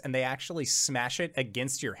this, and they actually smash it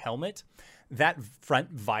against your helmet. That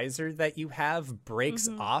front visor that you have breaks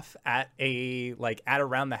off at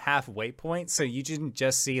around the halfway point, so you didn't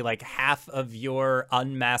just see like half of your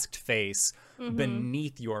unmasked face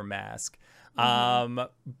beneath your mask.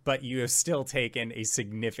 But you have still taken a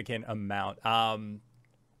significant amount. I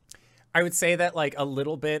would say that like a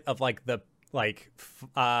little bit of like the like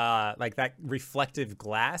that reflective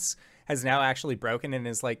glass has now actually broken and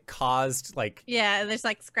is like caused like Yeah, there's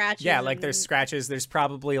like scratches. yeah, like there's scratches. There's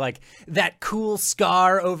probably like that cool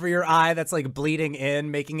scar over your eye that's like bleeding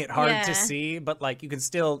in, making it hard Yeah. to see. But like you can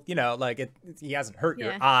still, like he hasn't hurt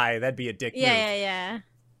your Yeah. eye. That'd be a dick move. Yeah.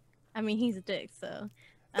 I mean, he's a dick, so.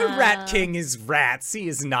 The Rat King is rats. He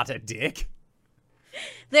is not a dick.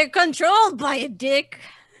 They're controlled by a dick.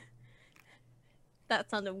 That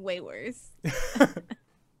sounded way worse.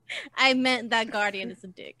 I meant that Guardian is a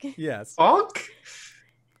dick. Yes. Bonk?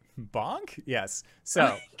 Bonk? Yes.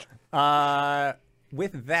 So,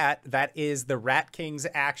 with that is the Rat King's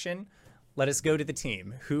action. Let us go to the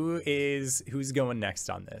team. Who's going next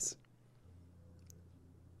on this?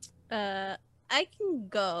 I can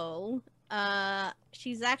go.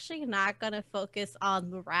 She's actually not gonna focus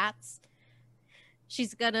on the rats.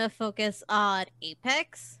 She's gonna focus on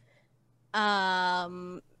Apex.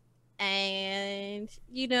 And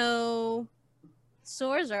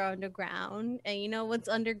Sewers are underground, and you know what's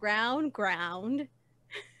underground? Ground.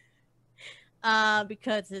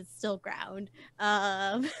 Because it's still ground.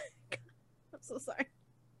 I'm so sorry.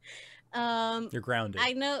 You're grounded.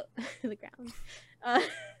 I know the ground.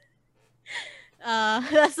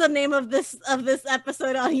 That's the name of this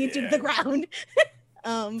episode on YouTube. The ground.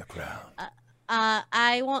 The ground.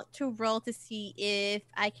 I want to roll to see if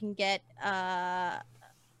I can get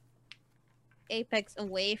Apex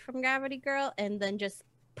away from Gravity Girl and then just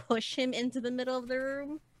push him into the middle of the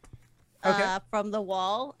room. Okay. From the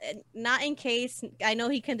wall, and not in case I know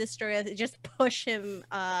he can destroy us. Just push him.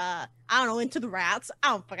 I don't know, into the rats. I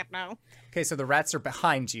don't fucking know. Okay, so the rats are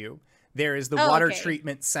behind you. There is the Oh, water okay.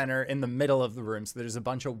 treatment center in the middle of the room. So there's a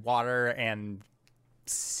bunch of water and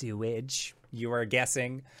sewage. You are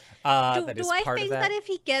guessing. That Do is I part think of that if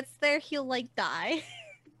he gets there, he'll like die?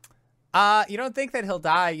 You don't think that he'll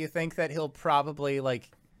die. You think that he'll probably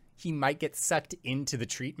he might get sucked into the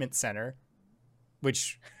treatment center,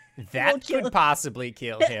 which that kill could him. possibly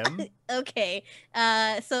kill him. Okay.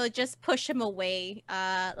 So just push him away.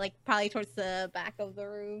 Probably towards the back of the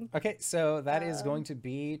room. Okay, so that is going to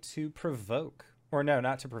be to provoke. Or no,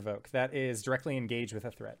 not to provoke. That is directly engage with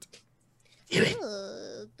a threat.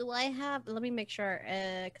 Do I have? Let me make sure.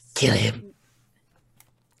 'Cause Kill him.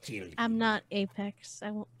 I'm not Apex.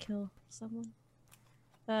 I won't kill someone.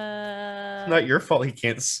 Not your fault he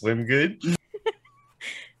can't swim good.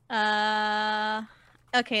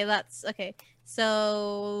 Okay, that's okay.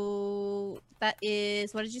 So that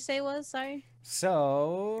is, what did you say it was? Sorry.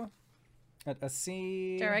 So, let us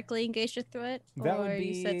see. Directly engage with threat? That or would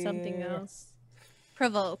you said something be- else?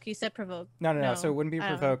 Provoke. You said provoke. No. So it wouldn't be I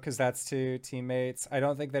don't know. provoke because that's to teammates. I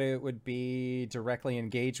don't think that it would be directly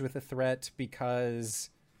engage with a threat because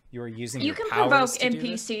you are using You your can powers provoke to do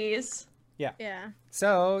this. NPCs. Yeah.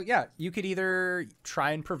 So yeah, you could either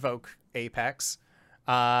try and provoke Apex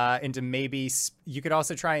into maybe you could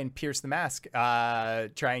also try and pierce the mask, try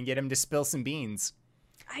and get him to spill some beans.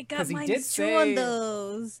 I 'Cause got he minus did 2 on say-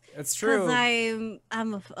 those. That's true. Because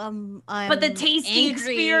I'm But the tasty angry.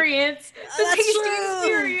 experience. The That's tasty true.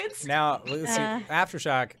 experience. Now, let's see. Uh.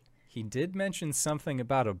 Aftershock, he did mention something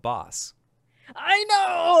about a boss. I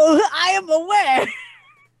know. I am aware.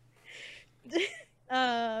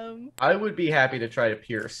 I would be happy to try to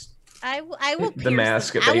pierce. I will The pierce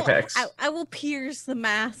mask of I will- Apex. I will pierce the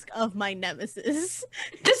mask of my nemesis.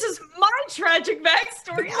 This is my tragic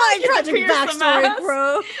backstory. My I get to tragic pierce the backstory, mask.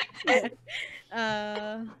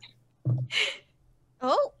 bro.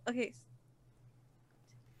 Oh, okay.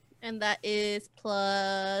 And that is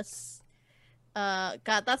plus. God,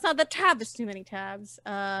 that's not the tab. There's too many tabs.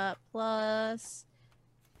 Plus.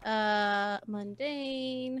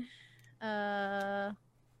 Mundane.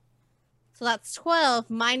 So that's 12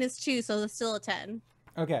 minus 2, so that's still a 10.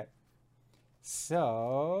 Okay.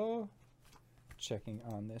 So, checking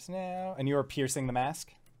on this now. And you are piercing the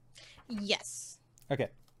mask? Yes. Okay.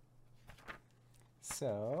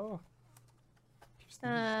 So. pierce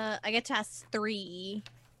the- I get to ask 3.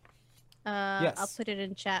 Yes. I'll put it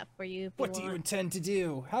in chat for you. If What do you want. intend to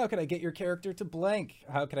do? How could I get your character to blank?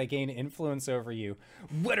 How could I gain influence over you?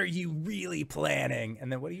 What are you really planning?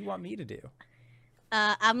 And then what do you want me to do?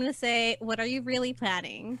 I'm gonna say, what are you really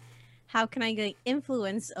planning? How can I get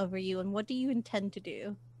influence over you, and what do you intend to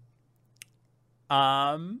do?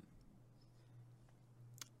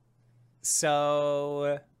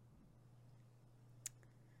 So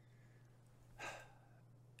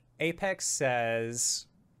Apex says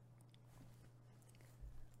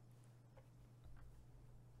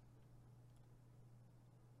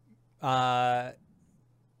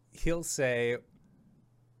he'll say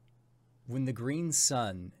when the green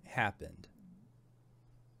sun happened,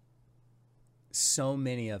 so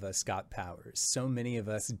many of us got powers. So many of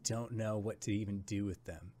us don't know what to even do with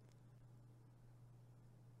them.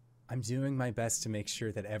 I'm doing my best to make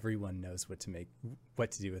sure that everyone knows what to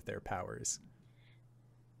do with their powers.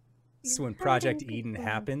 So when Project Eden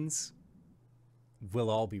happens, we'll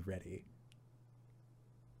all be ready.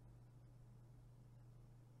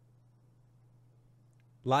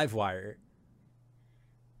 Livewire.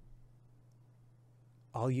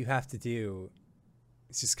 All you have to do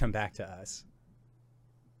is just come back to us.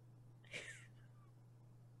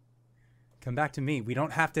 Come back to me. We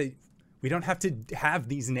don't have to have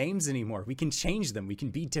these names anymore. We can change them. We can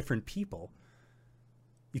be different people.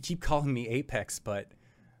 You keep calling me Apex, but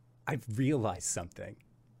I've realized something.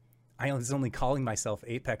 I was only calling myself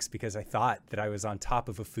Apex because I thought that I was on top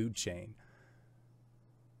of a food chain.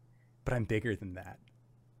 But I'm bigger than that.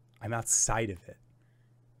 I'm outside of it.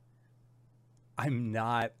 I'm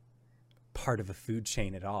not part of a food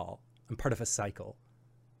chain at all. I'm part of a cycle.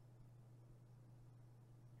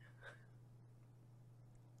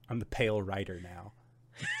 I'm the pale rider now.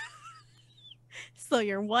 So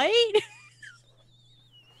you're white?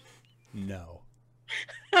 No.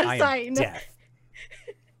 I'm I am sorry. No, deaf.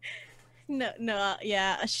 no,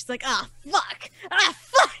 yeah. She's like, fuck,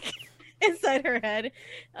 fuck, inside her head.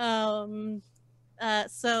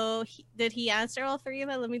 So did he answer all three of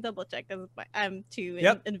them? Let me double check because I'm too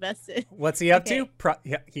invested. What's he up Okay.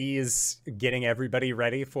 to? He is getting everybody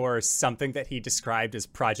ready for something that he described as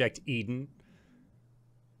Project Eden.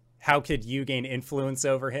 How could you gain influence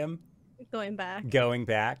over him? Going back. Going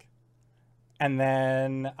back. And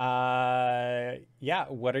then,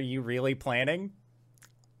 what are you really planning?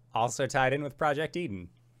 Also tied in with Project Eden.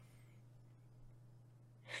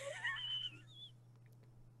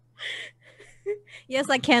 Yes,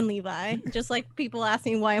 I can, Levi. Just like people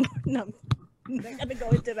asking why I'm. No, I'm not gonna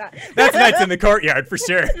go into that. That's Nights in the Courtyard for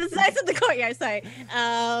sure. It's Nights in the Courtyard. Sorry.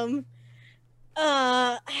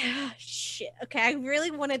 Shit. Okay, I really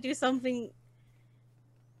want to do something.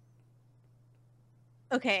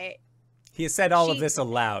 Okay. He has said all of this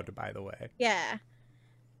aloud, by the way. Yeah.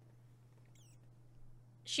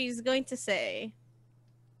 She's going to say,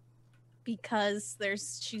 because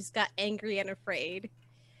she's got angry and afraid.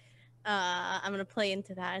 I'm gonna play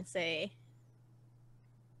into that and say,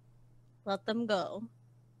 let them go,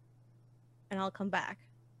 and I'll come back.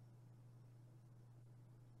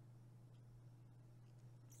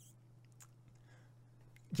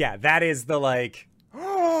 Yeah, that is the like,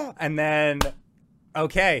 and then,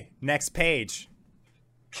 okay, next page.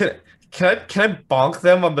 Can I bonk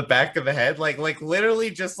them on the back of the head? Like literally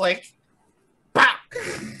just like, BOW!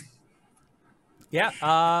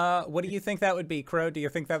 Yeah. What do you think that would be, Crow? Do you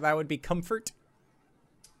think that would be comfort?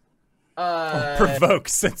 Or provoke,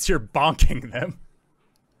 since you're bonking them.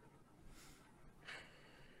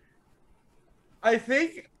 I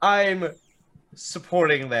think I'm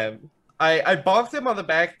supporting them. I bonk them on the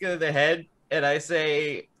back of the head, and I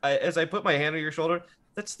say, as I put my hand on your shoulder,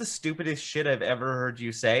 that's the stupidest shit I've ever heard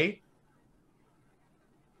you say.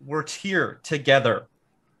 We're here together.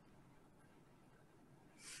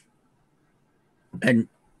 And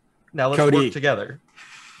Now let's Cody- work together.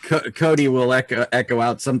 Cody will echo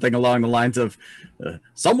out something along the lines of,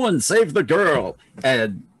 someone save the girl.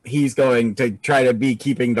 And he's going to try to be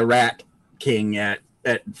keeping the Rat King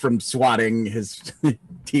from swatting his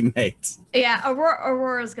teammates. Yeah, Aurora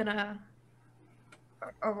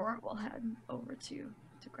will head over to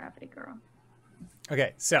Gravity Girl.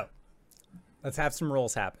 Okay, so let's have some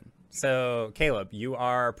rolls happen. So, Caleb, you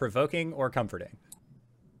are provoking or comforting?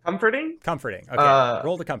 Comforting? Comforting. Okay,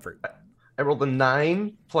 roll to comfort. I rolled a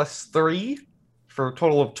 9 plus 3 for a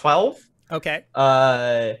total of 12. Okay.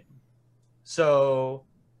 So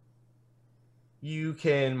you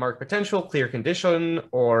can mark potential, clear condition,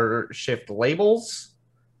 or shift labels.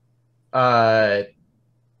 And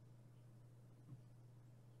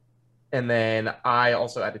then I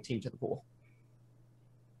also add a team to the pool.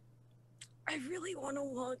 I really want to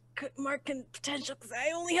mark potential because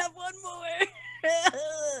I only have one more.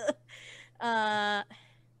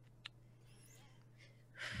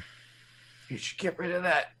 You should get rid of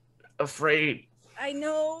that. Afraid. I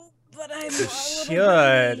know, but I'm a You little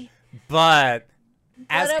should, greedy. but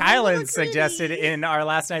as I'm a Kylan little suggested greedy. in our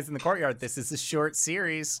last Nights in the Courtyard, this is a short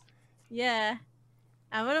series. Yeah,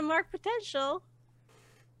 I'm gonna mark potential.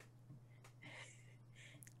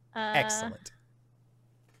 Excellent.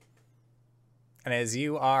 And as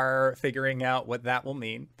you are figuring out what that will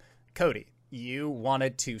mean, Cody, you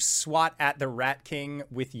wanted to swat at the Rat King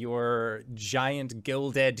with your giant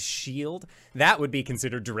gilded shield. That would be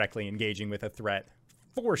considered directly engaging with a threat,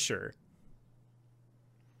 for sure.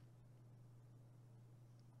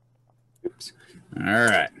 Oops. All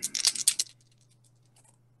right.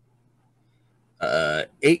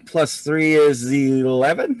 8 plus 3 is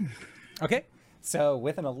 11. Okay, so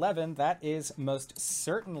with an 11, that is most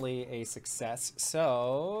certainly a success.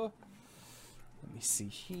 So, let me see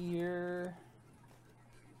here.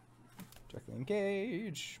 Directly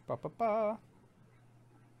engage. Ba, ba, ba.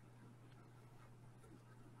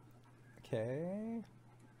 Okay.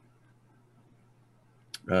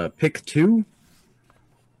 Pick 2.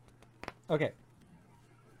 Okay.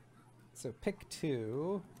 So pick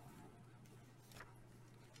 2.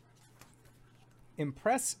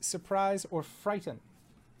 Impress, surprise, or frighten.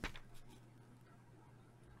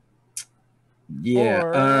 Yeah.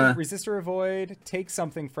 Or resist or avoid, take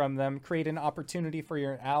something from them, create an opportunity for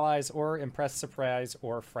your allies, or impress, surprise,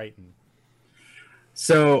 or frighten.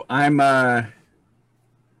 So I'm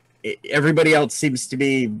everybody else seems to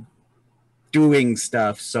be doing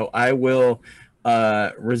stuff, so I will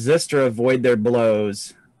resist or avoid their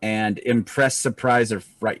blows and impress, surprise, or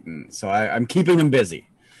frighten. So I'm keeping them busy.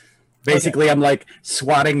 Basically, I'm like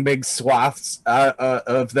swatting big swaths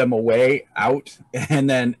of them away out, and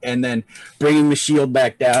then bringing the shield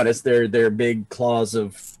back down as their big claws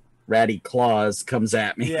of ratty claws comes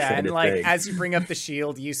at me. Yeah, and like thing. as you bring up the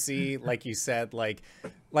shield, you see, like you said, like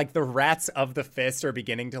the rats of the fist are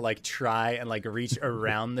beginning to like try and like reach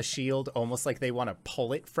around the shield, almost like they want to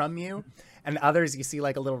pull it from you. And others, you see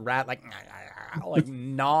like a little rat like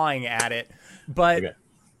gnawing at it. But Okay.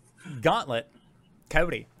 Gauntlet,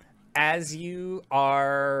 Cody, as you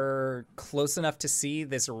are close enough to see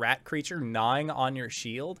this rat creature gnawing on your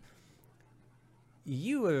shield,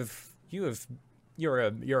 you're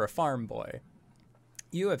a farm boy.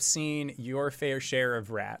 You have seen your fair share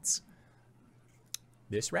of rats.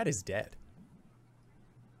 This rat is dead.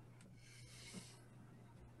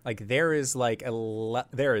 Like there is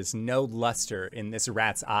there is no luster in this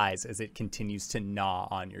rat's eyes as it continues to gnaw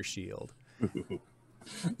on your shield.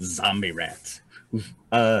 Zombie rats.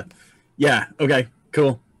 Yeah. Okay.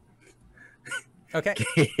 Cool. Okay.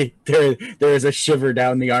 there is a shiver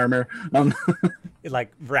down the armor. It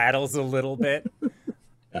like rattles a little bit.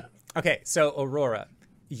 Okay, so Aurora,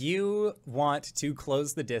 you want to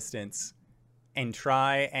close the distance and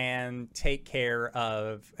try and take care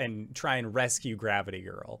of and try and rescue Gravity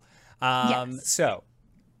Girl. Yes. So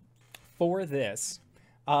for this,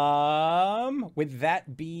 would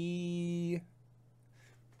that be,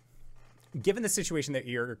 given the situation that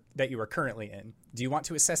you are currently in, do you want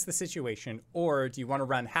to assess the situation, or do you want to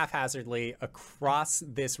run haphazardly across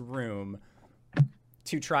this room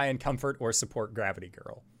to try and comfort or support Gravity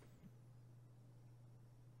Girl?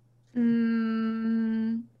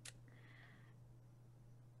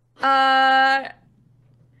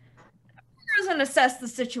 Doesn't assess the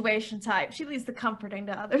situation type. She leaves the comforting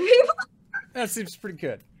to other people. That seems pretty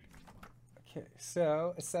good. Okay,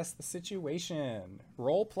 so assess the situation.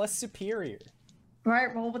 Roll plus superior.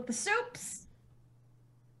 Right, roll with the soups.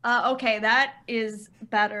 Okay, that is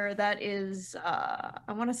better. That is, I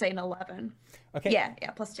want to say an 11. Okay. Yeah,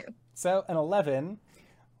 +2. So an 11.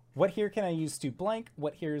 What here can I use to blank?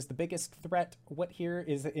 What here is the biggest threat? What here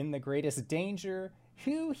is in the greatest danger?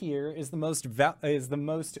 Who here is the most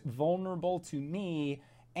vulnerable to me?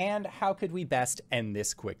 And how could we best end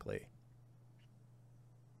this quickly?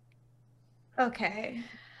 Okay.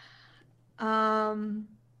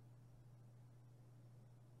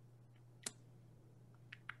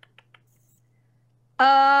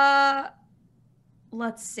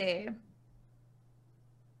 Let's see.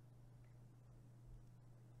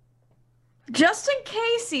 Just in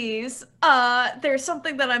cases, there's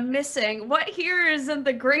something that I'm missing. What here is in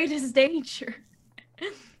the greatest danger?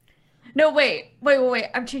 No, wait.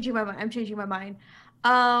 I'm changing my mind.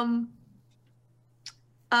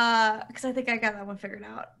 Because I think I got that one figured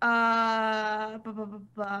out.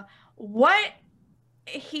 What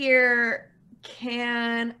here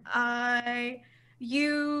can I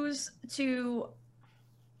use to,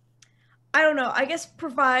 I don't know, I guess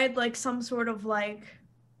provide like some sort of like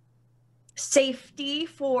safety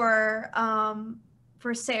for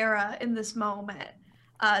Sarah in this moment,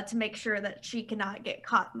 to make sure that she cannot get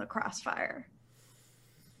caught in the crossfire?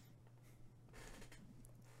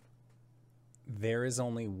 There is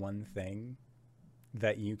only one thing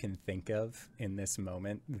that you can think of in this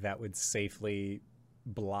moment that would safely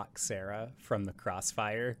block Sarah from the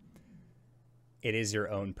crossfire. It is your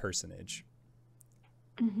own personage.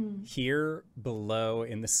 Mm-hmm. Here below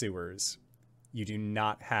in the sewers, you do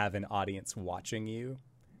not have an audience watching you.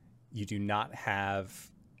 You do not have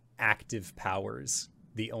active powers.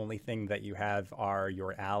 The only thing that you have are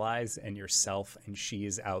your allies and yourself, and she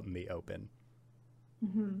is out in the open.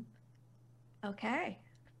 Mm-hmm. Okay.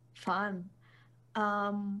 Fun.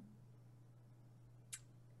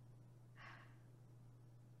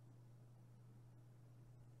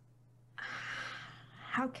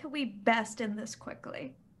 How can we best end this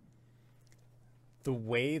quickly? The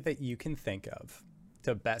way that you can think of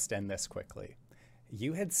to best end this quickly,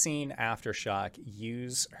 you had seen Aftershock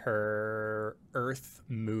use her earth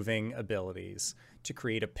moving abilities to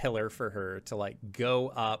create a pillar for her to like go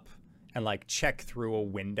up and like check through a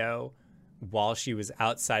window while she was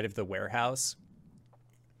outside of the warehouse.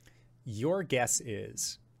 Your guess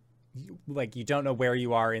is, you don't know where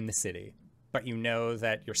you are in the city, but you know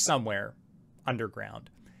that you're somewhere underground.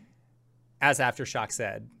 As Aftershock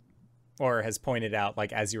said, or has pointed out,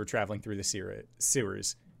 like as you were traveling through the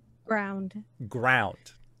sewers, Ground.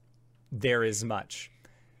 There is much.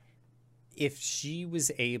 If she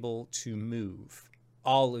was able to move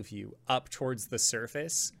all of you up towards the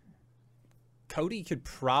surface, Cody could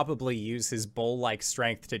probably use his bull-like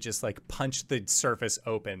strength to just like punch the surface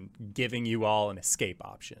open, giving you all an escape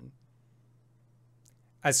option.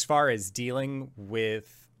 as far as dealing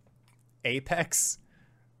with Apex,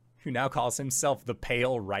 who now calls himself the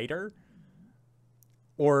Pale Rider,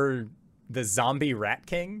 or the Zombie Rat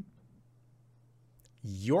King,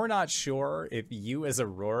 you're not sure if you as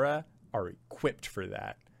Aurora are equipped for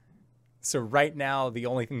that. So right now, the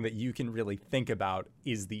only thing that you can really think about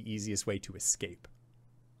is the easiest way to escape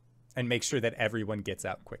and make sure that everyone gets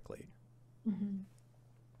out quickly. Mm-hmm.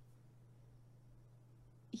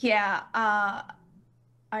 Yeah, I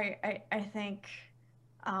think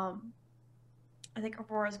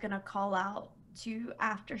Aurora's gonna call out to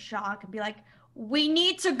Aftershock and be like, "We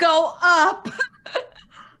need to go up."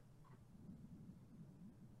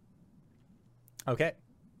 Okay.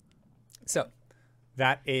 So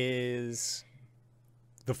that is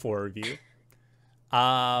the four of you.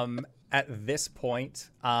 At this point,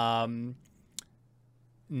 now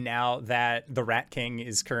that the Rat King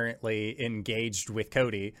is currently engaged with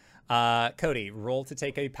Cody, Cody, roll to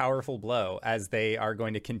take a powerful blow as they are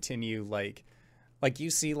going to continue, like you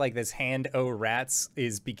see, like, this hand o' rats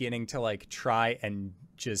is beginning to, like, try and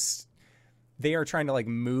just, they are trying to, like,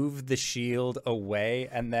 move the shield away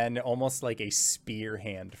and then almost like a spear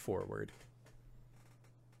hand forward.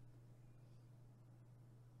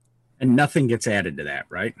 And nothing gets added to that,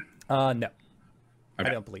 right? No. Okay. I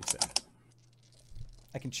don't believe so.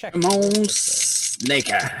 I can check. Come on,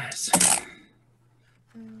 Snake Eyes.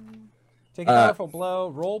 Take a powerful blow.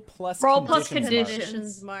 Roll plus conditions.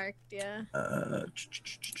 Conditions marked, yeah.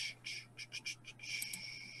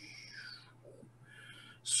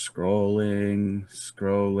 Scrolling.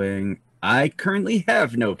 I currently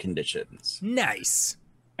have no conditions. Nice.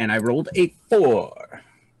 And I rolled a 4.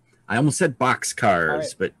 I almost said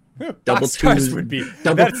boxcars, Right. but double Boxcars twos would be.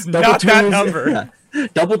 double- That's double not that twos- number. yeah.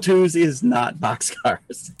 Double twos is not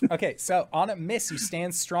boxcars. Okay, so on a miss, you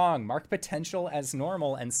stand strong, mark potential as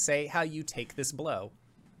normal, and say how you take this blow.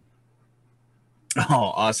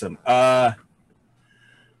 Oh, awesome. I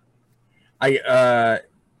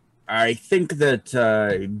think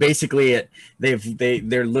that basically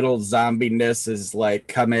their little zombiness is like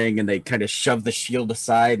coming, and they kind of shove the shield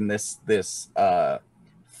aside, and this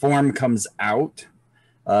form comes out,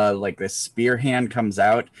 like this spear hand comes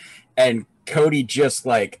out, and Cody just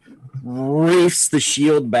like reefs the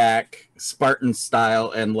shield back Spartan style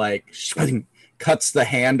and like cuts the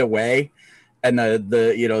hand away, and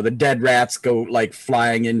the dead rats go like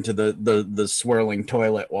flying into the swirling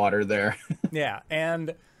toilet water there. Yeah,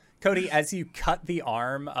 and Cody, as you cut the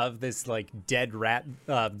arm of this like dead rat,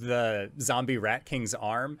 the zombie Rat King's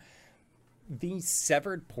arm, the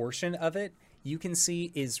severed portion of it you can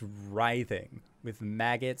see is writhing with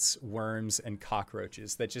maggots, worms, and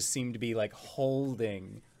cockroaches that just seem to be like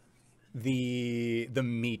holding the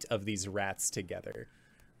meat of these rats together.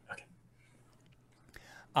 Okay.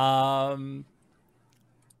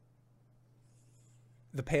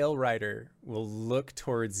 The Pale Rider will look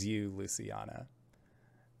towards you, Luciana,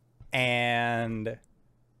 and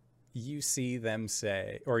you see them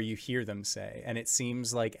say, or you hear them say, and it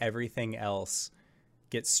seems like everything else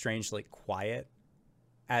gets strangely quiet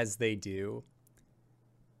as they do.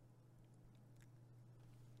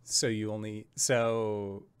 So you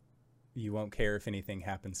won't care if anything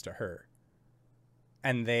happens to her.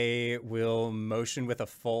 And they will motion with a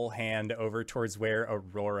full hand over towards where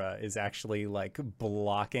Aurora is actually like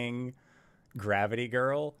blocking Gravity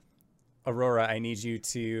Girl. Aurora, I need you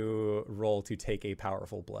to roll to take a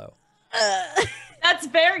powerful blow. That's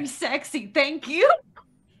very sexy. Thank you.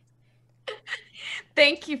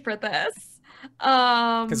 Thank you for this.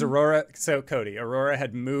 Because Cody, Aurora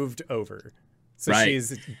had moved over. So Right.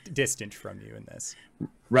 she's distant from you in this.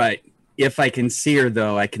 Right. If I can see her,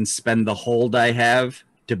 though, I can spend the hold I have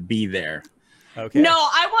to be there. Okay. No,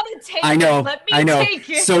 I want to take I know. it. Let me I know. take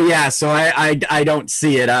it. So yeah. So I don't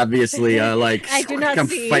see it. Obviously, like I do not I'm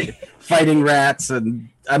see. fighting rats, and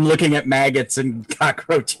I'm looking at maggots and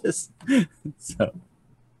cockroaches. So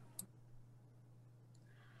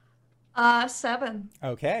 7.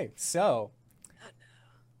 Okay, so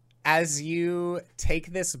as you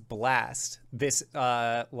take this blast, this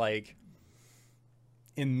like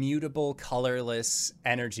immutable, colorless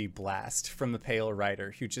energy blast from the Pale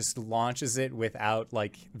Rider, who just launches it without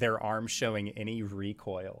like their arm showing any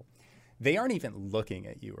recoil. They aren't even looking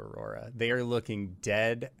at you, Aurora. They are looking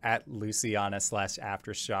dead at Luciana /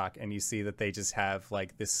 Aftershock, and you see that they just have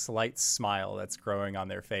like this slight smile that's growing on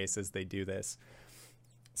their face as they do this.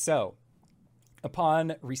 So,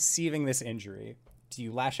 upon receiving this injury, do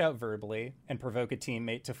you lash out verbally and provoke a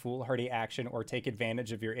teammate to foolhardy action or take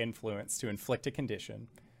advantage of your influence to inflict a condition?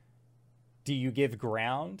 Do you give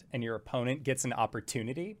ground and your opponent gets an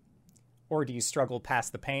opportunity? Or do you struggle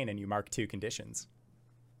past the pain and you mark 2 conditions?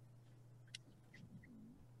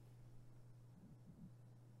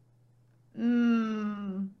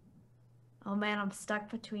 man, I'm stuck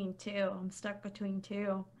between two.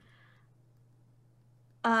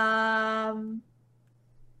 I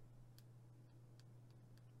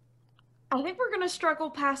think we're gonna struggle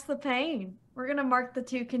past the pain. We're gonna mark the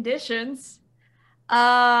two conditions.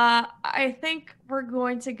 I think we're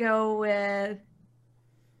going to go with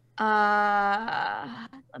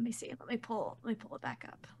let me see. Let me pull it back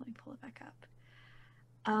up.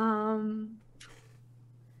 I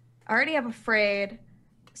already have afraid.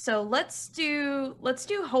 So let's do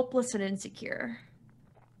hopeless and insecure.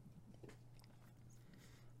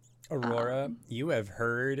 Aurora, you have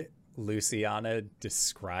heard Luciana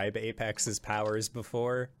describe Apex's powers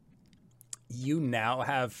before. You now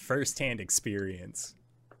have firsthand experience.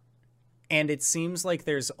 And it seems like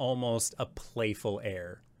there's almost a playful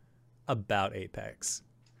air about Apex.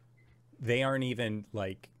 They aren't even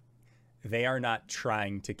they are not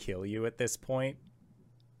trying to kill you at this point.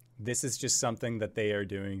 This is just something that they are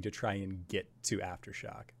doing to try and get to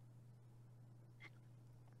Aftershock.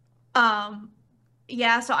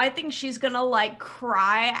 Yeah, so I think she's gonna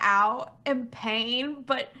cry out in pain,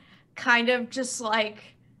 but kind of just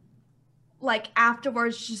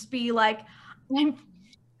afterwards just be like, I'm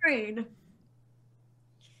afraid.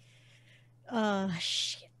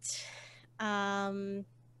 Shit.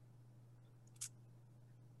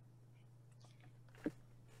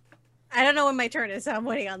 I don't know when my turn is, so I'm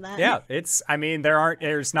waiting on that. Yeah,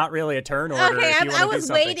 there's not really a turn order. Okay, if you I want to was do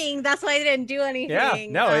something. waiting. That's why I didn't do anything. Yeah,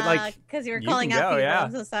 no, because you were you calling can out go, people. yeah.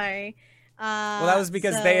 I'm so sorry. Well, that was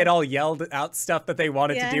because they had all yelled out stuff that they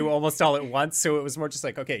wanted Yeah. to do almost all at once, so it was more just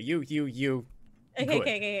like, okay, you. Okay, Good.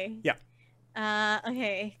 okay. Yeah.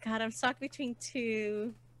 Okay. God, I'm stuck between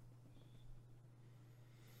two.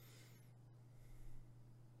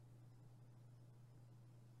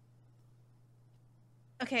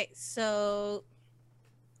 Okay, so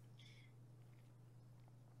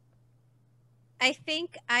I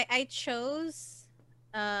think I chose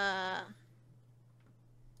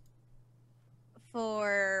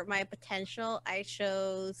for my potential, I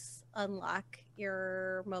chose unlock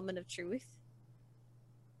your moment of truth.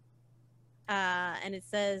 And it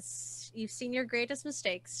says, you've seen your greatest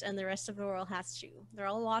mistakes and the rest of the world has to. They're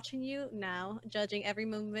all watching you now, judging every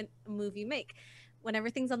move you make. When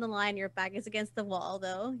everything's on the line, your back is against the wall,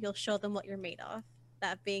 though, you'll show them what you're made of.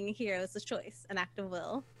 That being a hero is a choice, an act of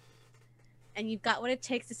will. And you've got what it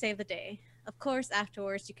takes to save the day. Of course,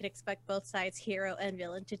 afterwards, you can expect both sides, hero and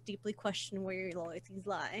villain, to deeply question where your loyalties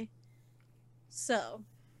lie. So,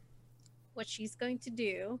 what she's going to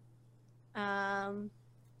do,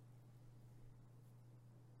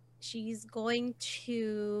 she's going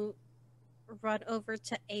to run over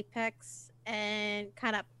to Apex and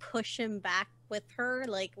kind of push him back with her,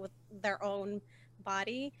 like with their own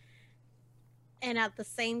body. And at the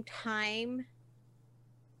same time,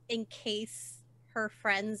 encase her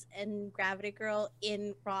friends and Gravity Girl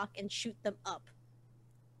in rock and shoot them up.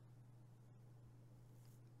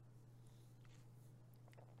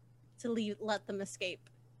 To let them escape.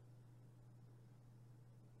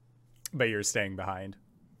 But you're staying behind.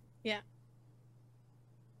 Yeah.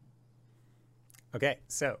 Okay,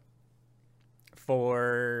 so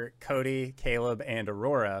for Cody, Caleb, and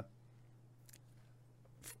Aurora,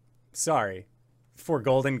 for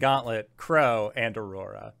Golden Gauntlet, Crow, and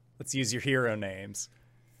Aurora. Let's use your hero names.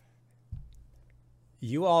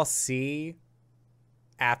 You all see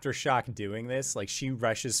Aftershock doing this. Like, she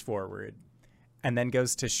rushes forward and then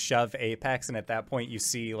goes to shove Apex, and at that point you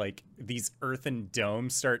see these earthen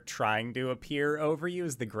domes start trying to appear over you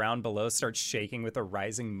as the ground below starts shaking with a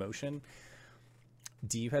rising motion.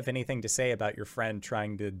 Do you have anything to say about your friend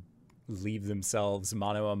trying to leave themselves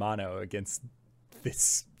mano a mano against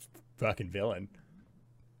this fucking villain?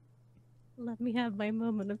 Let me have my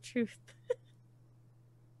moment of truth.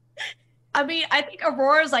 I mean, I think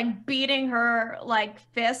Aurora's beating her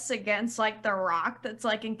fists against the rock that's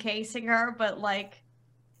encasing her, but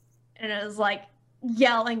and is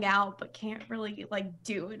yelling out, but can't really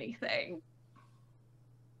do anything.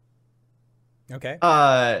 Okay.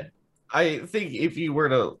 I think if you were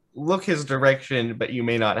to look his direction, but you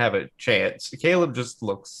may not have a chance. Caleb just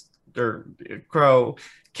looks, or Crow,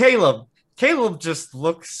 Caleb just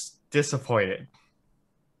looks disappointed.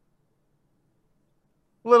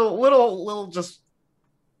 Little just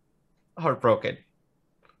heartbroken.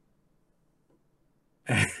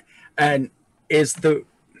 And is the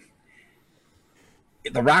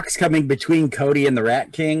rock's coming between Cody and the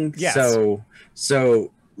Rat King? Yes.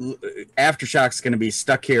 So Aftershock's going to be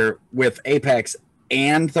stuck here with Apex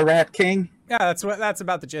and the Rat King? Yeah, that's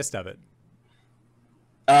about the gist of it.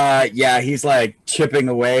 Yeah, he's chipping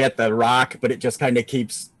away at the rock, but it just kind of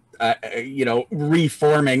keeps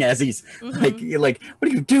reforming as he's like, what are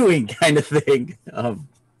you doing, kind of thing.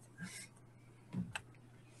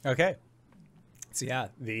 Okay. So yeah,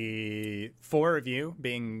 the 4 of you,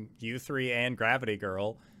 being you 3 and Gravity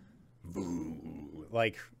Girl,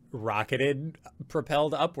 like rocketed,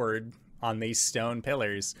 propelled upward on these stone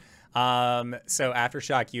pillars. So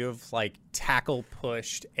Aftershock, you have like tackle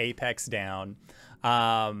pushed Apex down.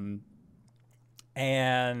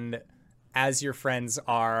 And as your friends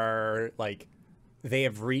are like, they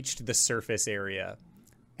have reached the surface area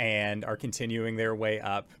and are continuing their way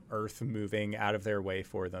up, Earth moving out of their way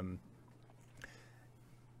for them.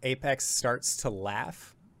 Apex starts to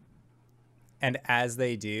laugh. And as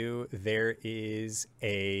they do, you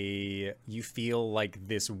feel like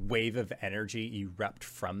this wave of energy erupt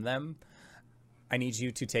from them. I need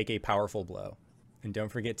you to take a powerful blow. And don't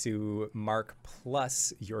forget to mark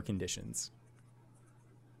plus your conditions.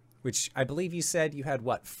 Which I believe you said you had,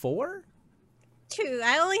 what, 4? 2.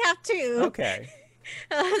 I only have 2. Okay.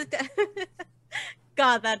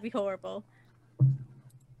 God, that'd be horrible.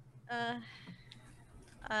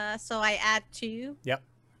 So I add 2. Yep.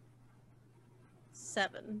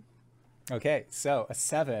 7. Okay, so a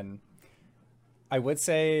 7. I would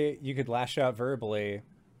say you could lash out verbally.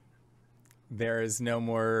 There is no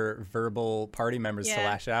more verbal party members to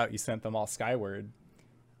lash out. You sent them all skyward.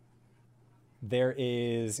 There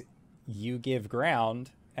is, you give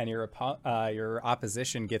ground and your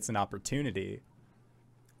opposition gets an opportunity,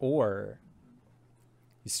 or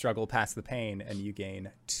you struggle past the pain and you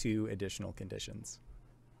gain 2 additional conditions.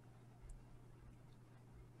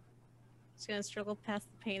 She's gonna struggle past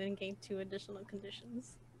the pain and gain 2 additional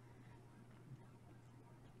conditions.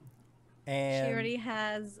 And she already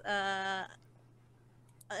has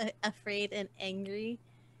afraid and angry.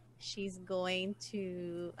 She's going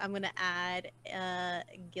to, I'm gonna add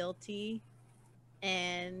guilty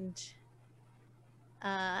and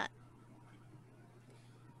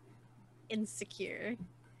insecure.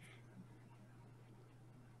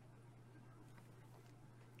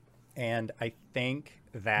 And I think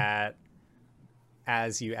that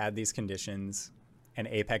as you add these conditions and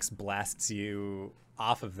Apex blasts you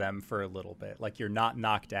off of them for a little bit, like you're not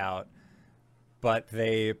knocked out, but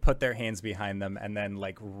they put their hands behind them and then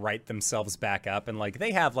like right themselves back up, and like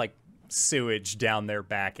they have like sewage down their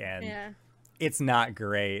back end. Yeah. It's not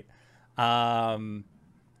great. But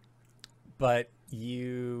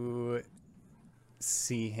you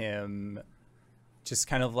see him just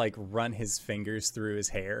kind of like run his fingers through his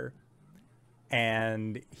hair,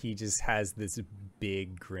 and he just has this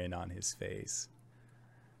big grin on his face.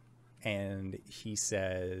 And he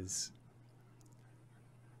says,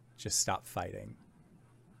 just stop fighting.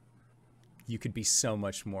 You could be so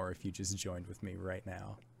much more if you just joined with me right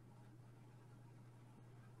now.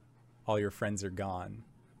 All your friends are gone.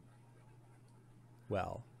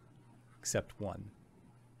 Well, except one.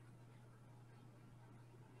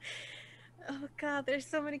 Oh God, there's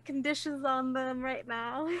so many conditions on them right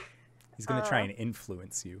now. He's going to try and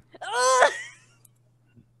influence you.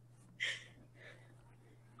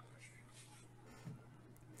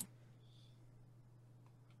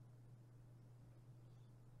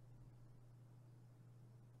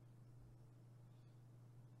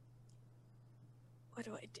 What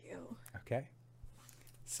do I do? Okay.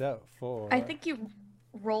 So for... I think you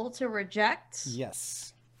roll to reject.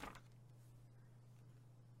 Yes.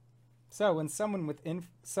 So when someone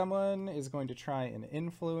someone is going to try and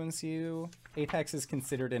influence you, Apex is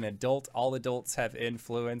considered an adult. All adults have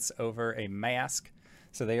influence over a mask,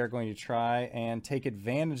 so they are going to try and take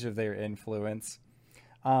advantage of their influence.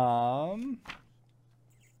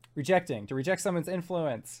 Rejecting. To reject someone's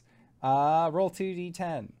influence, roll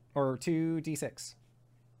 2d10 or 2d6.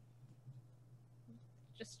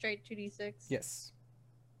 Just straight 2d6? Yes.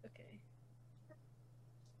 Okay.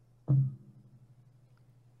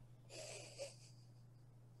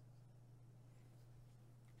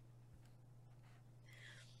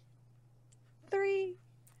 Three.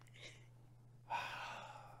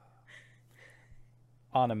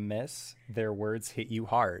 On a miss, their words hit you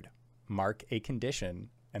hard. Mark a condition,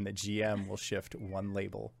 and the GM will shift 1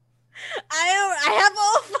 label. I have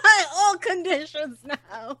all conditions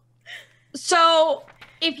now. So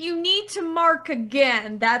if you need to mark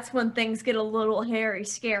again, that's when things get a little hairy,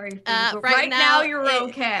 scary. For you. But right now you're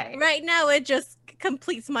okay. Right now it just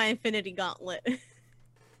completes my infinity gauntlet.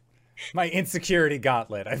 My insecurity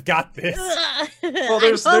gauntlet. I've got this. Well,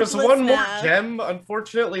 there's one more gem.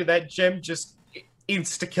 Unfortunately, that gem just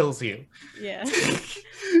insta-kills you. Yeah.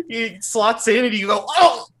 He slots in and you go,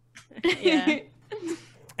 oh! Yeah.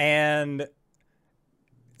 And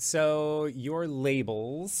so your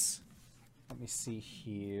labels Let me see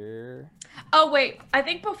here. Oh, wait. I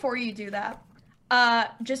think before you do that,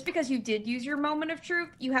 just because you did use your moment of truth,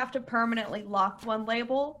 you have to permanently lock one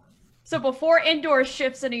label. So before Indoor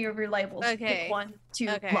shifts any of your labels, Okay. pick one to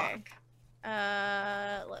Okay. lock.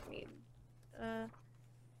 Let me.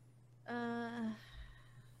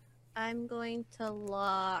 I'm going to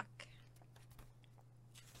lock.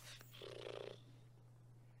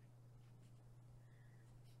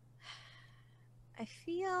 I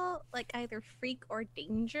feel like either freak or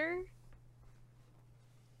danger.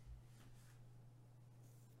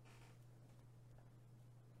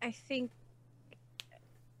 I think.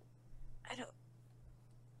 I don't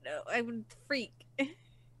know. I would freak.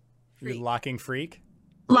 You're locking freak?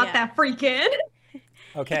 Lock Yeah. that freak in.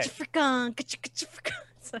 Okay. Get your freak on. Get your freak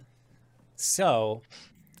on. So,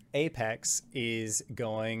 Apex is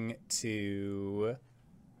going to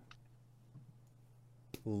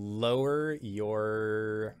lower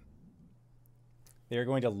your... They're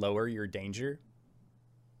going to lower your danger.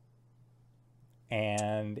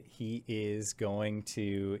 And he is going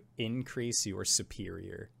to increase your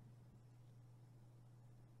superior.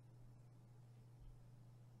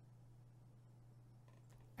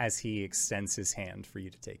 As he extends his hand for you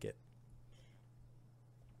to take it.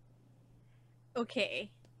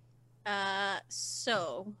 Okay.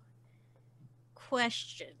 So,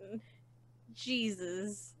 question.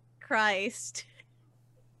 Jesus Christ.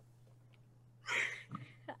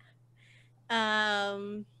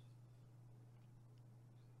 And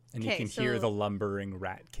you Okay, can hear so- the lumbering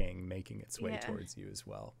Rat King making its way Yeah. towards you as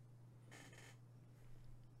well.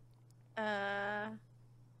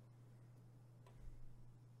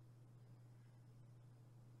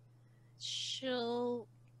 She'll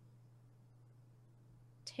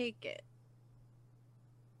take it.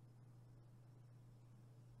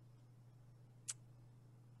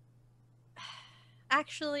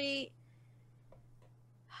 Actually,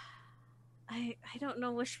 I don't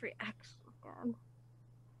know which reaction.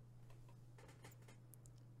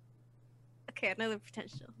 Okay, another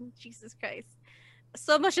potential. Jesus Christ.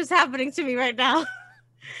 So much is happening to me right now.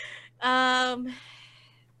 I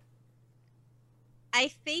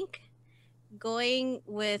think going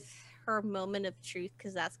with her moment of truth,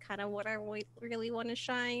 because that's kind of what I really want to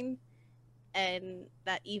shine, and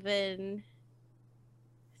that even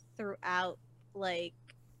throughout, like,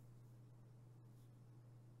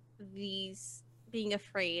 these being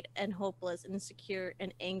afraid and hopeless and insecure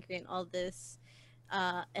and angry and all this,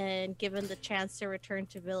 and given the chance to return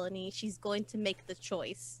to villainy, she's going to make the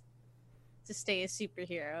choice to stay a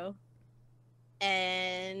superhero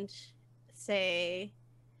and say,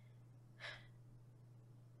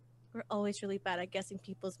 we're always really bad at guessing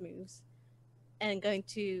people's moves, and going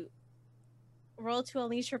to roll to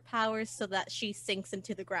unleash her powers so that she sinks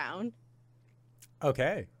into the ground.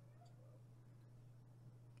 Okay.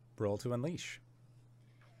 Roll to unleash.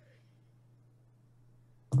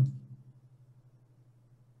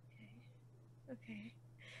 Okay.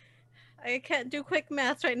 I can't do quick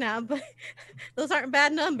math right now, but those aren't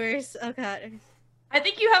bad numbers. Oh god. I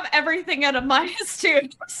think you have everything at a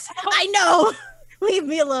 -2. So. I know. Leave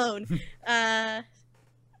me alone.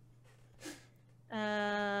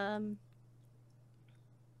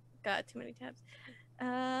 God, too many tabs.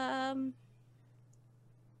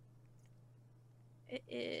 It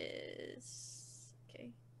is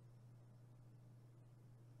okay.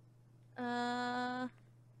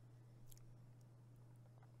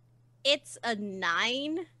 It's a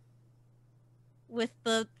 9 with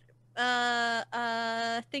the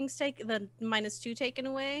things the -2 taken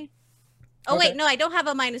away. Oh Okay. wait, no, I don't have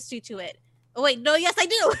a -2 to it. Oh wait, no, yes I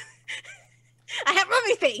do. I have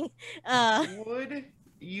everything. Would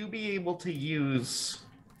you be able to use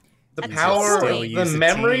the I'd power still of use the a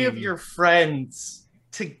memory of team. your friends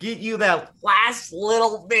to get you that last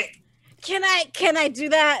little bit? Can I do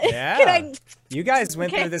that? Yeah. Can You guys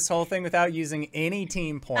went Okay. through this whole thing without using any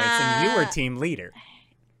team points, and you were team leader.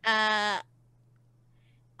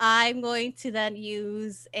 I'm going to then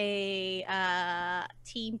use a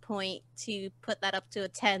team point to put that up to a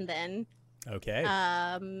 10 then. Okay.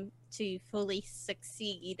 To fully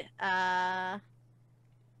succeed.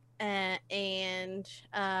 And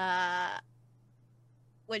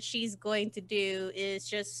what she's going to do is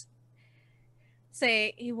just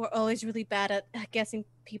say, you were always really bad at guessing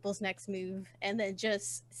people's next move, and then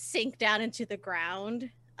just sink down into the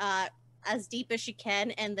ground as deep as she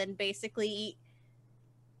can, and then basically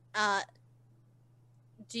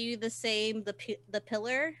do the same the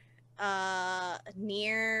pillar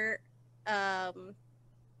near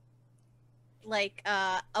like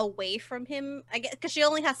away from him, I guess, because she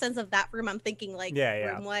only has sense of that room. I'm thinking like Yeah, yeah.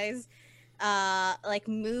 room wise, like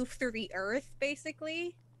move through the earth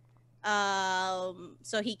basically.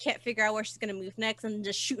 So he can't figure out where she's gonna move next, and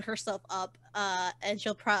just shoot herself up. And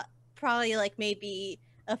she'll probably like maybe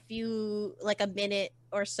a minute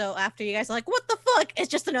or so after you guys are like, what the fuck? It's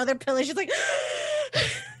just another pillar. She's like,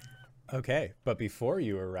 Okay, but before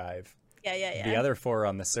you arrive, yeah. the other 4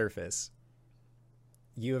 on the surface,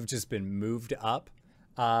 you have just been moved up.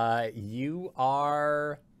 You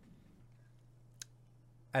are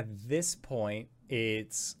at this point.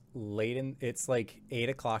 It's like 8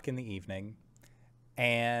 o'clock in the evening,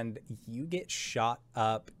 and you get shot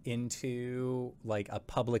up into like a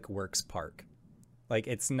public works park. Like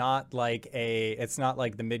it's not like the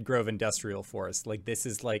Midgrove Industrial Forest. Like this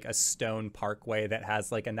is like a stone parkway that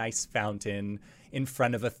has like a nice fountain in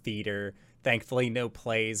front of a theater. Thankfully, no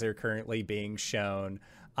plays are currently being shown.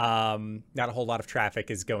 Not a whole lot of traffic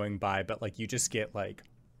is going by, but like you just get like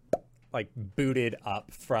booted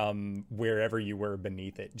up from wherever you were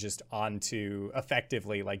beneath it, just onto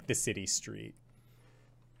effectively like the city street.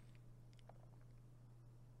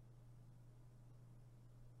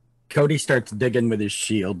 Cody starts digging with his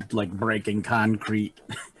shield, like breaking concrete,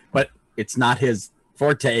 but it's not his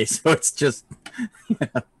forte, so it's just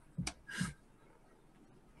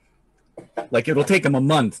like it'll take him a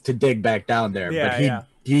month to dig back down there. Yeah, but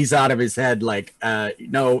he's out of his head, like,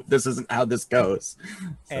 no, this isn't how this goes.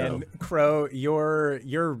 So. And Crow,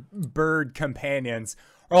 your bird companions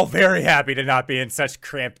are all very happy to not be in such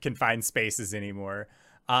cramped, confined spaces anymore.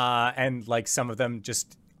 And like some of them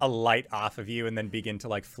just alight off of you and then begin to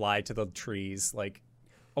like fly to the trees, like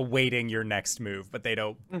awaiting your next move. But they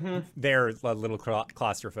don't. Mm-hmm. They're a little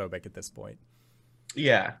claustrophobic at this point.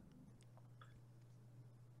 Yeah.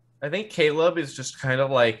 I think Caleb is just kind of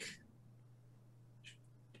like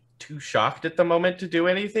too shocked at the moment to do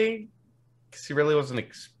anything because he really wasn't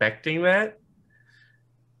expecting that.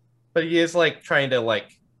 But he is like trying to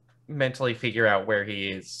like mentally figure out where he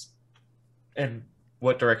is and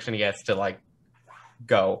what direction he has to like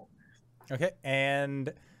go. Okay,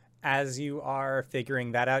 and as you are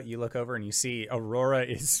figuring that out, you look over and you see Aurora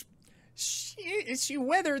she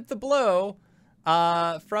weathered the blow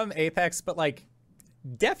from Apex, but like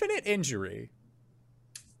definite injury.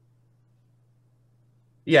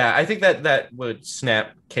 Yeah, I think that would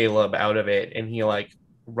snap Caleb out of it, and he like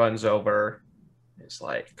runs over. It's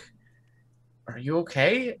like, "Are you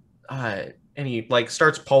okay?" And he like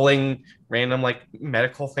starts pulling random like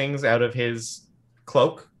medical things out of his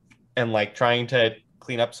cloak and like trying to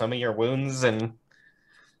clean up some of your wounds. And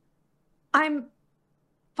I'm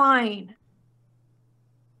fine.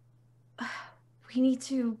 We need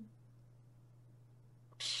to.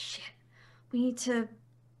 Shit. We need to.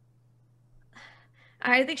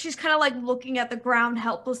 I think she's kind of like looking at the ground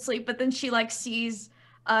helplessly, but then she like sees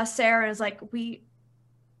Sarah and is like, we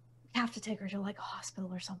have to take her to like a hospital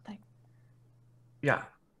or something. Yeah.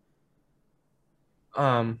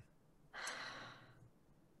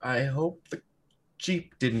 I hope the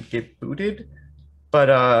Jeep didn't get booted, but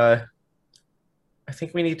I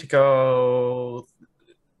think we need to go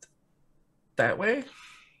that way.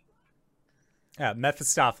 Yeah,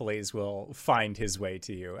 Mephistopheles will find his way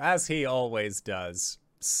to you, as he always does.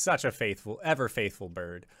 Such a ever faithful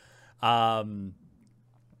bird. And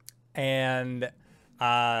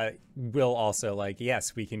we'll also like,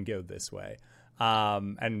 yes, we can go this way.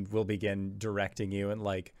 And we'll begin directing you and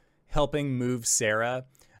like helping move Sarah.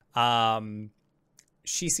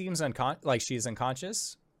 She seems like she's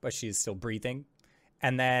unconscious, but she's still breathing.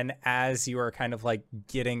 And then as you are kind of like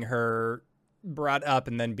getting her brought up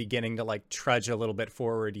and then beginning to like trudge a little bit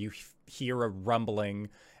forward, you hear a rumbling,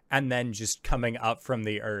 and then just coming up from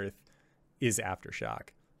the earth is Aftershock.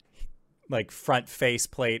 Like front face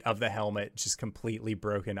plate of the helmet just completely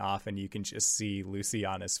broken off, and you can just see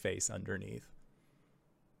Luciana's face underneath.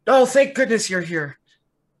 Oh, thank goodness you're here.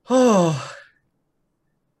 Oh.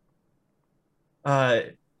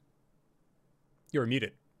 You're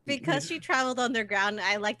muted. Because she traveled underground,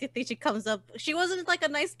 I like to think she comes up. She wasn't like a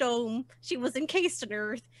nice dome. She was encased in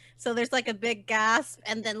earth. So there's like a big gasp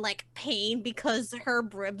and then like pain because her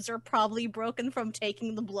ribs are probably broken from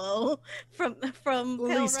taking the blow from At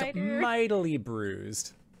least Pale Rider. mightily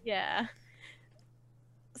bruised. Yeah.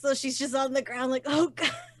 So she's just on the ground like, oh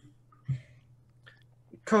god.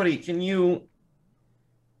 Cody, can you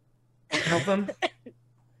help him?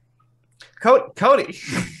 Cody.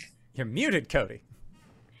 You're muted, Cody.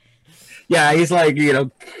 Yeah, he's like,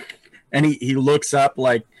 and he looks up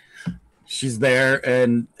like she's there,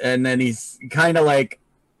 and then he's kind of like,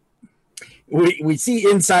 we see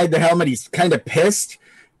inside the helmet, he's kind of pissed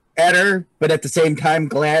at her, but at the same time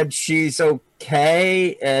glad she's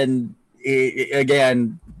okay. And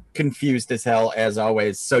again, confused as hell as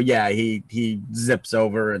always. So yeah, he zips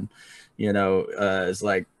over and is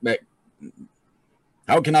like,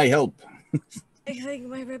 how can I help? I think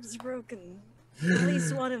my ribs are broken. At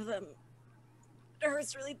least one of them. It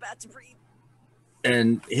hurts really bad to breathe.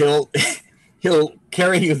 And he'll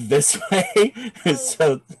carry you this way,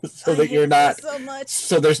 so that you're not so much.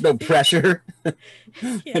 So there's no pressure. Yeah.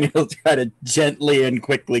 And he'll try to gently and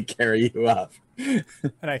quickly carry you off. And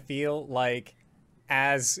I feel like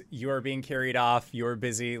as you're being carried off, you're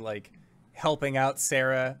busy like helping out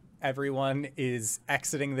Sarah. Everyone is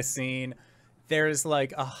exiting the scene. There's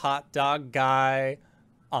like a hot dog guy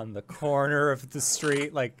on the corner of the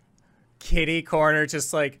street, like kitty corner,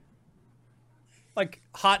 just like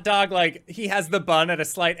hot dog, like he has the bun at a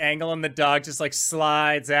slight angle and the dog just like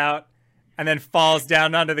slides out and then falls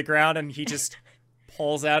down onto the ground, and he just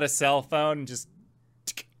pulls out a cell phone and just,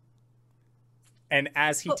 and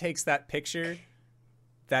as he takes that picture,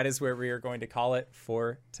 that is where we are going to call it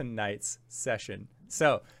for tonight's session.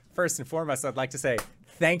 So first and foremost, I'd like to say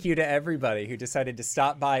thank you to everybody who decided to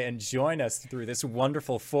stop by and join us through this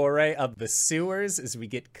wonderful foray of the sewers as we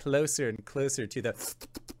get closer and closer to the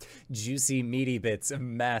juicy, meaty bits of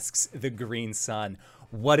Masks the Green Sun.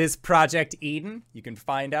 What is Project Eden? You can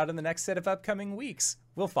find out in the next set of upcoming weeks.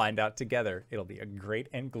 We'll find out together. It'll be a great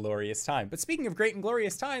and glorious time. But speaking of great and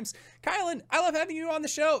glorious times, Kylan, I love having you on the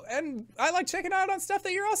show, and I like checking out on stuff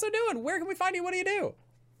that you're also doing. Where can we find you? What do you do?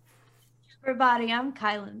 Everybody, I'm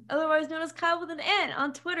Kylan, otherwise known as Kyle with an N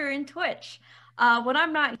on Twitter and Twitch. When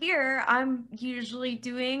I'm not here, I'm usually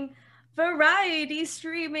doing variety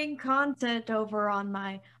streaming content over on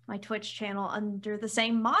my Twitch channel under the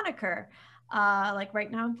same moniker. Like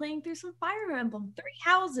right now I'm playing through some Fire Emblem 3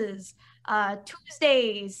 Houses,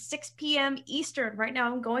 Tuesdays, 6 p.m. Eastern. Right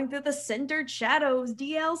now I'm going through the Cindered Shadows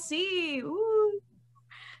DLC. Ooh.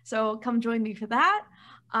 So come join me for that.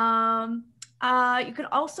 You can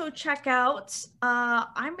also check out,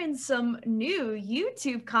 I'm in some new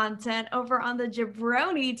YouTube content over on the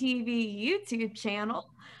Jabroni TV YouTube channel,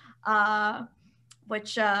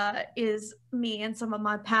 which is me and some of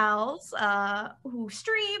my pals who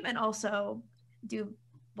stream and also do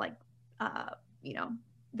like,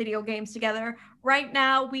 video games together. Right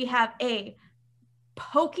now we have a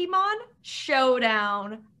Pokemon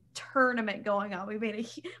Showdown tournament going on. We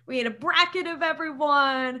made a bracket of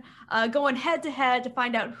everyone going head to head to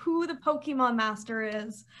find out who the Pokemon master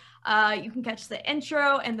is. You can catch the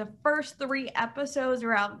intro, and the first 3 episodes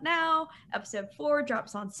are out now. Episode 4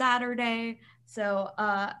 drops on Saturday, so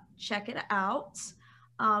check it out.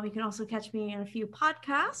 You can also catch me in a few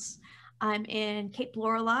podcasts. I'm in Cape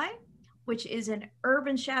Lorelei, which is an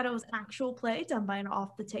Urban Shadows actual play done by an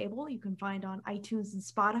Off the Table. You can find on iTunes and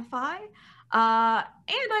Spotify. And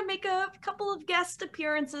I make a couple of guest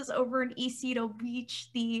appearances over in East Beach,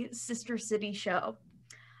 the Sister City show.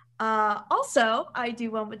 Also, I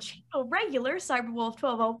do one with channel regular Cyberwolf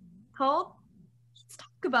 12 called Let's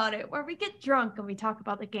Talk About It, where we get drunk and we talk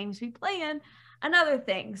about the games we play in and other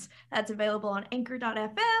things. That's available on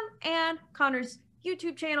Anchor.fm and Connor's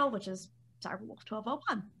YouTube channel, which is Cyberwolf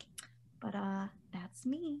 1201. But that's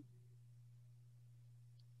me.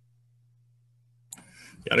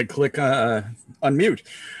 Gotta click unmute.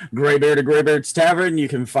 Graybeard of Graybeard's Tavern. You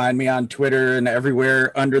can find me on Twitter and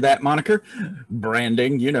everywhere under that moniker.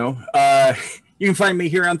 Branding, You can find me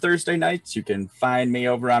here on Thursday nights. You can find me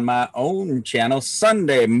over on my own channel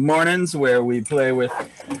Sunday mornings, where we play with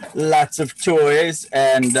lots of toys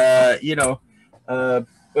and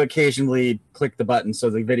occasionally click the button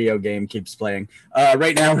so the video game keeps playing.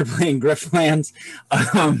 Right now we're playing Griftlands.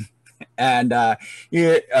 And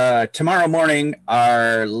tomorrow morning,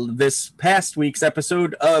 this past week's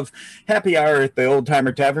episode of Happy Hour at the Old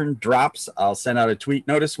Timer Tavern drops. I'll send out a tweet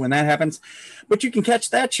notice when that happens. But you can catch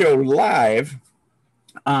that show live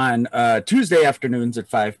on Tuesday afternoons at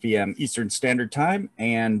 5 p.m. Eastern Standard Time.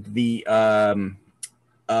 And the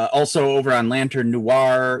also over on Lantern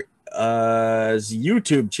Noir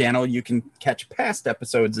YouTube channel, you can catch past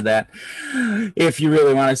episodes of that if you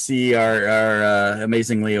really want to see our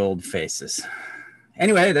amazingly old faces.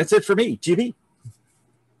 Anyway, that's it for me. GB.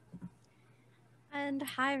 And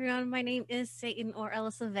hi everyone, my name is Satan, or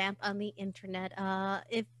Elisa Vamp on the internet.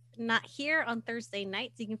 If not here on Thursday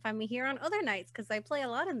nights, you can find me here on other nights because I play a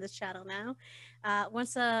lot in this channel now.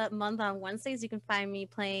 Once a month on Wednesdays, you can find me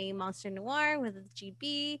playing Monster Noir with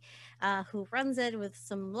GB, who runs it with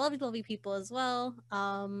some lovely people as well.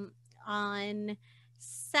 On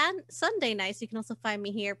Sunday nights, you can also find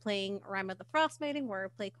me here playing Rime of the Frostmaiden, where I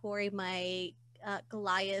play Corey, my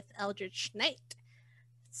Goliath Eldritch Knight.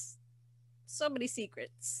 So many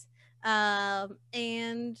secrets.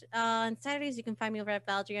 And on Saturdays, you can find me over at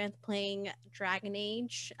Valdrianth playing Dragon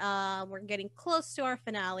Age. We're getting close to our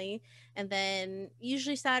finale. And then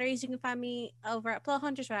usually Saturdays, you can find me over at Blood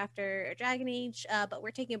Hunters right after Dragon Age. But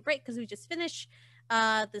we're taking a break because we just finished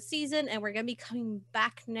the season. And we're going to be coming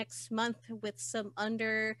back next month with some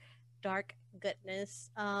Underdark goodness.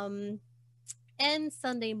 And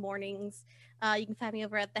Sunday mornings, you can find me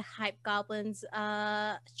over at the Hype Goblins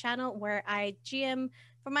channel where I GM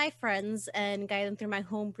for my friends and guide them through my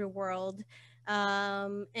homebrew world.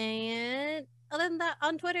 And other than that,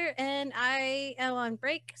 on Twitter, and I am on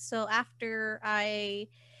break. So after I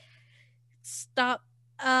stop,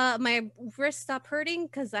 my wrist stopped hurting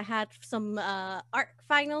because I had some art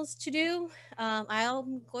finals to do.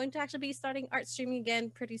 I'm going to actually be starting art streaming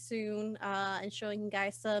again pretty soon and showing you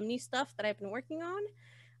guys some new stuff that I've been working on.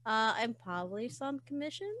 And probably some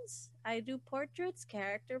commissions. I do portraits,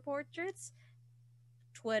 character portraits.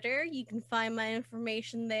 Twitter, you can find my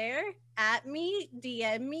information there. At me,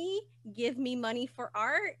 DM me, give me money for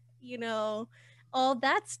art, all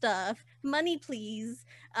that stuff. Money, please.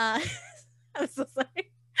 I'm so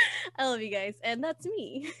sorry. I love you guys, and that's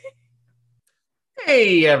me.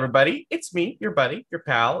 Hey everybody, it's me, your buddy, your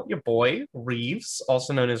pal, your boy, Reeves,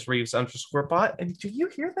 also known as Reeves_bot. And do you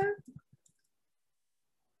hear that?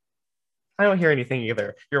 I don't hear anything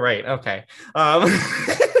either. You're right. Okay.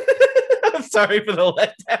 I'm sorry for the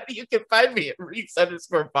letdown. You can find me at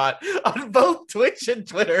Reeves_bot on both Twitch and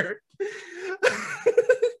Twitter.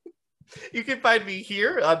 You can find me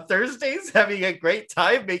here on Thursdays having a great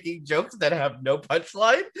time making jokes that have no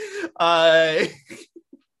punchline.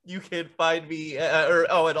 You can find me,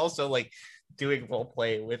 and also like doing role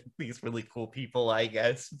play with these really cool people, I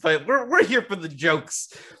guess. But we're here for the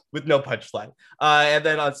jokes with no punchline. And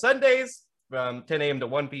then on Sundays, from 10 a.m. to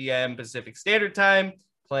 1 p.m. Pacific Standard Time,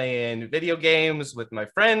 playing video games with my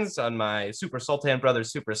friends on my Super Sultan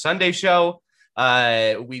Brothers Super Sunday show.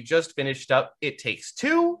 We just finished up It Takes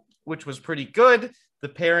Two, which was pretty good. The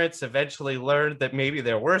parents eventually learned that maybe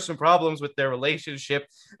there were some problems with their relationship,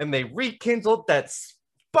 and they rekindled that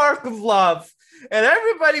spark of love, and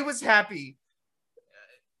everybody was happy.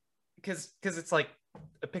 Because it's like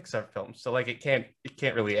a Pixar film, so like it can't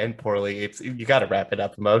really end poorly. You got to wrap it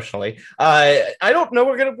up emotionally. I don't know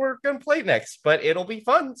what we're gonna play next, but it'll be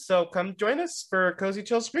fun. So come join us for Cozy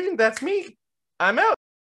Chill Screen. That's me. I'm out.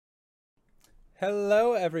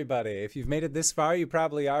 Hello, everybody. If you've made it this far, you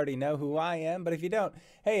probably already know who I am, but if you don't,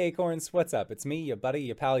 hey, Acorns, what's up? It's me, your buddy,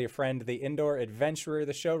 your pal, your friend, the Indoor Adventurer,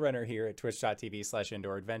 the showrunner here at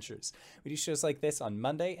twitch.tv/Indoor Adventures. We do shows like this on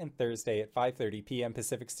Monday and Thursday at 5:30 p.m.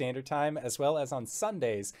 Pacific Standard Time, as well as on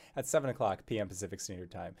Sundays at 7 o'clock p.m. Pacific Standard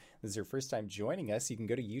Time. If this is your first time joining us, you can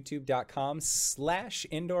go to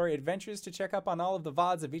youtube.com/Indoor Adventures to check up on all of the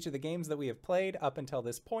VODs of each of the games that we have played up until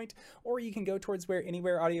this point, or you can go towards where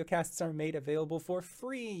anywhere audiocasts are made available for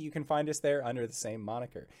free. You can find us there under the same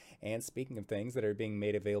moniker. And speaking of things that are being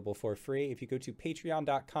made available for free, if you go to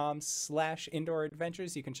patreon.com/Indoor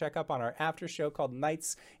Adventures, you can check up on our after show called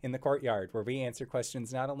Nights in the Courtyard, where we answer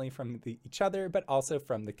questions not only from each other, but also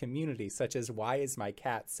from the community, such as, why is my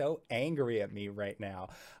cat so angry at me right now?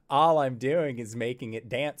 All I'm doing is making it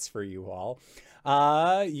dance for you all.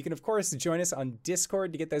 You can, of course, join us on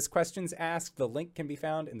Discord to get those questions asked. The link can be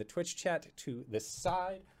found in the Twitch chat to the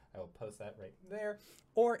side. I will post that right there,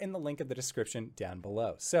 or in the link of the description down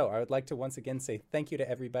below. So I would like to once again say thank you to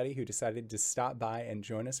everybody who decided to stop by and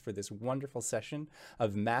join us for this wonderful session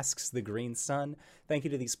of Masks the Green Sun. Thank you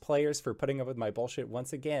to these players for putting up with my bullshit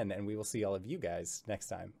once again, and we will see all of you guys next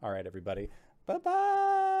time. All right, everybody. Bye-bye.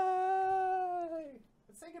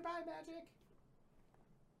 Let's say goodbye,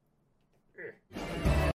 Magic.